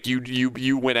first-round pick,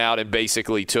 you went out and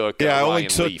basically took I only Ryan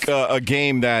took Leaf. A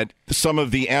game that some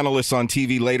of the analysts on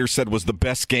TV later said was the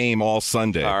best game all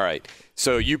Sunday. All right.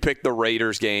 So you picked the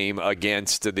Raiders game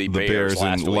against the Bears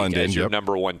last in week London, as your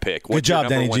number one pick. Good job,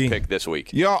 your number Danny G. one pick this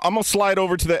week? Yeah, I'm going to slide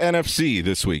over to the NFC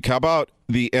this week. How about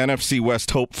the NFC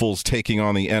West hopefuls taking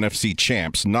on the NFC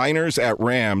champs? Niners at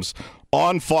Rams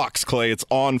on Fox, Clay. It's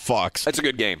on Fox. That's a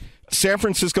good game. San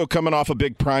Francisco coming off a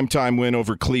big primetime win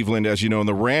over Cleveland, as you know, and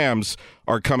the Rams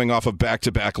are coming off of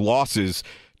back-to-back losses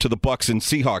to the Bucs and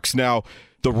Seahawks. Now,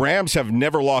 the Rams have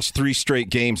never lost 3 straight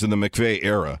games in the McVay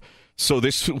era, so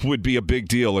this would be a big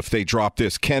deal if they drop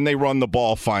this. Can they run the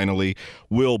ball finally?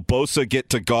 Will Bosa get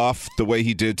to Goff the way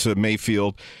he did to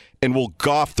Mayfield? And will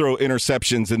Goff throw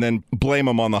interceptions and then blame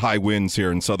him on the high winds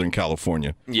here in Southern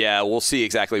California? Yeah, we'll see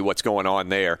exactly what's going on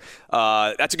there.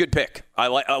 That's a good pick.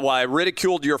 I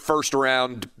ridiculed your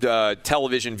first-round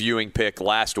television viewing pick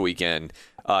last weekend.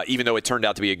 Even though it turned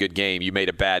out to be a good game, you made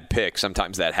a bad pick.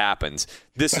 Sometimes that happens.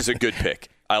 This is a good pick.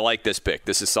 I like this pick.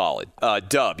 This is solid.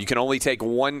 Dub, you can only take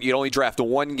one. You can only draft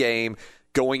one game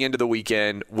going into the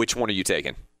weekend. Which one are you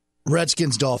taking?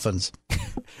 Redskins, Dolphins.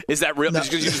 Is that real?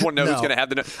 Because you just want to know who's going to have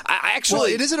the. Well,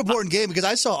 it is an important game because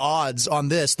I saw odds on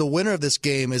this. The winner of this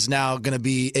game is now going to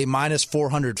be a minus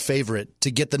 400 favorite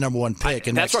to get the number one pick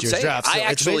in next year's draft.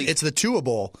 So it's the Tua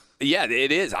Bowl. Yeah,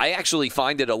 it is. I actually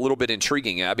find it a little bit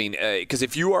intriguing. I mean, because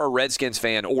if you are a Redskins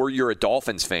fan or you're a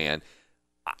Dolphins fan,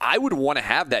 I would want to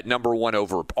have that number one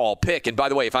overall pick. And by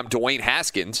the way, if I'm Dwayne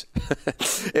Haskins,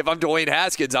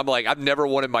 I'm like, I've never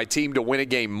wanted my team to win a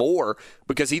game more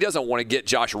because he doesn't want to get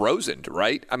Josh Rosen,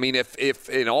 right? I mean, if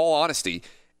in all honesty,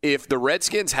 if the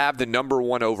Redskins have the number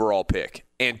one overall pick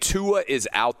and Tua is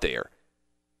out there,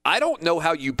 I don't know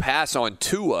how you pass on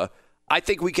Tua. I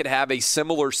think we could have a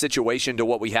similar situation to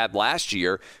what we had last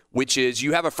year, which is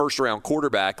you have a first-round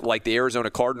quarterback like the Arizona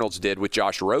Cardinals did with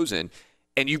Josh Rosen,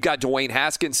 and you've got Dwayne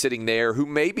Haskins sitting there who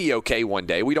may be okay one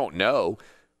day. We don't know.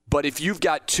 But if you've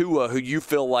got Tua, who you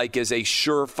feel like is a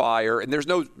surefire, and there's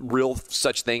no real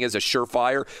such thing as a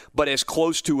surefire, but as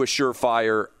close to a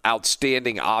surefire,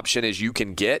 outstanding option as you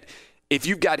can get, if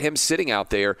you've got him sitting out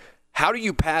there, how do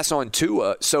you pass on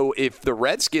Tua? So if the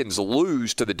Redskins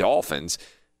lose to the Dolphins,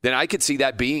 then I could see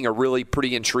that being a really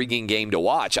pretty intriguing game to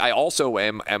watch. I also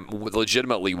am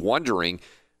legitimately wondering,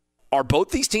 are both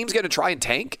these teams going to try and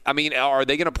tank? I mean, are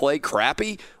they going to play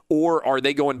crappy, or are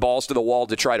they going balls to the wall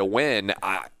to try to win?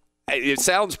 It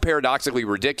sounds paradoxically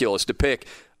ridiculous to pick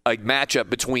a matchup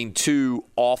between two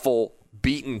awful,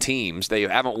 beaten teams. They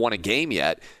haven't won a game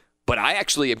yet, but I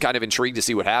actually am kind of intrigued to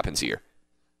see what happens here.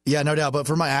 Yeah, no doubt. But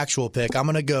for my actual pick, I'm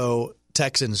going to go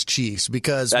Texans-Chiefs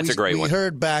because That's a great one. We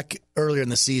heard back earlier in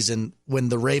the season when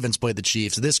the Ravens played the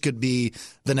Chiefs, this could be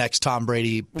the next Tom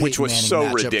Brady, Peyton which was Manning so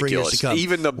matchup ridiculous. for years to come.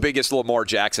 Even the biggest Lamar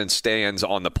Jackson stands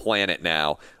on the planet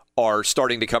now are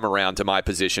starting to come around to my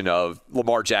position of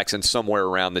Lamar Jackson somewhere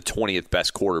around the 20th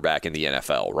best quarterback in the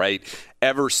NFL, right?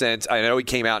 Ever since, I know he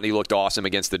came out and he looked awesome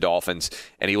against the Dolphins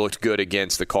and he looked good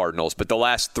against the Cardinals, but the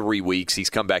last 3 weeks he's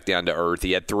come back down to earth.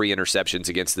 He had 3 interceptions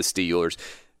against the Steelers.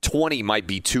 20 might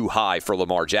be too high for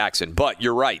Lamar Jackson, but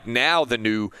you're right. Now the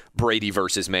new Brady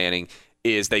versus Manning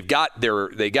is they got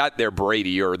their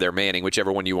Brady or their Manning,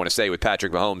 whichever one you want to say, with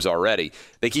Patrick Mahomes already.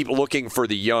 They keep looking for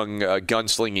the young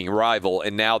gunslinging rival,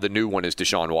 and now the new one is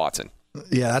Deshaun Watson.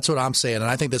 Yeah, that's what I'm saying, and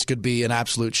I think this could be an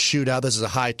absolute shootout. This is a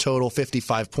high total,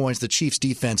 55 points. The Chiefs'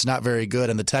 defense not very good,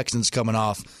 and the Texans coming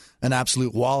off an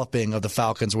absolute walloping of the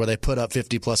Falcons where they put up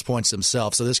 50-plus points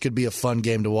themselves. So this could be a fun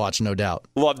game to watch, no doubt.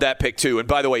 Love that pick, too. And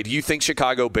by the way, do you think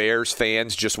Chicago Bears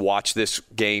fans just watch this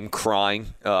game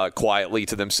crying quietly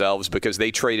to themselves because they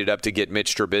traded up to get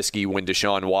Mitch Trubisky when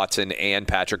Deshaun Watson and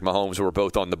Patrick Mahomes were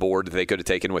both on the board that they could have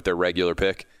taken with their regular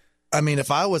pick? I mean,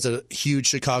 if I was a huge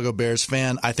Chicago Bears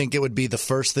fan, I think it would be the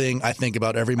first thing I think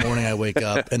about every morning I wake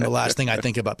up and the last thing I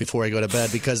think about before I go to bed,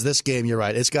 because this game, you're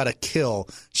right, it's got to kill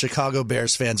Chicago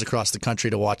Bears fans across the country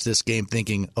to watch this game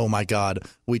thinking, oh, my God,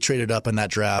 we traded up in that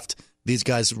draft. These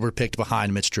guys were picked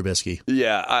behind Mitch Trubisky.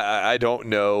 Yeah, I don't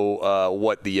know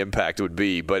what the impact would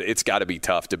be, but it's got to be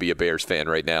tough to be a Bears fan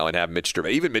right now and have Mitch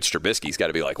Trubisky. Even Mitch Trubisky's got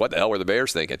to be like, what the hell were the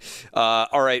Bears thinking?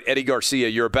 All right, Eddie Garcia,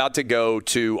 you're about to go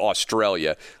to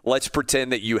Australia. Let's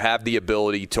pretend that you have the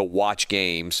ability to watch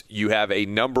games. You have a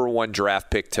number 1 draft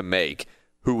pick to make.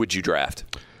 Who would you draft?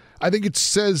 I think it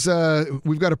says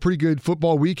we've got a pretty good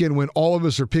football weekend when all of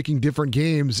us are picking different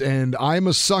games, and I'm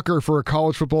a sucker for a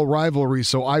college football rivalry,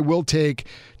 so I will take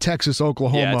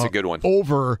Texas-Oklahoma that's a good one.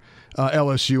 over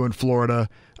LSU and Florida.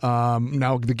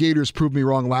 Now, the Gators proved me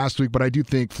wrong last week, but I do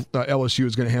think LSU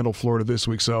is going to handle Florida this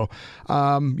week. So,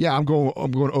 I'm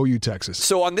going OU Texas.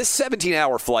 So on this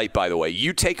 17-hour flight, by the way,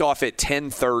 you take off at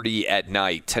 10:30 at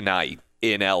night tonight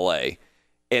in L.A.,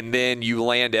 and then you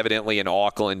land evidently in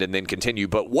Auckland and then continue.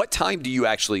 But what time do you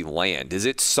actually land? Is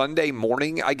it Sunday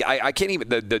morning? I can't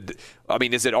even I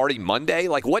mean, is it already Monday?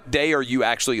 Like, what day are you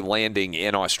actually landing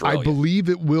in Australia? I believe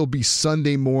it will be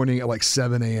Sunday morning at like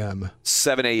 7 a.m.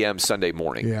 7 a.m. Sunday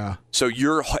morning. Yeah. So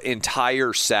your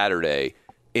entire Saturday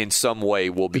in some way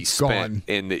will be spent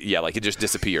gone. like it just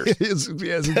disappears.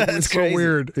 It's so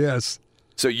weird. Yes.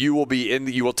 So you will be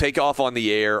you will take off on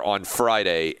the air on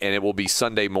Friday, and it will be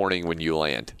Sunday morning when you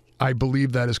land. I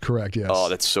believe that is correct. Yes. Oh,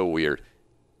 that's so weird.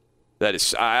 That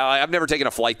is. I've never taken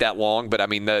a flight that long, but I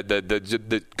mean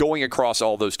the going across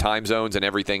all those time zones and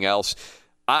everything else.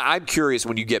 I'm curious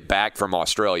when you get back from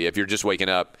Australia. If you're just waking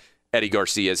up, Eddie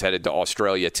Garcia is headed to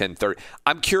Australia 10:30.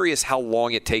 I'm curious how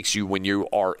long it takes you when you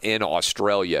are in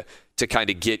Australia to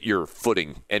kind of get your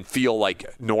footing and feel like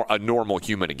a normal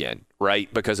human again,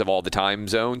 right? Because of all the time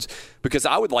zones. Because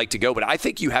I would like to go, but I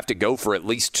think you have to go for at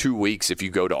least 2 weeks if you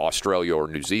go to Australia or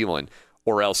New Zealand,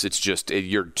 or else it's just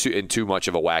you're in too much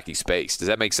of a wacky space. Does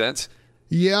that make sense?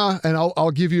 Yeah, and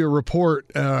I'll give you a report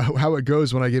how it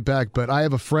goes when I get back. But I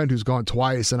have a friend who's gone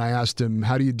twice, and I asked him,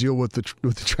 "How do you deal with the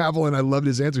travel?" And I loved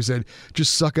his answer. He said,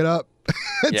 "Just suck it up.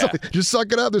 Just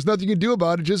suck it up. There's nothing you can do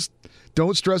about it. Just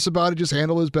don't stress about it. Just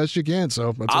handle it as best you can."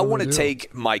 So that's I want to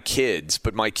take my kids,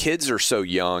 but my kids are so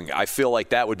young. I feel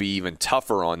like that would be even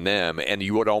tougher on them, and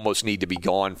you would almost need to be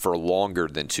gone for longer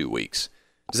than 2 weeks.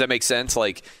 Does that make sense?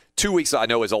 Like 2 weeks, I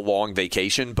know is a long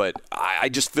vacation, but I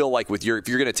just feel like if you're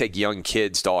going to take young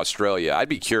kids to Australia, I'd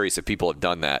be curious if people have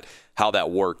done that, how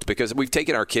that worked, because we've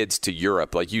taken our kids to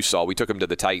Europe, like you saw. We took them to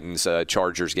the Titans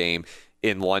Chargers game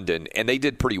in London, and they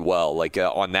did pretty well, like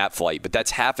on that flight, but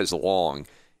that's half as long.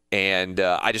 And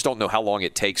I just don't know how long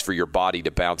it takes for your body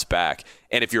to bounce back.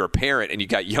 And if you're a parent and you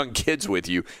got young kids with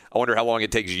you, I wonder how long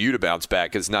it takes you to bounce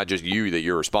back, because it's not just you that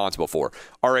you're responsible for.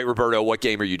 All right, Roberto, what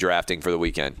game are you drafting for the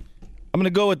weekend? I'm going to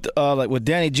go with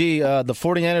Danny G, the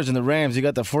 49ers and the Rams. You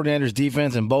got the 49ers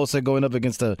defense and Bosa going up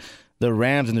against the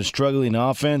Rams and they're struggling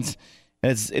offense.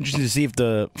 And it's interesting to see if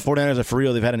the 49ers are for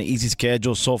real. They've had an easy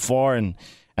schedule so far. And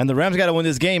the Rams got to win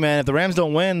this game, man. If the Rams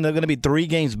don't win, they're going to be 3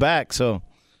 games back. So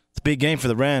It's a big game for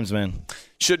the Rams, man.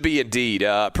 Should be indeed.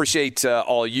 Appreciate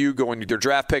all you going to their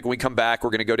draft pick. When we come back,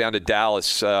 we're going to go down to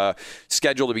Dallas,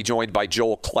 scheduled to be joined by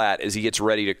Joel Klatt as he gets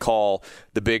ready to call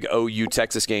the big OU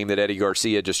Texas game that Eddie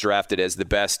Garcia just drafted as the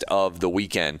best of the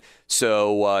weekend.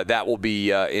 So that will be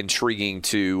intriguing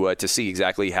to see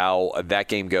exactly how that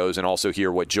game goes and also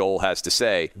hear what Joel has to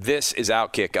say. This is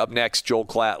Outkick. Up next, Joel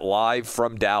Klatt live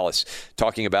from Dallas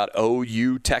talking about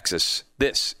OU Texas.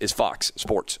 This is Fox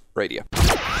Sports Radio.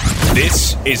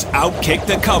 This is Outkick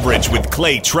the Coverage with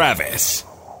Clay Travis.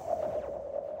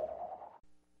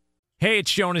 Hey,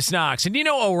 it's Jonas Knox, and you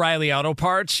know O'Reilly Auto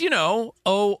Parts. You know,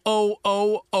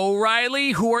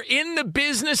 O'Reilly, who are in the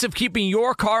business of keeping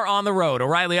your car on the road.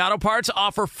 O'Reilly Auto Parts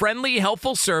offer friendly,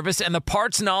 helpful service and the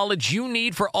parts knowledge you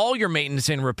need for all your maintenance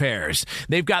and repairs.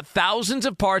 They've got thousands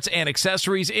of parts and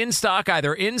accessories in stock,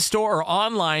 either in-store or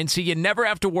online, so you never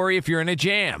have to worry if you're in a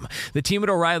jam. The team at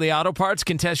O'Reilly Auto Parts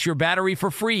can test your battery for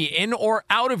free in or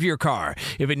out of your car.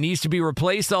 If it needs to be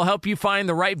replaced, they'll help you find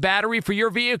the right battery for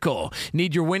your vehicle.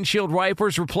 Need your windshield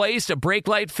wipers replaced, a brake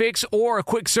light fix, or a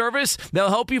quick service? They'll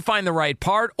help you find the right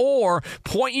part or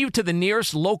point you to the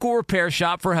nearest local repair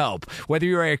shop for help. Whether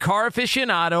you're a car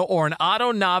aficionado or an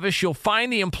auto novice, you'll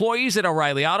find the employees at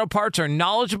O'Reilly Auto Parts are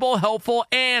knowledgeable, helpful,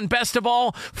 and best of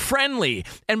all, friendly.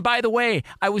 And by the way,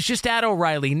 I was just at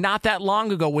O'Reilly not that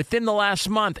long ago, within the last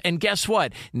month, and guess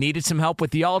what? Needed some help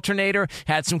with the alternator,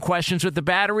 had some questions with the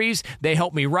batteries. They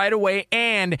helped me right away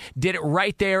and did it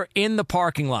right there in the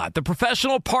parking lot. The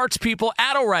professional parts people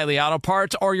at O'Reilly Auto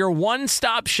Parts are your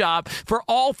one-stop shop for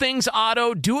all things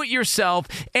auto, do-it-yourself,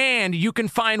 and you can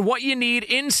find what you need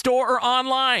in-store or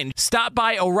online. Stop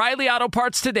by O'Reilly Auto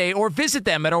Parts today or visit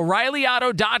them at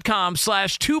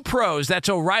O'ReillyAuto.com/2pros. That's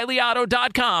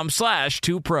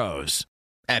O'ReillyAuto.com/2pros.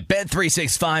 At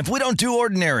Bet365, we don't do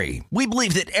ordinary. We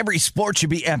believe that every sport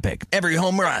should be epic. Every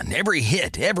home run, every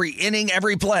hit, every inning,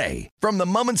 every play. From the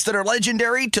moments that are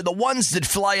legendary to the ones that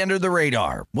fly under the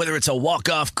radar. Whether it's a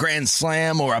walk-off grand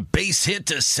slam or a base hit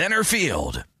to center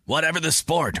field. Whatever the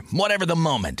sport, whatever the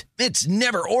moment. It's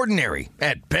never ordinary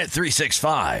at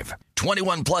Bet365.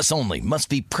 21 plus only. Must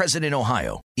be present in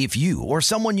Ohio. If you or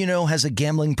someone you know has a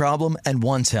gambling problem and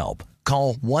wants help,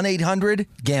 call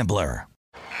 1-800-GAMBLER.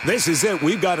 This is it.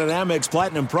 We've got an Amex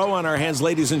Platinum Pro on our hands,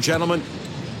 ladies and gentlemen.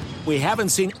 We haven't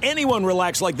seen anyone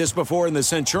relax like this before in the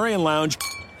Centurion Lounge.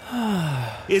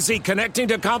 Is he connecting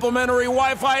to complimentary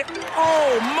Wi-Fi?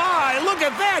 Oh, my! Look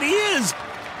at that! He is!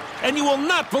 And you will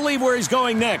not believe where he's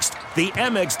going next. The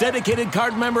Amex dedicated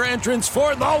card member entrance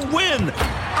for the win!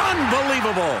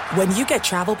 Unbelievable! When you get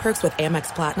travel perks with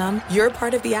Amex Platinum, you're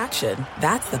part of the action.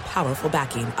 That's the powerful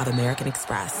backing of American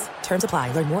Express. Terms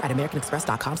apply. Learn more at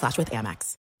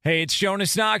americanexpress.com/withAmex. Hey, it's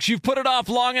Jonas Knox. You've put it off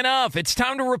long enough. It's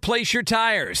time to replace your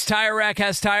tires. Tire Rack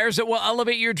has tires that will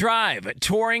elevate your drive.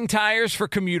 Touring tires for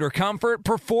commuter comfort,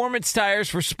 performance tires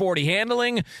for sporty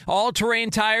handling, all-terrain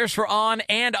tires for on-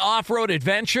 and off-road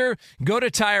adventure. Go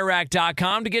to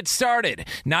TireRack.com to get started.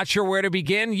 Not sure where to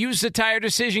begin? Use the Tire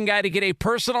Decision Guide to get a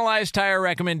personalized tire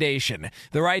recommendation.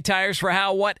 The right tires for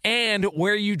how, what, and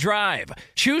where you drive.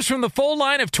 Choose from the full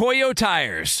line of Toyo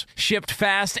tires. Shipped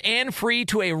fast and free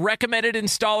to a recommended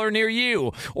installer near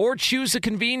you, or choose the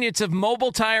convenience of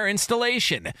mobile tire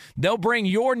installation. They'll bring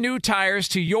your new tires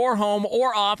to your home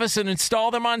or office and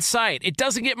install them on site. It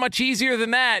doesn't get much easier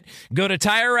than that. Go to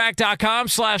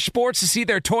TireRack.com/sports to see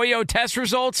their Toyo test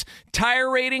results,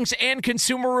 tire ratings, and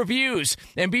consumer reviews.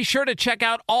 And be sure to check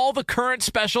out all the current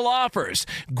special offers.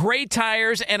 Great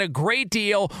tires and a great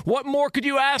deal. What more could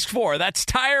you ask for? That's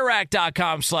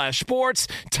TireRack.com/sports.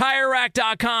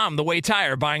 TireRack.com, the way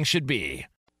tire buying should be.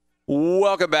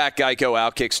 Welcome back, Geico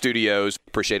Outkick Studios.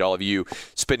 Appreciate all of you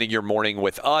spending your morning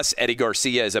with us. Eddie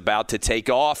Garcia is about to take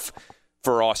off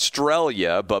for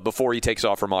Australia, but before he takes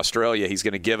off from Australia, he's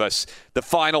going to give us the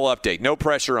final update. No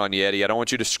pressure on you, Eddie. I don't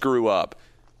want you to screw up.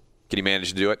 Can you manage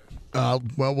to do it?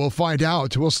 Well, we'll find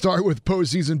out. We'll start with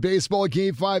postseason baseball,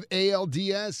 Game 5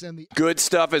 ALDS. And the good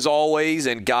stuff as always,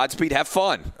 and Godspeed. Have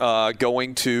fun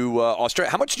going to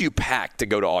Australia. How much do you pack to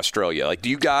go to Australia? Like, do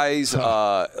you guys,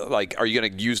 are you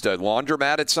going to use the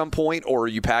laundromat at some point, or are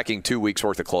you packing 2 weeks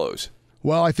worth of clothes?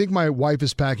 Well, I think my wife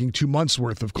is packing 2 months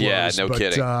worth of clothes. Yeah, no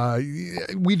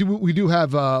kidding. We do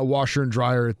have a washer and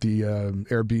dryer at the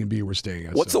Airbnb we're staying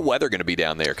at. What's the weather going to be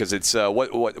down there? Because it's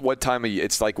what time of year?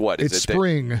 It's like what? It's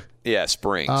spring. Yeah,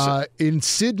 spring. In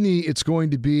Sydney, it's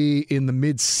going to be in the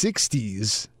mid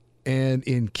 60s. And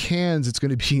in Cairns, it's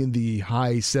going to be in the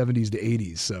high 70s to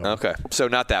 80s. So okay, so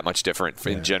not that much different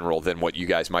in general than what you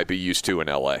guys might be used to in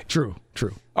LA. True.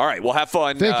 All right. Well, have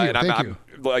fun. Thank you. And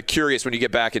I'm curious when you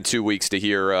get back in 2 weeks to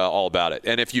hear all about it.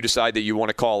 And if you decide that you want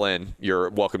to call in, you're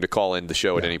welcome to call in the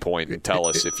show at any point and tell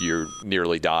us if you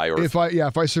nearly die or if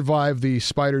I survive the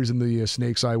spiders and the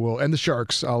snakes, I will, and the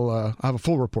sharks. I'll have a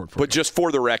full report for you. But just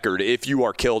for the record, if you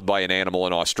are killed by an animal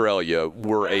in Australia,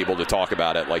 we're able to talk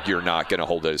about it. Like you're not going to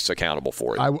hold us accountable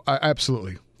for it. I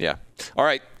absolutely. Yeah. All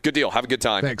right. Good deal. Have a good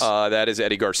time. Thanks. That is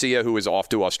Eddie Garcia, who is off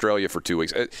to Australia for 2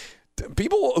 weeks.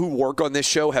 People who work on this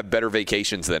show have better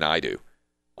vacations than I do.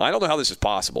 I don't know how this is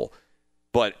possible,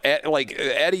 but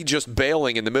Eddie just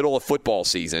bailing in the middle of football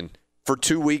season for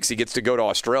 2 weeks, he gets to go to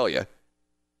Australia.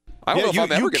 I don't know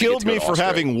if I'm ever going to get to go to You killed me for Australia.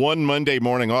 having one Monday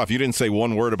morning off. You didn't say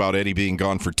one word about Eddie being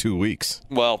gone for 2 weeks.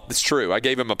 Well, it's true. I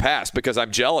gave him a pass because I'm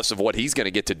jealous of what he's going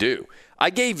to get to do. I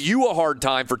gave you a hard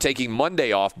time for taking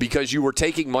Monday off because you were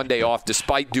taking Monday off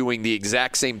despite doing the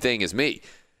exact same thing as me.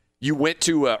 You went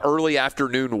to an early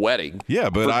afternoon wedding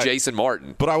for Jason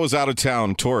Martin. But I was out of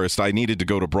town tourist. I needed to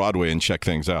go to Broadway and check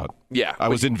things out. Yeah. I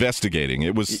was investigating.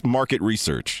 It was market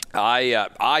research.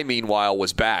 I meanwhile,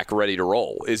 was back ready to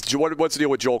roll. What's the deal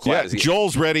with Joel Klatt? Yeah,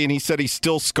 Joel's ready, and he said he's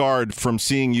still scarred from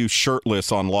seeing you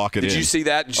shirtless on Lock It In. Did you see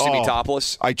that? Did you see me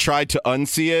topless? I tried to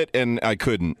unsee it, and I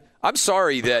couldn't. I'm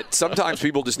sorry that sometimes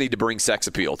people just need to bring sex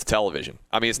appeal to television.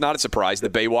 I mean, it's not a surprise. The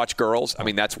Baywatch girls, I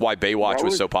mean, that's why Baywatch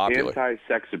was so popular.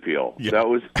 Anti-sex appeal. Yeah. That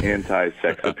was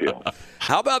anti-sex appeal.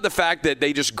 How about the fact that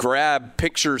they just grab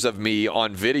pictures of me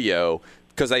on video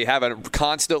because they have a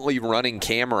constantly running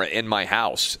camera in my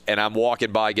house, and I'm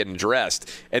walking by getting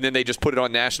dressed, and then they just put it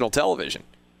on national television?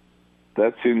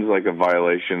 That seems like a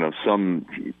violation of some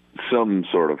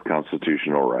sort of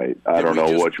constitutional right. I don't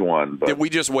know which one. But did we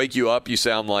just wake you up? You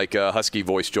sound like a husky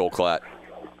voice Joel Klatt.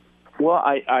 Well,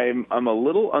 I'm a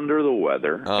little under the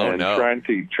weather and trying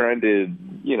to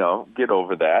get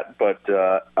over that. But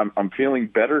I'm feeling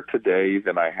better today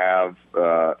than I have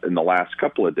in the last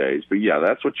couple of days. But yeah,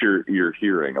 that's what you're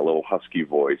hearing. A little husky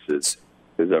voice is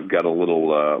I've got a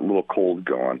little cold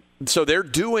going. So they're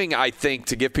doing, I think,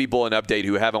 to give people an update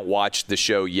who haven't watched the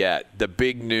show yet, the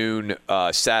big noon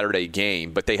Saturday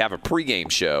game, but they have a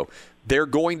pregame show. They're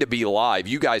going to be live.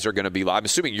 You guys are going to be live. I'm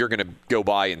assuming you're going to go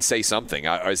by and say something.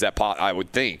 Is that I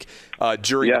would think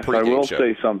during the pregame show? Yes, I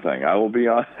will say something. I will be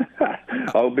on.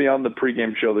 I'll be on the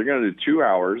pregame show. They're going to do 2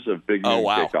 hours of big noon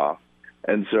kickoff.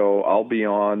 And so I'll be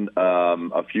on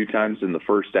a few times in the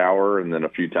first hour and then a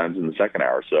few times in the second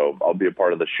hour. So I'll be a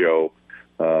part of the show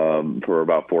for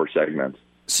about 4 segments.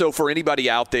 So for anybody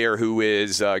out there who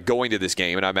is going to this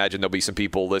game, and I imagine there'll be some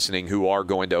people listening who are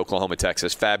going to Oklahoma,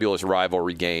 Texas, fabulous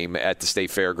rivalry game at the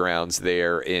State Fairgrounds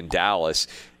there in Dallas.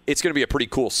 It's going to be a pretty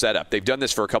cool setup. They've done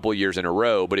this for a couple of years in a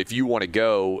row, but if you want to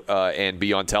go and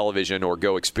be on television or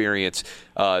go experience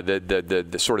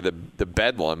the sort of the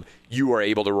bedlam, you are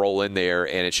able to roll in there,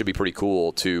 and it should be pretty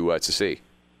cool to see.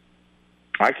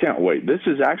 I can't wait. This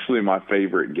is actually my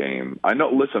favorite game. I know.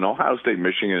 Listen, Ohio State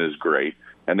Michigan is great,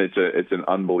 and it's an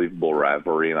unbelievable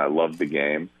rivalry, and I love the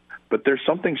game. But there's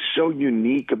something so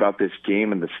unique about this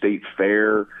game and the State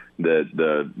Fair.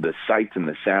 The sights and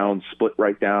the sounds split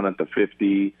right down at the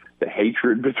 50. The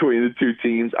hatred between the two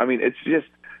teams. I mean,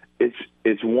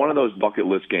 it's one of those bucket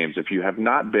list games. If you have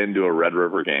not been to a Red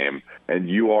River game and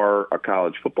you are a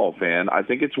college football fan, I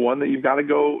think it's one that you've got to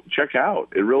go check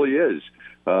out. It really is.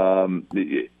 And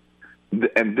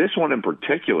this one in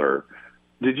particular,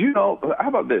 did you know? How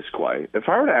about this, Clay? If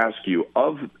I were to ask you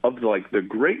of like the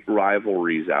great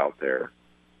rivalries out there,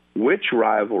 which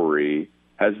rivalry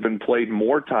has been played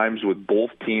more times with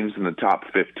both teams in the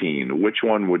top 15? Which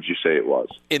one would you say it was?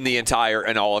 In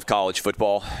all of college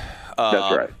football?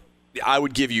 That's right. I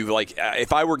would give you,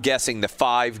 if I were guessing the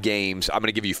 5 games, I'm going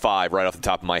to give you 5 right off the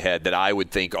top of my head that I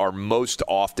would think are most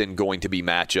often going to be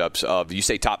matchups of, you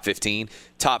say top 15?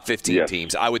 Top 15 yes.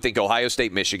 teams. I would think Ohio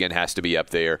State, Michigan has to be up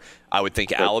there. I would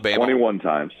think Alabama. 21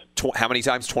 times. How many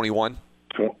times? 21?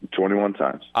 21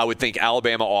 times. I would think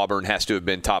Alabama, Auburn has to have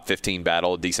been top 15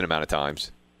 battle a decent amount of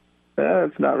times.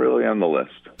 It's not really on the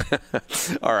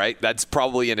list. All right. That's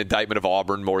probably an indictment of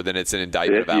Auburn more than it's an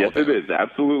indictment of Alabama. Yes, it is.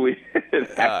 Absolutely.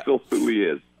 It absolutely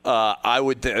is. I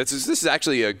would think this is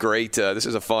actually a great this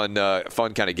is a fun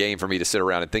kind of game for me to sit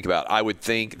around and think about. I would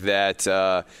think that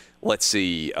let's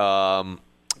see,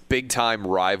 big time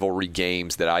rivalry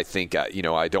games that I think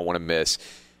I don't want to miss.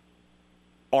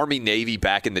 Army Navy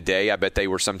back in the day, I bet they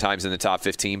were sometimes in the top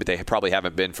 15, but they probably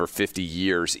haven't been for 50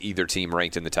 years. Either team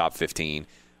ranked in the top 15.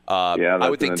 That's I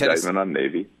would think an indictment on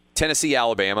Navy. Tennessee,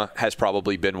 Alabama has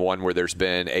probably been one where there's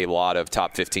been a lot of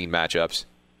top 15 matchups.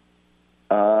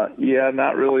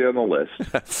 Not really on the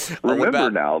list. Remember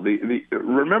now,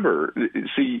 remember,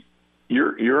 see,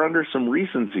 you're under some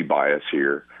recency bias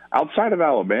here. Outside of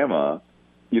Alabama,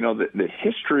 the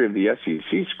history of the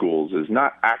SEC schools is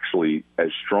not actually as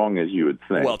strong as you would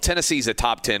think. Well, Tennessee's a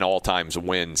top 10 all-time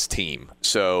wins team.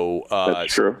 So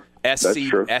that's true.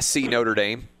 SC Notre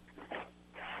Dame.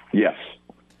 Yes.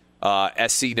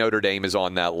 SC Notre Dame is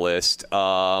on that list.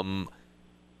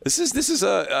 This is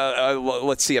a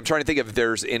let's see. I'm trying to think if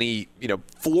there's any,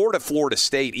 Florida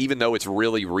State, even though it's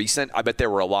really recent, I bet there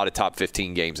were a lot of top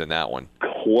 15 games in that one.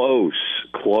 Close.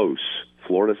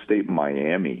 Florida State,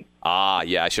 Miami.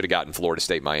 Yeah, I should have gotten Florida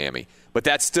State, Miami. But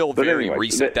that's still very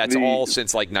recent. That's all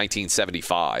since like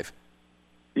 1975.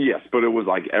 Yes, but it was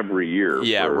like every year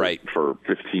for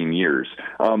 15 years.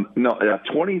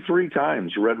 23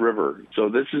 times Red River. So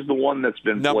this is the one that's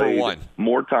been played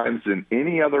more times than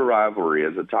any other rivalry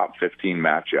as a top 15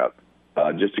 matchup,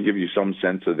 just to give you some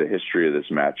sense of the history of this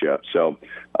matchup. So,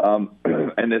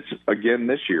 and it's again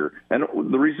this year. And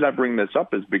the reason I bring this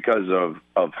up is because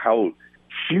of how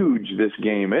huge this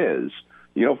game is.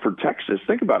 For Texas,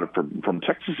 think about it from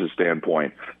Texas's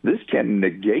standpoint. This can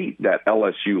negate that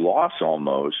LSU loss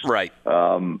almost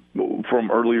from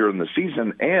earlier in the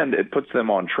season, and it puts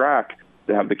them on track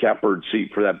to have the catbird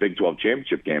seat for that Big 12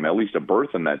 championship game, at least a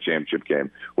berth in that championship game,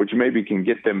 which maybe can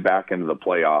get them back into the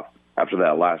playoff after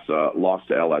that last loss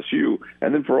to LSU.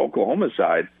 And then for Oklahoma's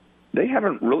side, they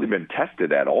haven't really been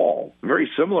tested at all.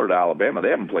 Very similar to Alabama. They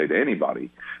haven't played anybody.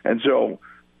 And so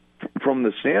from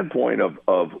the standpoint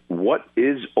of what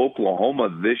is Oklahoma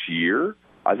this year,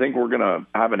 I think we're going to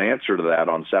have an answer to that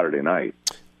on Saturday night.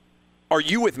 Are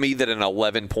you with me that an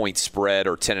 11-point spread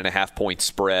or 10.5-point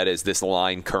spread, as this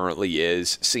line currently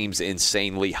is, seems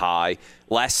insanely high?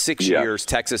 Last 6 years,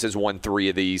 Texas has won 3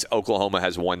 of these. Oklahoma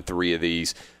has won 3 of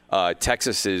these.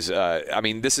 Texas is,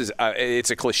 this is, it's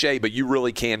a cliche, but you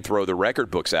really can throw the record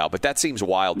books out. But that seems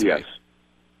wild to me.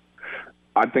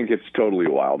 I think it's totally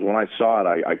wild. When I saw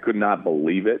it, I could not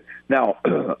believe it. Now,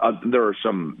 there are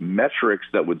some metrics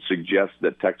that would suggest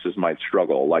that Texas might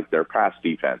struggle, like their pass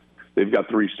defense. They've got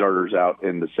 3 starters out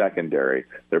in the secondary.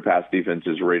 Their pass defense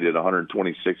is rated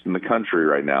 126th in the country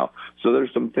right now. So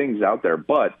there's some things out there,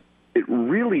 but it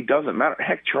really doesn't matter.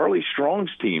 Heck, Charlie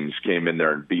Strong's teams came in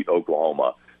there and beat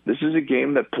Oklahoma. This is a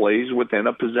game that plays within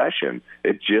a possession.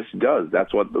 It just does.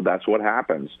 That's what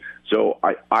happens. So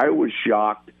I was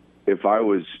shocked. If I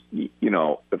was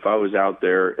out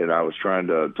there and I was trying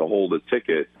to hold a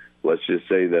ticket, let's just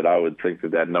say that I would think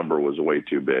that number was way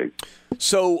too big.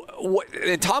 So,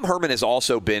 and Tom Herman has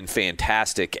also been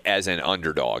fantastic as an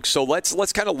underdog. So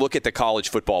let's kind of look at the college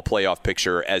football playoff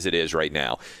picture as it is right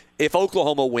now. If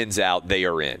Oklahoma wins out, they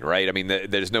are in, right? I mean,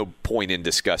 there's no point in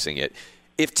discussing it.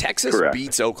 If Texas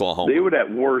beats Oklahoma, they would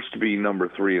at worst be number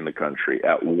 3 in the country,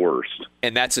 at worst.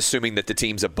 And that's assuming that the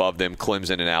teams above them,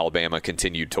 Clemson and Alabama,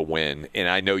 continued to win. And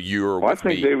I know you're I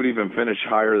think they would even finish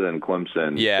higher than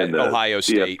Clemson. Yeah, in the Ohio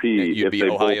State. CFP You'd be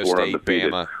Ohio State,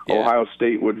 Bama. Yeah. Ohio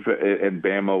State and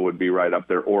Bama would be right up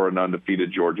there, or an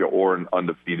undefeated Georgia, or an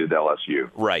undefeated LSU.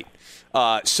 Right.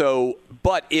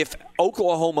 But if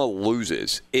Oklahoma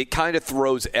loses, it kind of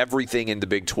throws everything in the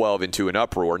Big 12 into an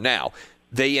uproar. Now,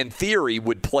 they, in theory,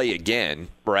 would play again,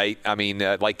 right? I mean,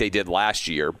 like they did last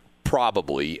year,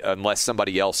 probably, unless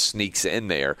somebody else sneaks in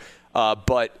there.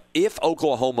 But if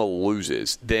Oklahoma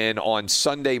loses, then on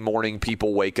Sunday morning,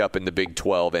 people wake up in the Big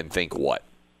 12 and think what?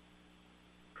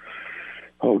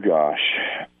 Oh, gosh.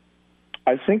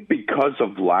 I think because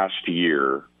of last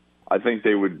year, I think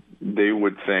they would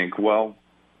think, well,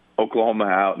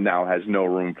 Oklahoma now has no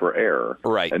room for error,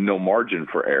 right, and no margin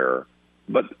for error.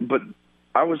 But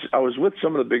I was with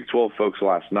some of the Big 12 folks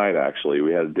last night, actually.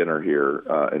 We had a dinner here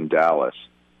in Dallas.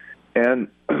 And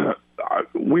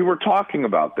we were talking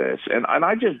about this, and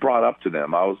I just brought up to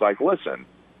them, I was like, listen,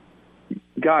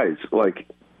 guys, like,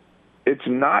 it's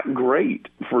not great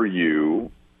for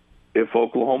you if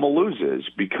Oklahoma loses,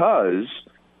 because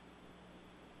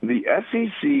the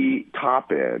SEC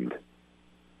top end,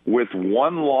 with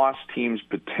one-loss teams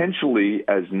potentially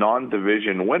as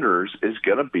non-division winners, is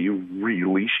going to be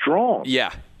really strong.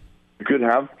 Yeah. You could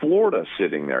have Florida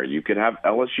sitting there. You could have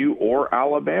LSU or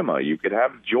Alabama. You could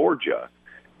have Georgia.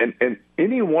 And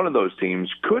any one of those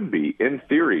teams could be, in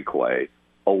theory, Clay,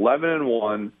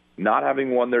 11-1, not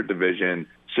having won their division,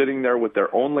 sitting there with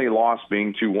their only loss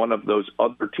being to one of those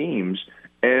other teams.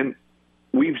 And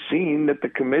we've seen that the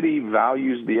committee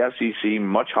values the SEC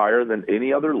much higher than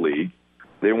any other league.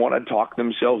 They want to talk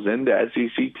themselves into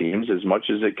SEC teams as much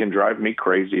as it can drive me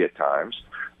crazy at times.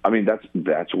 I mean,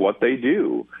 that's what they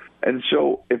do. And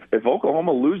so if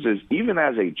Oklahoma loses, even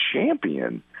as a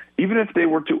champion, even if they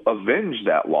were to avenge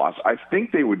that loss, I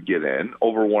think they would get in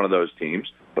over one of those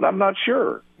teams, but I'm not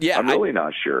sure. Yeah, I'm really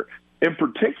not sure. In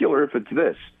particular, if it's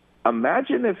this,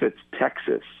 imagine if it's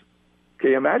Texas.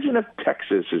 Okay, imagine if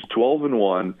Texas is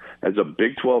 12-1 as a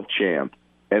Big 12 champ,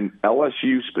 and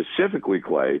LSU specifically,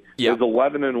 Clay, is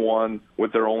 11-1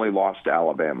 with their only loss to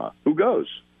Alabama. Who goes?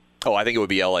 Oh, I think it would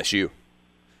be LSU.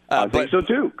 I think so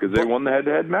too, because they won the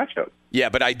head-to-head matchup. Yeah,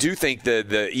 but I do think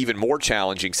the even more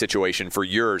challenging situation for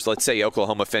yours, let's say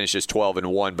Oklahoma finishes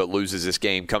 12-1 but loses this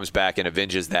game, comes back and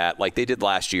avenges that like they did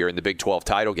last year in the Big 12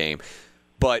 title game.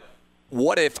 But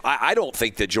what if – I don't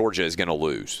think that Georgia is going to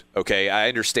lose, okay? I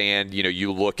understand,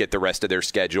 you look at the rest of their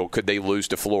schedule. Could they lose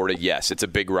to Florida? Yes, it's a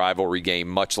big rivalry game,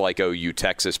 much like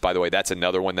OU-Texas. By the way, that's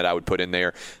another one that I would put in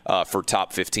there for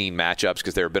top 15 matchups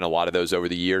because there have been a lot of those over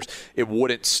the years. It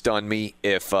wouldn't stun me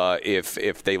if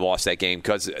they lost that game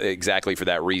because exactly for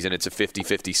that reason. It's a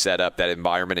 50-50 setup. That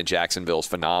environment in Jacksonville is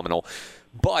phenomenal.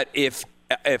 But if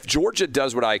Georgia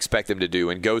does what I expect them to do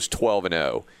and goes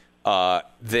 12-0,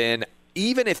 then –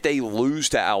 even if they lose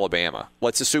to Alabama,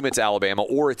 let's assume it's Alabama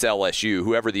or it's LSU,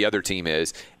 whoever the other team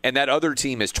is, and that other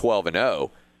team is 12-0,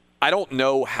 I don't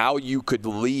know how you could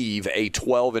leave a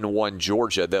 12-1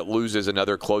 Georgia that loses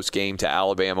another close game to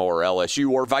Alabama or LSU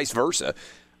or vice versa.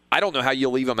 I don't know how you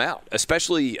leave them out,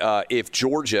 especially if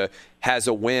Georgia has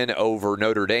a win over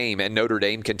Notre Dame and Notre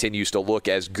Dame continues to look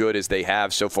as good as they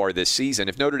have so far this season.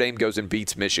 If Notre Dame goes and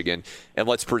beats Michigan, and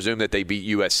let's presume that they beat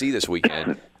USC this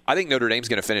weekend, I think Notre Dame's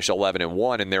going to finish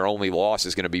 11-1, and their only loss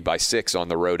is going to be by 6 on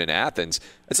the road in Athens.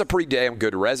 That's a pretty damn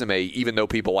good resume, even though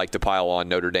people like to pile on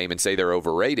Notre Dame and say they're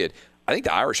overrated. I think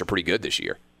the Irish are pretty good this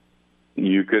year.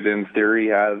 You could, in theory,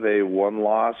 have a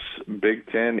one-loss Big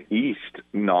Ten East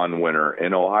non-winner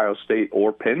in Ohio State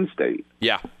or Penn State.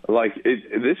 Yeah.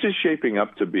 This is shaping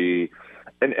up to be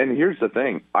 – and here's the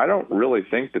thing. I don't really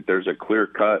think that there's a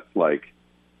clear-cut,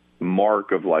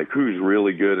 mark of who's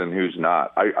really good and who's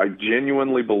not. I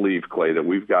genuinely believe, Clay, that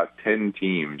we've got 10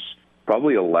 teams,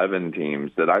 probably 11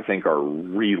 teams that I think are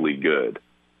really good.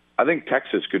 I think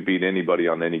Texas could beat anybody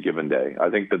on any given day. I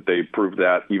think that they proved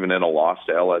that even in a loss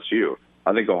to LSU.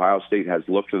 I think Ohio State has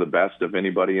looked to the best of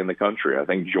anybody in the country. I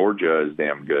think Georgia is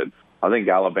damn good. I think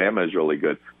Alabama is really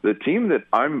good. The team that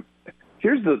I'll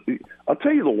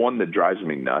tell you the one that drives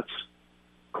me nuts,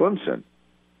 Clemson.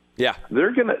 Yeah,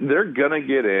 they're gonna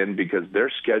get in because their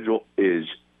schedule is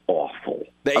awful.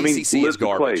 The ACC is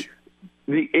garbage.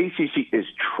 The ACC is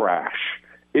trash.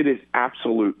 It is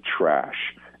absolute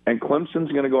trash. And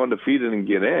Clemson's going to go undefeated and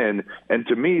get in. And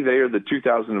to me, they are the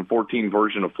 2014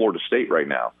 version of Florida State right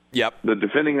now. Yep. The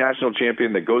defending national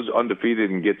champion that goes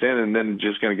undefeated and gets in, and then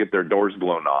just going to get their doors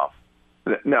blown off.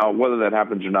 Now, whether that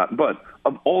happens or not, but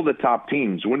of all the top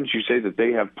teams, wouldn't you say that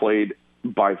they have played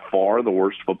by far the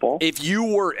worst football? If you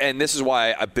were, and this is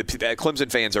why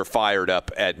Clemson fans are fired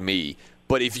up at me,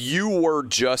 but if you were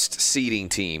just seeding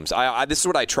teams, this is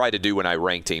what I try to do when I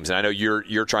rank teams, and I know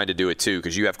you're trying to do it too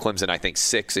because you have Clemson, I think,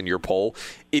 6 in your poll.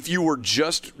 If you were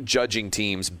just judging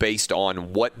teams based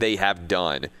on what they have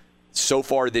done so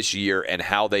far this year and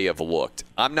how they have looked,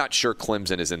 I'm not sure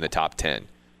Clemson is in the top 10.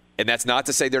 And that's not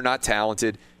to say they're not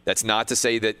talented. That's not to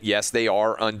say that, yes, they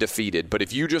are undefeated. But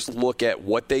if you just look at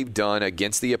what they've done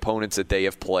against the opponents that they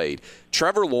have played,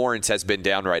 Trevor Lawrence has been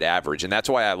downright average. And that's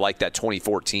why I like that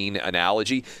 2014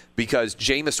 analogy, because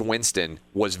Jameis Winston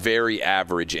was very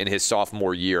average in his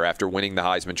sophomore year after winning the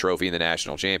Heisman Trophy and the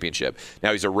national championship.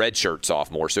 Now, he's a redshirt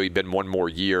sophomore, so he'd been one more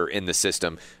year in the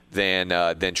system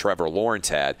than Trevor Lawrence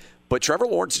had. But Trevor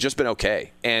Lawrence has just been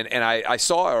okay. And I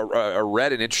saw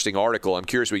read an interesting article, I'm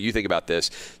curious what you think about this,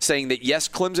 saying that, yes,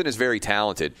 Clemson is very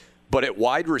talented, but at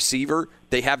wide receiver,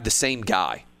 they have the same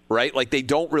guy, right? Like they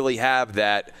don't really have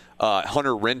that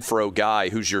Hunter Renfrow guy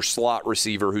who's your slot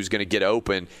receiver who's going to get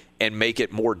open and make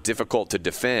it more difficult to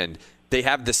defend. They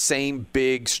have the same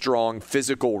big, strong,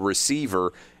 physical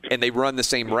receiver, and they run the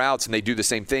same routes and they do the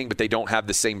same thing, but they don't have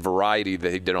the same variety that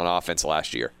they did on offense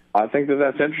last year. I think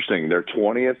that's interesting. They're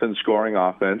 20th in scoring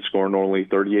offense, scoring only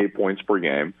 38 points per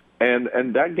game. And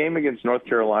that game against North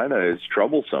Carolina is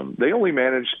troublesome. They only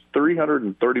managed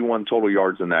 331 total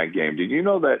yards in that game. Did you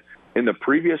know that in the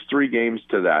previous 3 games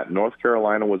to that, North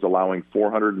Carolina was allowing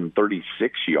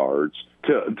 436 yards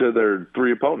to their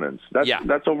 3 opponents?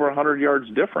 That's over 100 yards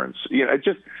difference.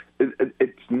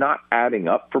 It's not adding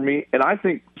up for me. And I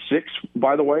think 6,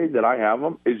 by the way, that I have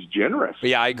them, is generous.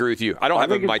 Yeah, I agree with you. I don't have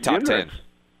them in my top 10.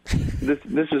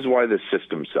 This is why this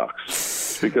system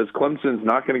sucks, because Clemson's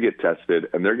not going to get tested,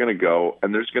 and they're going to go,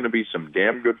 and there's going to be some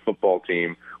damn good football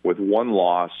team with 1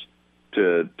 loss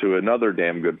to another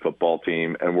damn good football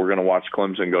team, and we're going to watch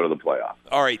Clemson go to the playoff.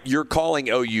 All right, you're calling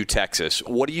OU Texas.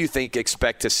 What do you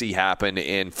expect to see happen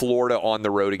in Florida on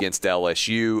the road against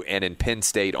LSU and in Penn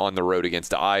State on the road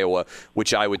against Iowa,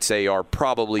 which I would say are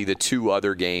probably the two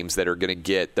other games that are going to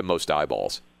get the most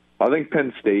eyeballs? I think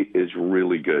Penn State is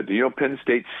really good. You know, Penn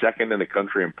State's second in the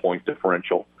country in point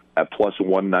differential at plus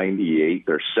 198.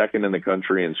 They're second in the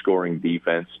country in scoring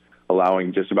defense,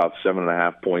 allowing just about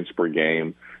 7.5 points per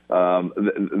game.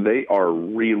 They are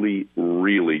really,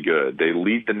 really good. They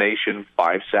lead the nation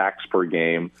 5 sacks per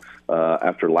game.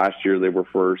 After last year, they were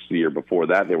first. The year before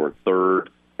that, they were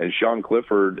third. And Sean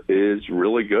Clifford is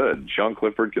really good. Sean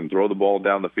Clifford can throw the ball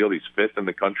down the field. He's fifth in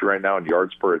the country right now in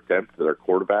yards per attempt to their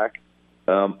quarterback.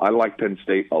 I like Penn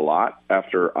State a lot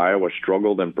after Iowa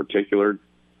struggled in particular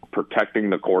protecting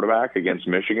the quarterback against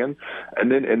Michigan. And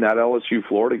then in that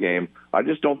LSU-Florida game, I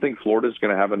just don't think Florida's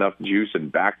going to have enough juice in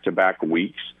back-to-back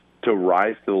weeks to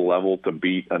rise to the level to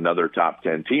beat another top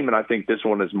 10 team. And I think this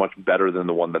one is much better than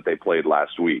the one that they played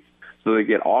last week. So they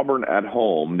get Auburn at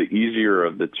home, the easier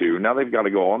of the two. Now they've got to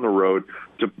go on the road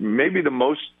to maybe the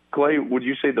most, Clay, would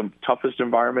you say the toughest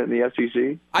environment in the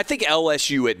SEC? I think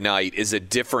LSU at night is a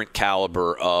different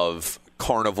caliber of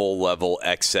carnival-level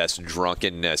excess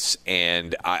drunkenness,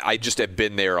 and I just have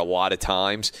been there a lot of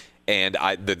times. And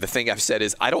the thing I've said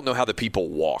is I don't know how the people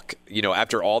walk. You know,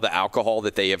 after all the alcohol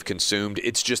that they have consumed,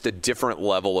 it's just a different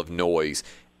level of noise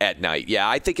at night. Yeah,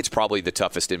 I think it's probably the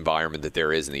toughest environment that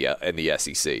there is in the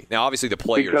SEC. Now, obviously, the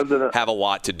players have a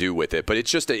lot to do with it, but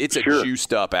it's a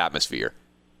juiced-up atmosphere.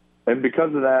 And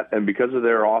because of that, and because of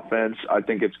their offense, I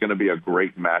think it's going to be a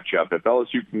great matchup. If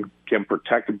LSU can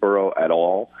protect Burrow at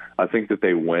all, I think that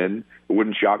they win. It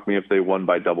wouldn't shock me if they won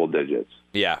by double digits.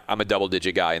 Yeah, I'm a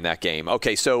double-digit guy in that game.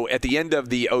 Okay, so at the end of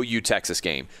the OU-Texas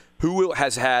game, who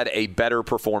has had a better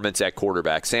performance at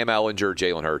quarterback, Sam Ehlinger or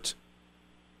Jalen Hurts?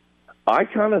 I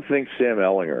kind of think Sam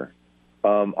Ehlinger.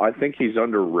 I think he's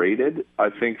underrated. I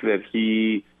think that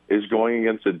he is going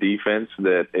against a defense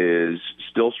that is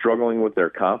still struggling with their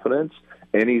confidence,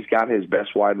 and he's got his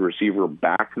best wide receiver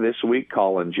back this week,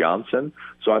 Colin Johnson.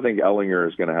 So I think Ehlinger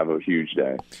is going to have a huge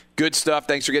day. Good stuff.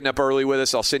 Thanks for getting up early with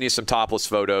us. I'll send you some topless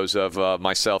photos of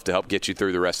myself to help get you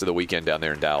through the rest of the weekend down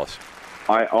there in Dallas.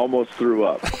 I almost threw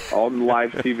up. On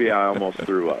live TV, I almost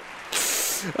threw up.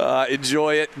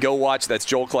 Enjoy it. Go watch. That's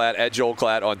Joel Klatt at Joel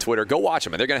Klatt on Twitter. Go watch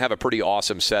them. And they're going to have a pretty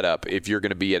awesome setup if you're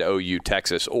going to be at OU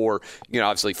Texas, or,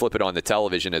 obviously flip it on the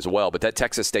television as well. But that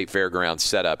Texas State Fairgrounds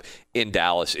setup in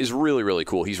Dallas is really, really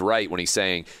cool. He's right when he's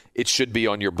saying it should be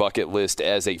on your bucket list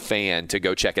as a fan to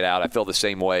go check it out. I feel the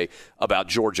same way about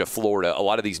Georgia, Florida. A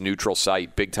lot of these neutral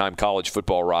site, big-time college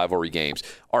football rivalry games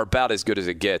are about as good as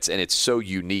it gets, and it's so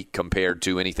unique compared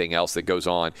to anything else that goes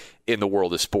on in the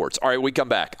world of sports. All right, we come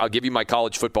back. I'll give you my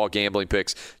college football gambling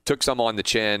picks. Took some on the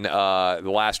chin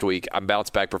last week. I'm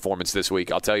bounced back performance this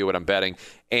week. I'll tell you what I'm betting,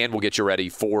 and we'll get you ready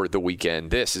for the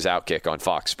weekend. This is Outkick on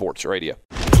Fox Sports Radio.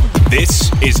 This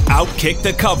is Outkick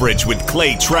the Coverage with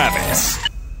Clay Travis.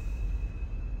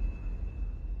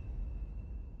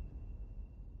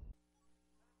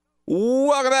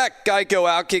 Welcome back, Geico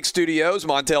Outkick Studios.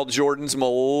 Montel Jordan's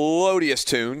Melodious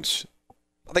Tunes.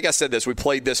 I think I said this. We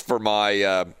played this for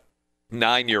my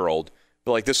 9-year-old.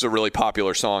 But this is a really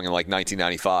popular song in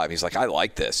 1995. He's like, I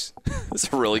like this.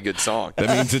 It's a really good song. That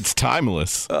means it's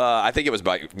timeless. I think it was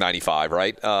by 95,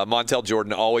 right? Montel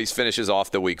Jordan always finishes off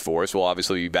the week for us. We'll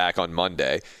obviously be back on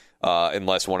Monday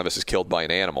unless one of us is killed by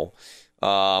an animal.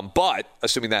 But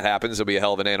assuming that happens, there'll be a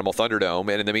hell of an Animal Thunderdome.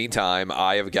 And in the meantime,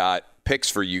 I have got picks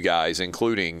for you guys,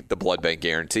 including the Blood Bank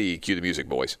Guarantee. Cue the music,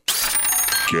 boys.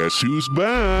 Guess who's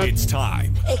back? It's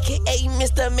time. AKA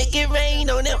Mr. Make It Rain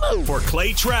on them. For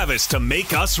Clay Travis to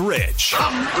make us rich.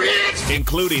 I'm rich!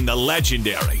 Including the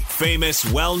legendary, famous,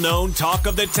 well-known talk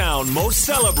of the town, most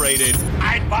celebrated.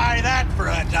 I'd buy that for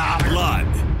 $1.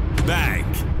 Blood Bank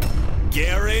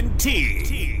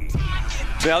Guarantee.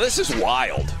 Now, this is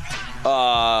wild.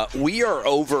 We are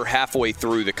over halfway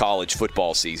through the college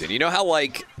football season. You know how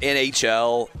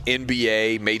NHL,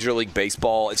 NBA, Major League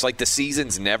Baseball, it's like the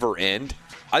seasons never end?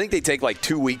 I think they take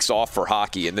 2 weeks off for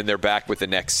hockey, and then they're back with the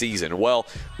next season. Well,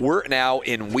 we're now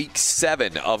in week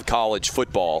 7 of college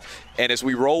football, and as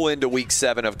we roll into week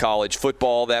 7 of college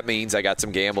football, that means I got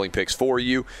some gambling picks for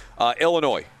you.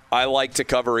 Illinois, I like to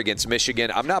cover against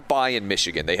Michigan. I'm not buying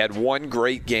Michigan. They had one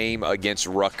great game against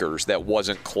Rutgers that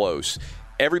wasn't close.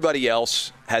 Everybody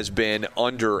else has been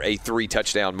under a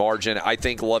 3-touchdown margin. I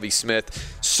think Lovie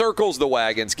Smith circles the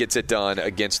wagons, gets it done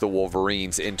against the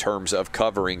Wolverines in terms of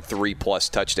covering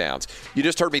 3+ touchdowns. You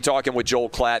just heard me talking with Joel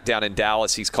Klatt down in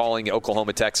Dallas. He's calling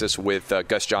Oklahoma, Texas with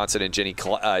Gus Johnson and Jenny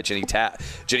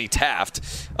Taft.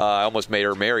 I almost made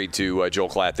her married to Joel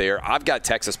Klatt there. I've got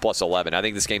Texas plus 11. I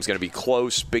think this game's going to be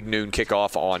close. Big noon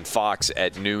kickoff on Fox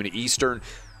at noon Eastern.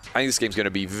 I think this game's going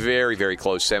to be very, very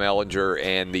close. Sam Ehlinger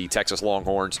and the Texas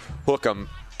Longhorns hook 'em,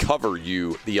 cover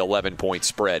you the 11-point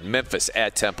spread. Memphis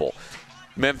at Temple.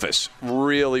 Memphis,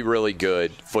 really, really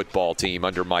good football team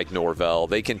under Mike Norvell.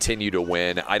 They continue to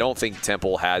win. I don't think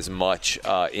Temple has much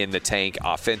in the tank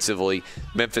offensively.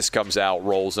 Memphis comes out,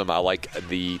 rolls them. I like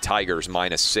the Tigers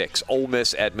 -6. Ole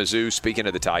Miss at Mizzou. Speaking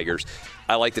of the Tigers,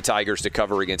 I like the Tigers to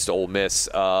cover against Ole Miss.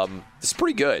 It's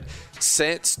pretty good.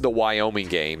 Since the Wyoming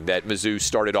game that Mizzou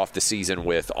started off the season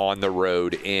with on the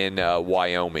road in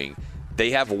Wyoming,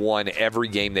 they have won every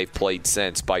game they've played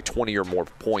since by 20 or more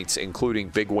points, including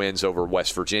big wins over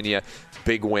West Virginia,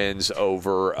 big wins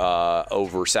over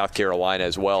South Carolina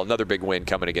as well. Another big win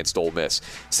coming against Ole Miss.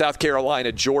 South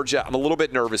Carolina, Georgia. I'm a little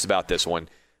bit nervous about this one,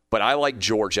 but I like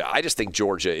Georgia. I just think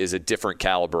Georgia is a different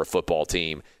caliber of football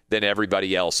team than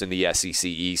everybody else in the SEC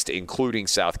East, including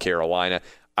South Carolina.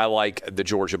 I like the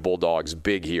Georgia Bulldogs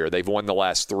big here. They've won the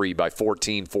last 3 by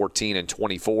 14, 14, and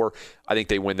 24. I think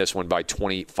they win this one by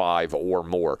 25 or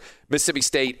more. Mississippi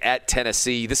State at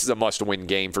Tennessee. This is a must-win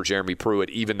game for Jeremy Pruitt,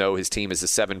 even though his team is the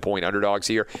 7-point underdogs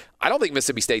here. I don't think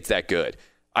Mississippi State's that good.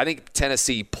 I think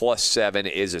Tennessee +7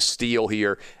 is a steal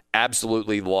here.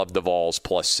 Absolutely love the Vols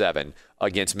 +7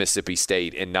 against Mississippi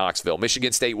State in Knoxville.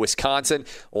 Michigan State, Wisconsin.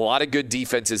 A lot of good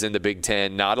defenses in the Big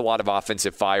Ten. Not a lot of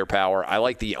offensive firepower. I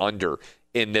like the under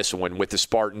in this one with the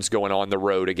Spartans going on the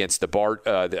road against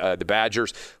the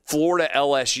Badgers. Florida,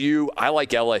 LSU. I like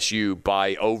LSU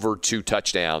by over 2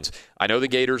 touchdowns. I know the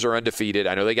Gators are undefeated.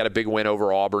 I know they got a big win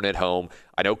over Auburn at home.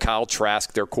 I know Kyle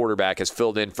Trask, their quarterback, has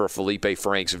filled in for Felipe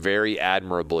Franks very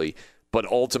admirably. But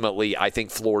ultimately, I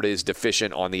think Florida is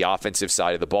deficient on the offensive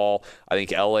side of the ball. I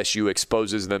think LSU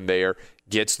exposes them there,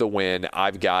 gets the win.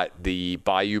 I've got the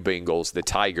Bayou Bengals, the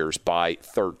Tigers, by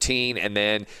 13. And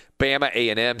then Bama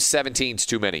A&M, 17 is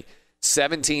too many.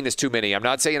 17 is too many. I'm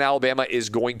not saying Alabama is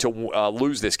going to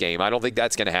lose this game. I don't think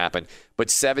that's going to happen. But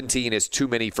 17 is too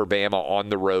many for Bama on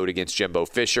the road against Jimbo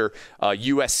Fisher.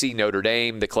 USC Notre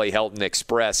Dame, the Clay Helton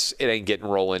Express. It ain't getting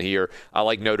rolling here. I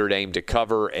like Notre Dame to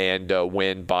cover and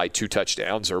win by 2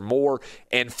 touchdowns or more.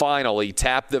 And finally,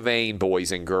 tap the vein,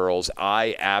 boys and girls.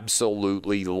 I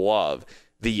absolutely love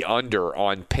the under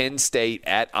on Penn State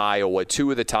at Iowa, 2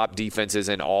 of the top defenses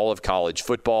in all of college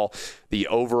football. The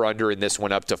over-under in this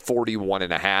one up to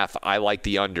 41.5. I like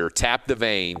the under. Tap the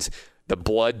veins. The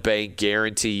blood bank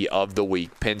guarantee of the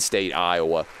week. Penn State,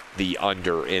 Iowa, the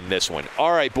under in this one.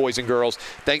 All right, boys and girls,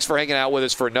 thanks for hanging out with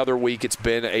us for another week. It's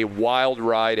been a wild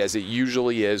ride, as it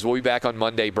usually is. We'll be back on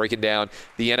Monday breaking down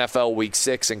the NFL Week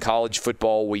 6 and college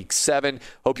football Week 7.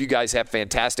 Hope you guys have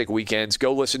fantastic weekends.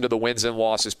 Go listen to the Wins and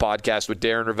Losses podcast with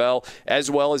Darren Ravel, as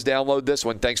well as download this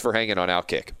one. Thanks for hanging on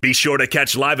Outkick. Be sure to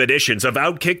catch live editions of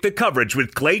Outkick the Coverage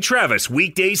with Clay Travis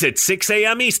weekdays at 6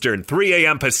 a.m. Eastern, 3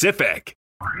 a.m. Pacific.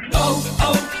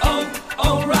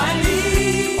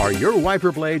 O'Reilly. Are your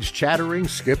wiper blades chattering,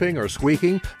 skipping, or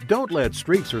squeaking? Don't let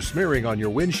streaks or smearing on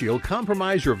your windshield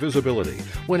compromise your visibility.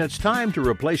 When it's time to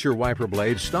replace your wiper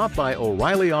blades, stop by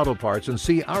O'Reilly Auto Parts and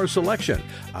see our selection.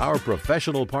 Our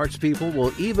professional parts people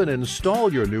will even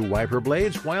install your new wiper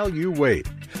blades while you wait.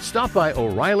 Stop by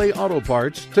O'Reilly Auto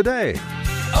Parts today.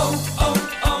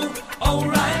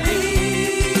 O'Reilly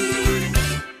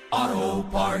Auto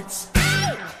Parts.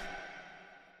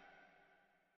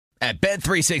 At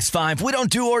Bet365, we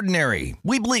don't do ordinary.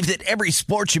 We believe that every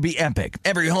sport should be epic.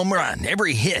 Every home run,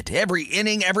 every hit, every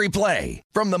inning, every play.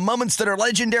 From the moments that are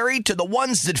legendary to the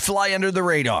ones that fly under the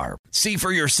radar. See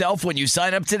for yourself when you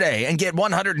sign up today and get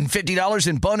 $150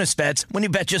 in bonus bets when you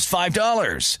bet just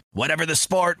 $5. Whatever the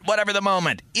sport, whatever the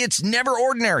moment, it's never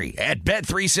ordinary at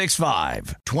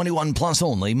Bet365. 21 plus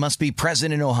only. Must be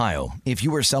present in Ohio. If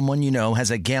you or someone you know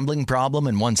has a gambling problem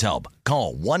and wants help,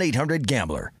 call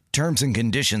 1-800-GAMBLER. Terms and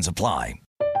conditions apply.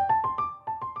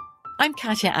 I'm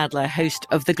Katya Adler, host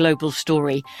of The Global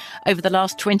Story. Over the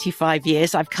last 25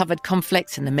 years, I've covered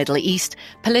conflicts in the Middle East,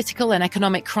 political and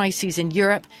economic crises in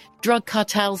Europe, drug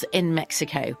cartels in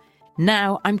Mexico.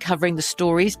 Now I'm covering the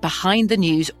stories behind the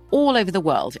news all over the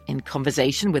world in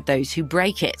conversation with those who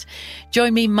break it.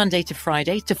 Join me Monday to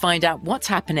Friday to find out what's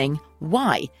happening,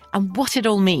 why, and what it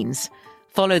all means.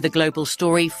 Follow The Global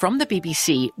Story from the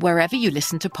BBC wherever you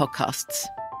listen to podcasts.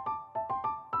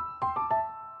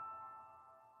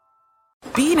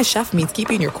 Being a chef means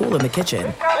keeping your cool in the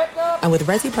kitchen. And with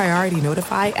Resi Priority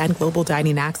Notify and Global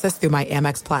Dining Access through my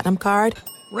Amex Platinum card,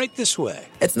 Right this way.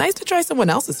 It's nice to try someone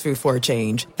else's food for a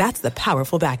change. That's the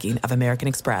powerful backing of American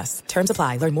Express. Terms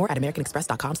apply. Learn more at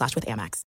americanexpress.com/withAmex.